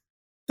golfing.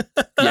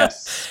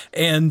 Yes.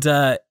 And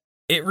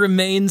it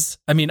remains,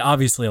 I mean,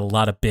 obviously a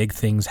lot of big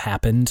things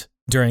happened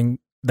during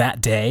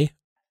that day,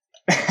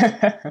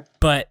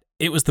 but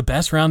it was the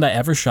best round I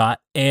ever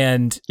shot.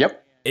 And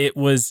yep. It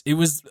was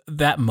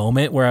that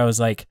moment where I was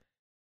like,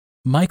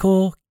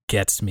 Michael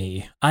gets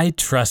me. I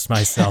trust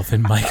myself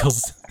in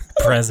Michael's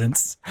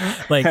presence.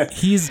 Like,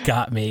 he's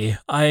got me.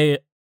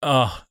 It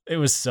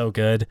was so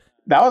good.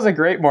 That was a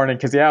great morning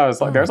because, it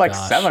was like, there was like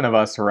 7 of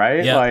us,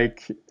 right? Yep.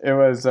 Like, it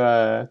was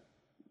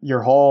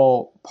your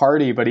whole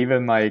party, but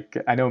even like,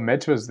 I know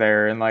Mitch was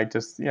there and like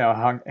just,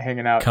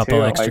 hanging out Couple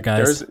too. extra like,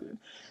 guys.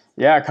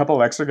 A couple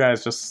of extra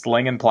guys just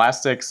slinging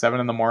plastic 7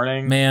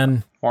 a.m.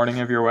 Man, morning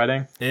of your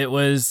wedding. it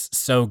was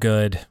so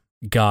good.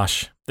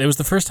 Gosh, it was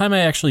the first time I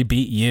actually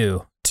beat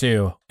you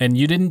too, and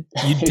you didn't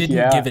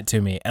Yeah. give it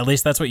to me. At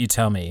least that's what you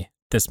tell me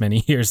this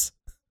many years.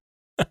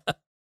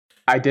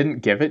 I didn't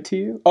give it to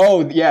you?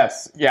 Oh,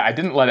 yes. Yeah, I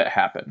didn't let it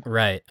happen.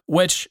 Right.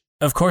 Which,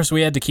 of course,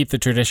 we had to keep the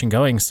tradition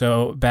going.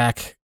 So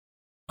back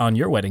on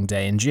your wedding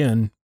day in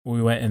June,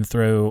 we went and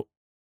threw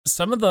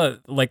some of the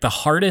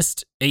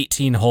hardest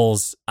 18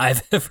 holes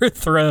I've ever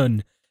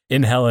thrown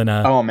in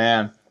Helena. Oh,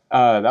 man.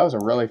 That was a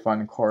really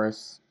fun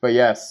course. But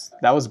yes,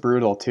 that was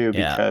brutal too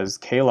Yeah. because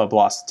Caleb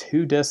lost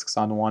 2 discs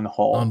on one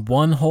hole. On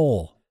one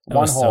hole. That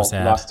was so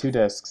sad. Lost 2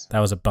 discs. That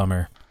was a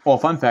bummer. Well,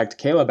 fun fact,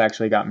 Caleb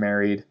actually got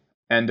married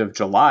end of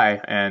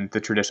July and the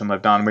tradition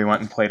lived on. We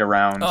went and played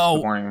around the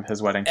morning of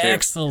his wedding too.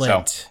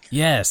 Excellent. So,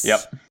 yes. yep.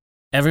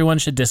 Everyone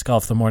should disc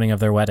golf the morning of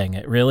their wedding.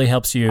 It really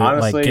helps you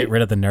Honestly, get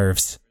rid of the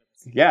nerves.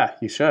 Yeah,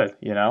 you should,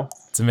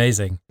 It's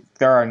amazing.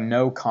 There are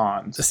no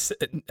cons.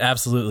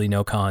 Absolutely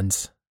no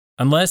cons.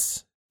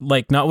 Unless,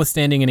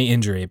 notwithstanding any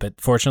injury, but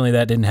fortunately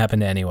that didn't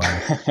happen to anyone.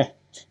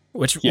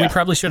 Which we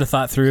probably should have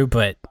thought through,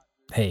 but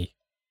hey,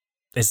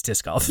 it's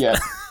disc golf. Yeah.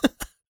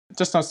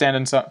 Just don't stand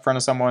in front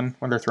of someone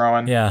when they're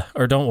throwing. Yeah,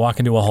 or don't walk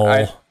into a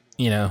hole,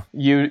 You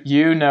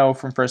know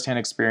from firsthand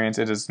experience,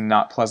 it is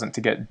not pleasant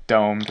to get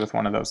domed with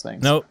one of those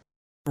things. Nope.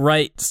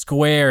 Right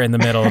square in the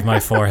middle of my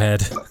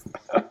forehead.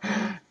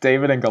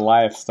 David and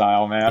Goliath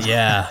style, man.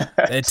 Yeah,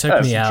 it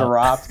took me out.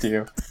 Dropped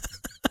you.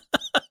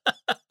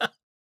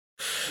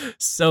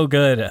 So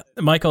good.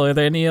 Michael, are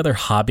there any other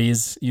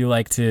hobbies you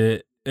like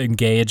to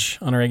engage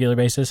on a regular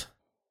basis?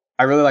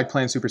 I really like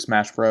playing Super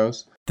Smash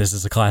Bros. This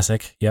is a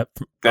classic. Yep.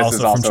 This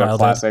is also from a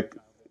classic.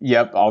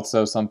 Yep.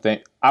 Also something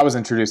I was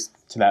introduced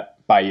to that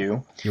by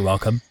you. You're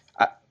welcome.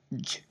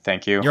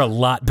 Thank you. You're a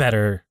lot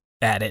better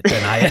at it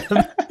than I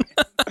am.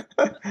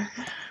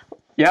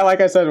 Yeah,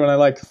 like I said, when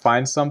I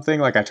find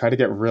something, I try to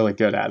get really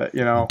good at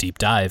it, Deep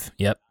dive.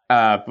 Yep.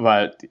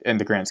 But in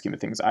the grand scheme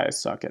of things, I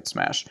suck at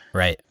Smash.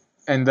 Right.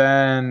 And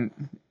then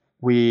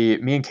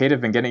me and Kate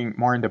have been getting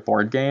more into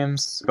board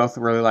games. Both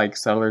really like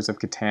Settlers of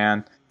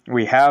Catan.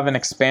 We have an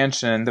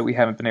expansion that we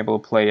haven't been able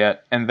to play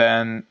yet. And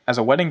then as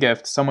a wedding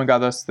gift, someone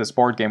got us this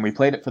board game. We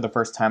played it for the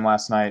first time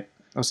last night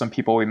with some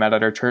people we met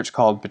at our church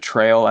called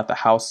Betrayal at the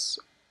House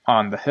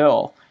on the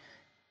Hill.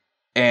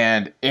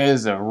 And it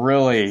is a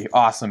really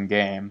awesome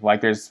game.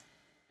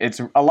 It's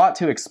a lot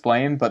to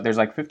explain, but there's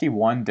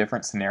 51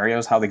 different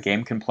scenarios how the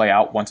game can play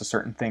out once a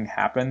certain thing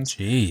happens.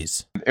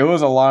 Jeez. It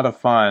was a lot of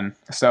fun.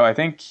 So I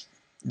think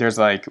there's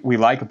we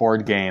like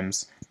board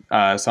games.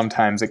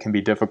 Sometimes it can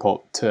be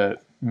difficult to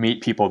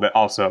meet people that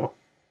also,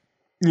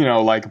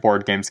 like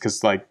board games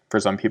because for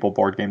some people,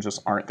 board games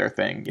just aren't their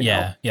thing. You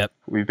know? Yep.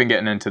 We've been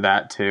getting into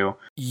that too.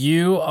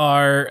 You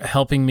are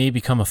helping me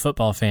become a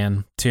football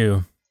fan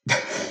too.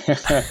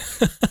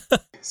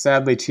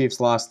 Sadly, Chiefs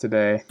lost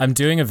today. I'm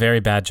doing a very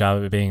bad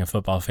job of being a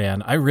football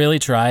fan. I really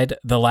tried.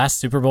 The last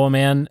Super Bowl,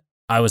 man,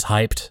 I was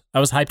hyped. I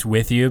was hyped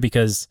with you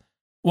because,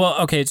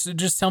 okay, so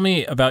just tell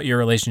me about your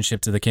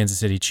relationship to the Kansas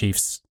City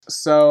Chiefs.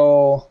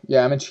 So,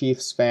 yeah, I'm a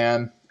Chiefs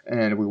fan,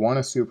 and we won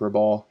a Super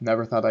Bowl.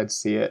 Never thought I'd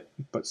see it,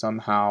 but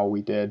somehow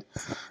we did.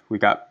 We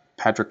got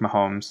Patrick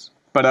Mahomes.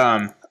 But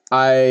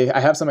I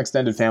have some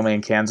extended family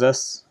in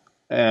Kansas,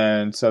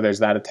 and so there's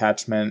that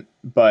attachment.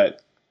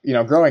 But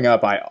growing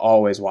up, I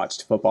always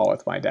watched football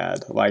with my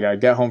dad.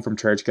 I'd get home from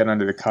church, get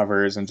under the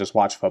covers, and just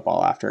watch football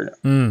all afternoon.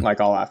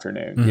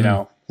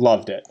 Mm-hmm.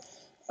 Loved it.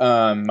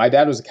 My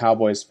dad was a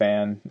Cowboys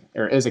fan,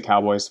 or is a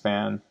Cowboys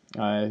fan,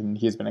 and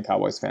he's been a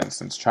Cowboys fan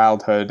since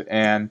childhood.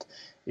 And,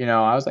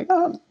 I was like, I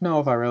don't know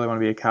if I really want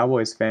to be a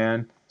Cowboys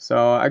fan.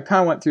 So I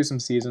kind of went through some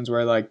seasons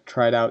where I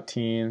tried out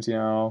teams,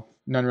 none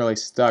really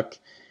stuck.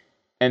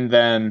 And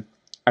then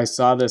I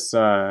saw this,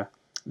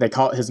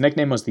 his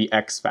nickname was the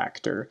X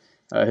Factor.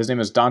 His name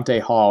is Dante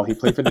Hall. He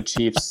played for the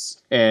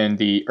Chiefs in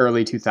the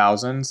early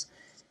 2000s,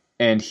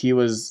 and he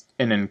was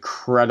an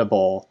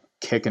incredible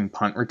kick and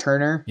punt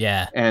returner.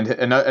 Yeah. And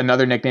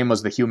another nickname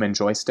was the Human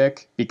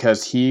Joystick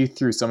because he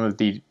threw some of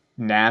the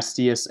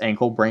nastiest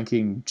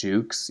ankle-breaking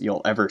jukes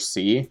you'll ever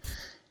see.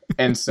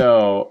 And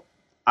so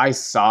I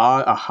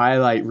saw a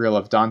highlight reel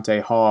of Dante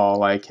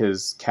Hall,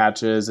 his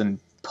catches and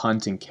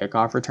punt and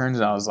kickoff returns,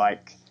 and I was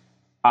like,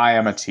 I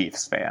am a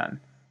Chiefs fan.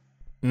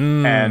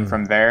 And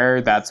from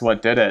there, that's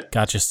what did it.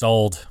 Got you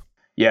sold.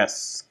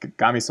 Yes,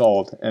 got me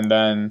sold. And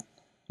then,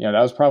 that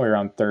was probably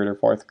around 3rd or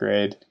 4th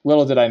grade.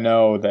 Little did I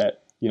know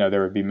that,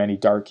 there would be many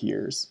dark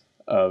years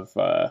of...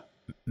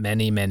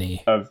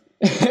 Many. Of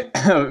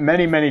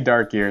many, many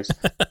dark years.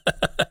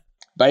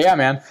 But yeah,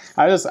 man,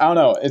 I don't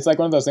know. It's like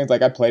one of those things.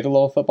 Like I played a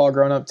little football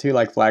growing up too,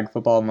 like flag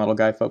football and little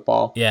guy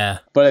football. Yeah.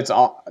 But it's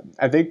all.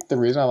 I think the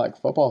reason I like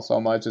football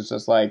so much is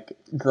just like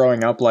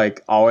growing up,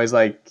 like always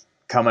like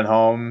coming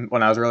home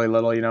when I was really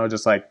little, you know,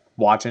 just like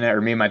watching it.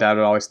 Or me and my dad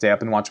would always stay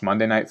up and watch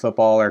Monday Night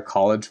Football or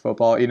college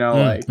football. You know,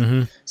 like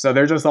so.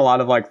 There's just a lot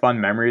of like fun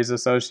memories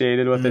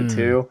associated with it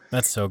too.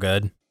 That's so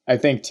good. I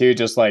think too,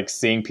 just like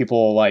seeing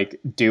people like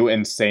do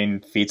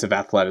insane feats of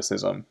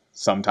athleticism.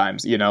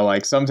 Sometimes, you know,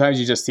 like sometimes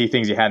you just see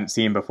things you hadn't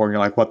seen before and you're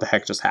like, what the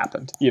heck just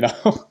happened? You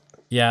know?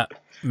 Yeah.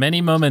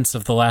 Many moments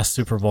of the last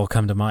Super Bowl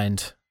come to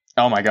mind.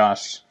 Oh my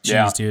gosh.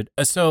 Jeez, dude.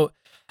 So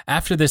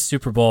after this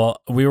Super Bowl,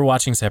 we were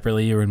watching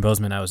separately. You were in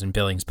Bozeman, I was in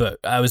Billings, but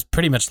I was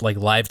pretty much like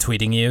live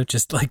tweeting you,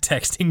 just like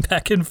texting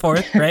back and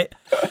forth, right?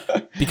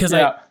 Because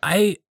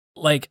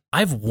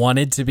I've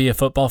wanted to be a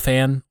football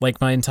fan like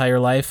my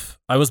entire life.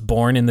 I was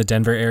born in the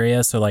Denver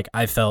area, so like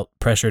I felt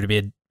pressure to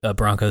be a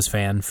Broncos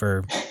fan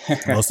for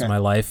most of my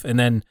life. And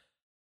then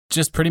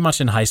just pretty much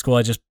in high school,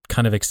 I just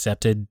kind of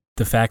accepted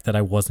the fact that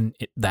I wasn't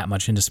that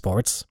much into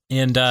sports.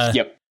 And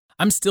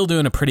I'm still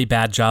doing a pretty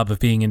bad job of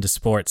being into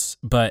sports.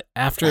 But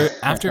after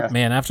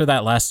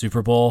that last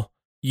Super Bowl,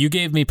 you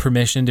gave me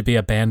permission to be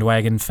a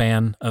bandwagon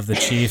fan of the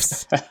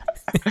Chiefs.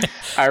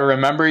 I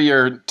remember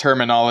your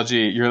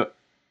terminology.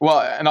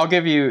 And I'll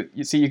give you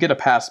get a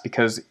pass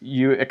because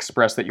you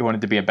expressed that you wanted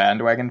to be a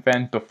bandwagon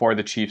fan before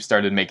the Chiefs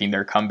started making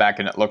their comeback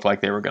and it looked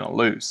like they were going to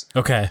lose.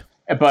 Okay.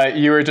 But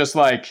you were just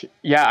like,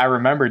 yeah, I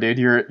remember, dude.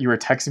 You were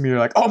texting me. You're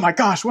like, oh my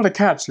gosh, what a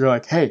catch. You're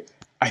like, hey,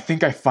 I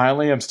think I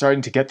finally am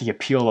starting to get the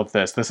appeal of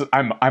this.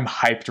 I'm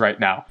hyped right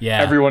now.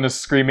 Yeah. Everyone is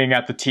screaming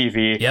at the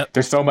TV. Yep.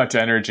 There's so much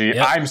energy.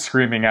 Yep. I'm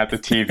screaming at the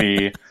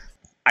TV.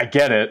 I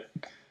get it.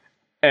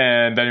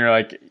 And then you're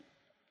like,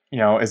 you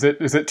know, is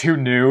it too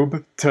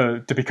noob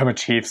to become a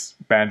Chiefs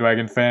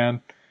bandwagon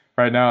fan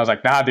right now? I was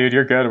like, nah, dude,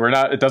 you're good. We're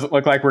not. It doesn't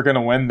look like we're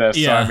gonna win this.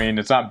 Yeah. So I mean,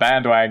 it's not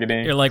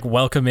bandwagoning. You're like,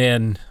 welcome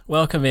in,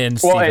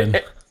 Steven.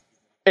 Well,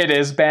 it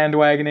is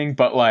bandwagoning,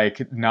 but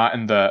like not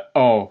in the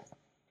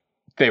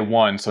they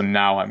won, so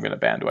now I'm gonna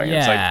bandwagon.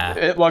 Yeah. It's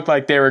like it looked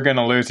like they were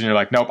gonna lose, and you're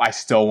like, nope, I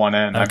still want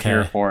in. I'm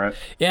here for it.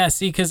 Yeah,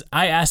 see, because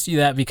I asked you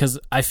that because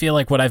I feel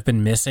like what I've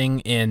been missing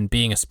in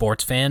being a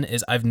sports fan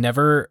is I've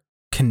never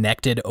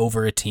connected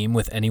over a team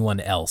with anyone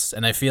else.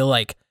 And I feel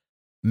like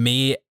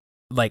me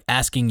like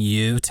asking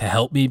you to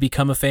help me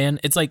become a fan,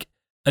 it's like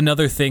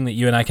another thing that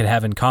you and I could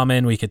have in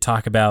common. We could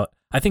talk about.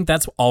 I think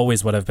that's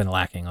always what I've been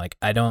lacking. Like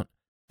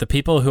the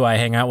people who I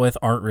hang out with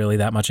aren't really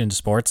that much into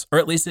sports, or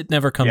at least it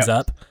never comes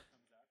up.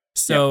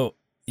 So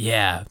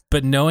yeah,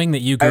 but knowing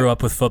that you grew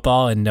up with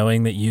football and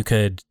knowing that you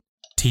could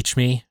teach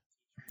me,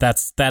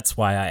 that's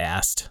why I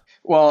asked.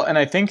 Well, and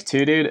I think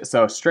too, dude,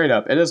 so straight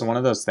up, it is one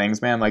of those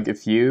things, man, like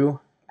if you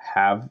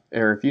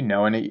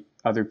know any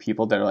other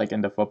people that are like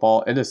into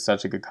football, it is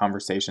such a good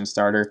conversation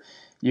starter.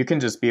 You can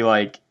just be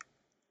like,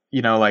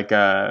 you know, like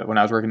when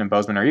I was working in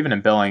Bozeman or even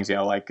in Billings, you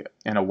know, like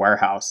in a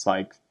warehouse,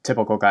 like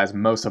typical guys,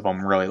 most of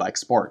them really like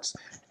sports.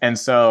 And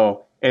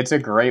so it's a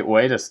great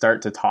way to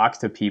start to talk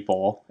to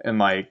people and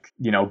like,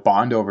 you know,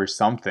 bond over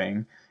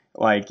something.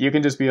 Like you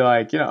can just be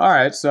like, you know, all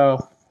right,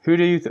 so who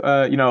do you,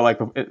 you know,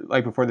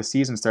 like before the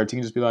season starts, you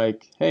can just be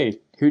like, hey,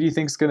 who do you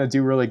think is going to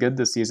do really good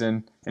this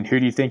season? And who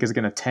do you think is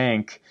going to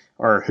tank?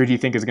 Or who do you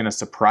think is going to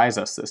surprise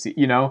us this,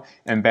 you know?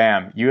 And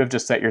bam, you have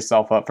just set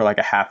yourself up for like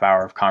a half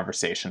hour of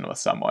conversation with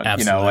someone.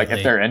 Absolutely. You know, like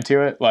if they're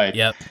into it, like,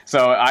 yep.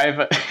 So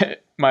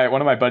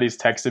one of my buddies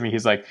texted me.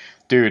 He's like,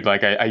 dude,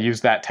 like I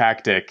used that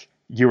tactic.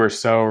 You were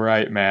so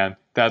right, man.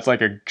 That's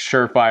like a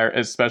surefire,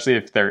 especially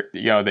if they're,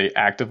 you know, they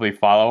actively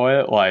follow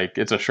it. Like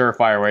it's a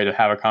surefire way to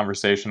have a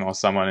conversation with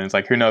someone. And it's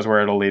like, who knows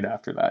where it'll lead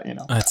after that, you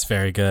know? That's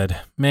very good,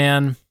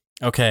 man.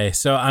 Okay,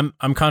 so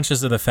I'm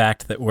conscious of the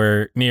fact that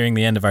we're nearing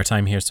the end of our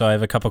time here, so I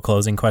have a couple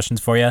closing questions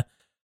for you.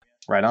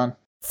 Right on.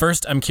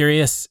 First, I'm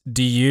curious,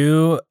 do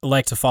you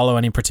like to follow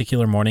any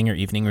particular morning or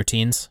evening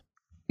routines?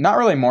 Not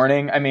really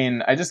morning. I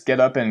mean, I just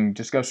get up and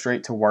just go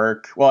straight to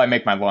work. Well, I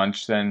make my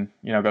lunch, then,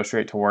 you know, go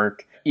straight to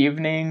work.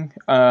 Evening,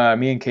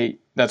 me and Kate,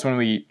 that's when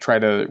we try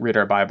to read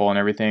our Bible and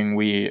everything.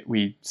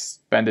 We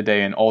spend a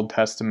day in Old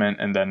Testament,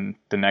 and then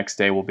the next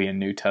day will be in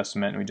New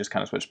Testament, and we just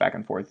kind of switch back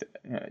and forth,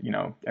 you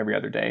know, every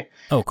other day.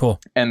 Oh,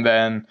 cool. And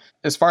then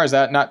as far as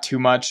that, not too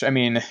much. I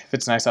mean, if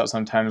it's nice out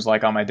sometimes,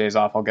 like on my days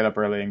off, I'll get up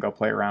early and go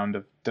play a round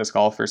of disc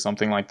golf or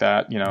something like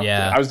that. You know,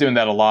 I was doing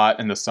that a lot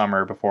in the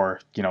summer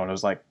before, you know, it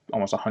was like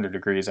almost 100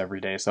 degrees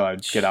every day. So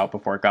I'd get out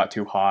before it got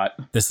too hot.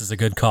 This is a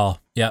good call.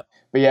 Yep.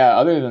 But yeah,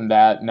 other than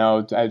that,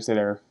 no, I'd say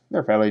they're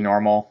fairly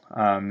normal.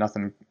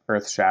 Nothing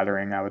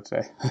earth-shattering, I would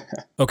say.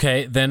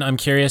 Okay, then I'm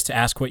curious to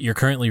ask what you're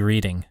currently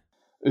reading.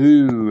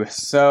 Ooh,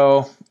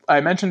 so I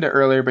mentioned it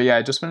earlier, but yeah,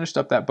 I just finished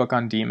up that book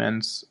on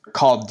demons,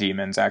 called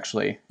Demons,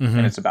 actually,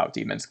 and it's about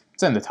demons.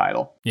 It's in the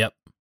title. Yep.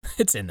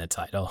 It's in the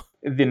title.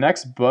 The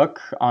next book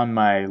on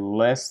my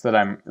list that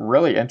I'm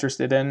really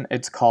interested in,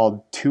 it's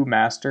called Two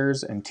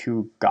Masters and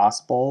Two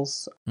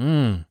Gospels.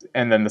 And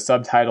then the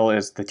subtitle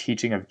is The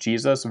Teaching of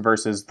Jesus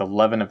versus the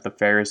Leaven of the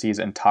Pharisees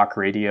and Talk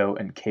Radio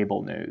and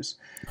Cable News.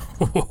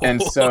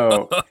 And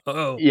so,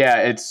 yeah,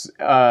 it's...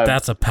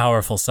 That's a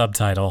powerful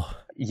subtitle.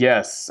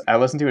 Yes. I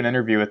listened to an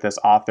interview with this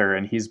author,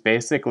 and he's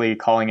basically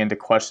calling into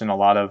question a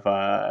lot of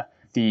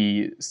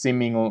the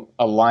seeming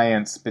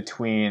alliance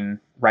between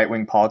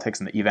right-wing politics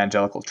and the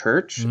evangelical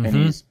church. And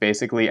he's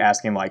basically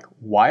asking, like,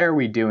 why are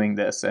we doing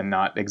this and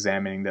not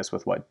examining this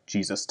with what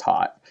Jesus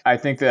taught? I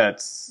think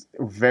that's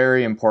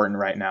very important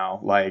right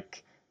now.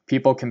 Like,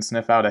 people can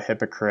sniff out a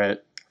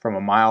hypocrite from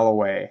a mile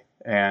away,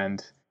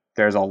 and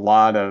there's a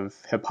lot of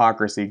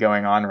hypocrisy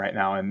going on right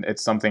now. And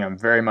it's something I'm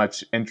very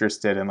much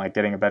interested in, like,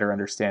 getting a better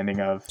understanding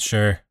of.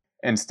 Sure.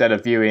 Instead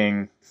of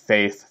viewing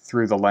faith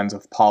through the lens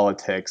of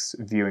politics,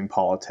 viewing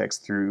politics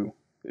through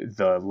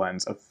the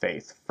lens of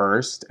faith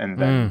first and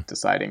then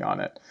deciding on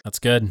it. That's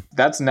good.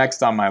 That's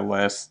next on my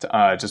list,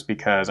 just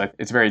because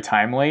it's very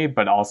timely,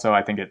 but also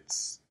I think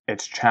it's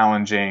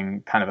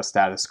challenging kind of a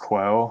status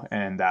quo,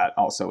 and that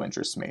also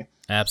interests me.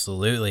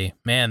 Absolutely.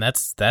 Man,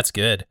 that's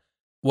good.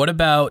 What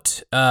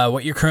about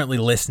what you're currently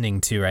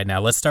listening to right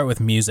now? Let's start with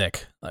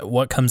music.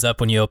 What comes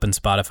up when you open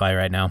Spotify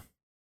right now?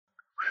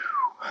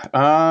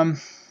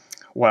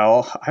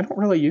 Well, I don't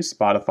really use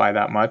Spotify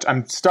that much. I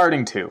am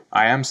starting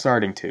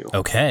to.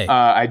 Okay.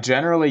 I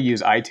generally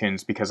use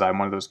iTunes because I'm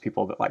one of those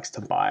people that likes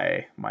to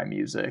buy my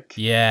music.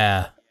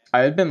 Yeah. I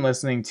had been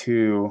listening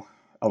to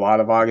a lot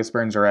of August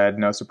Burns Red,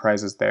 no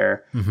surprises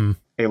there.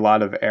 A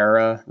lot of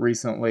Era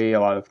recently, a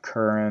lot of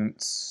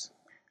Currents.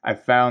 I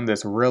found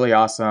this really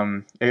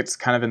awesome, it's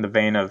kind of in the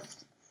vein of,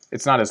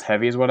 it's not as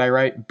heavy as what I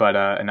write, but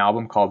an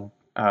album called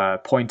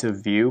Point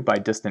of View by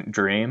Distant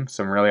Dream.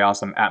 Some really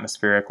awesome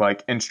atmospheric,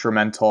 like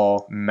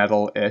instrumental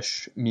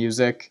metal-ish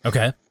music.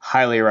 Okay.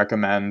 Highly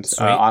recommend.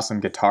 Awesome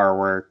guitar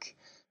work.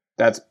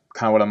 That's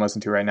kind of what I'm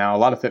listening to right now. A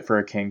lot of Fit for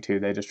a King too.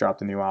 They just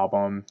dropped a new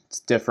album. It's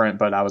different,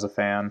 but I was a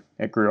fan.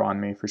 It grew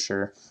on me for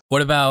sure.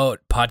 What about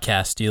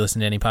podcasts? Do you listen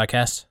to any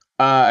podcasts?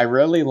 I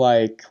really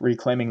like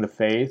Reclaiming the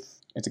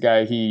Faith. It's a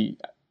guy, he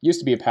used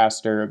to be a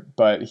pastor,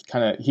 but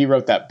he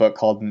wrote that book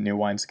called New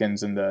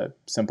Wineskins and the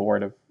Simple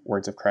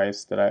Words of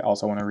Christ that I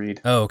also want to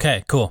read. Oh,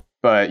 okay, cool.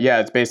 But yeah,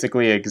 it's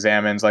basically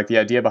examines, like, the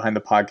idea behind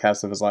the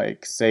podcast of is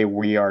like, say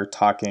we are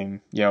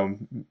talking,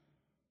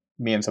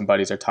 me and some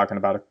buddies are talking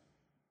about a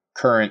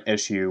current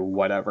issue,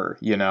 whatever,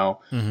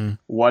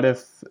 what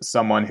if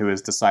someone who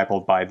is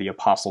discipled by the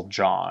Apostle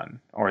John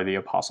or the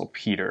Apostle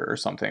Peter or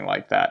something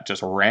like that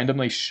just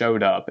randomly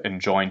showed up and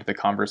joined the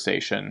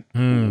conversation?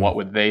 What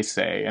would they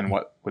say and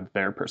what would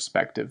their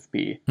perspective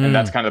be? And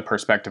that's kind of the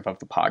perspective of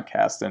the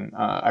podcast. And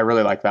I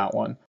really like that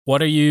one.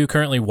 What are you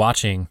currently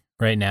watching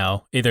right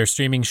now? Either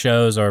streaming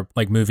shows or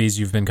like movies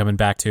you've been coming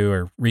back to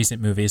or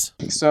recent movies?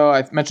 So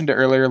I mentioned it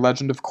earlier,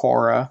 Legend of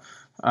Korra.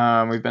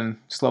 We've been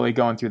slowly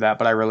going through that,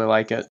 but I really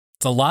like it.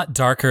 It's a lot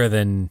darker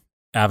than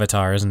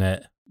Avatar, isn't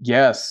it?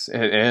 Yes,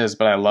 it is.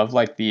 But I love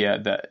like the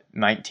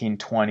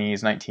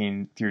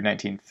 1920s, through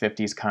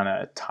 1950s kind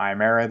of time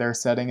era they're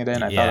setting it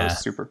in. I thought it was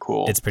super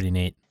cool. It's pretty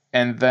neat.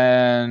 And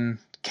then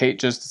Kate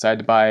just decided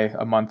to buy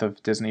a month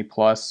of Disney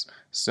Plus,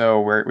 so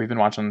we've been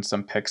watching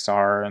some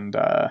Pixar, and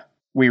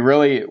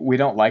we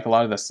don't like a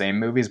lot of the same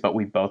movies, but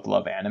we both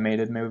love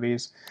animated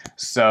movies.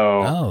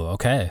 So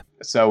okay.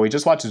 So we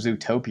just watched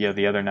Zootopia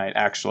the other night,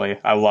 actually.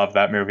 I love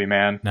that movie,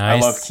 man.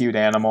 Nice. I love cute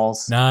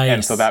animals. Nice.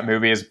 And so that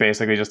movie is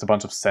basically just a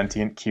bunch of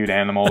sentient, cute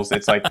animals.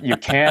 It's like, you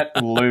can't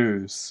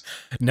lose.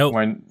 Nope.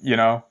 When,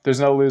 there's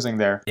no losing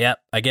there. Yep,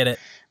 I get it.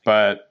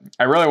 But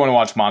I really want to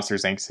watch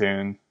Monsters, Inc.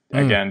 soon,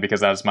 again, because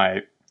that's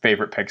my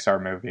favorite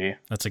Pixar movie.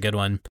 That's a good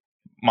one.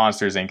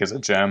 Monsters, Inc. is a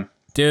gem.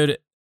 Dude,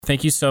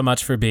 thank you so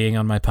much for being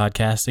on my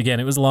podcast. Again,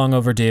 it was long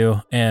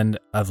overdue, and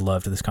I've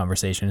loved this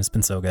conversation. It's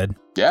been so good.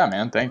 Yeah,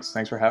 man. Thanks.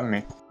 Thanks for having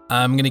me.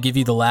 I'm going to give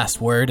you the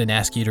last word and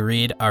ask you to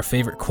read our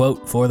favorite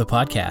quote for the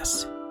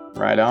podcast.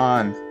 Right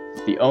on.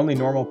 The only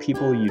normal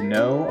people you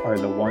know are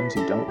the ones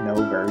you don't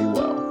know very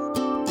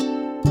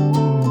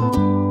well.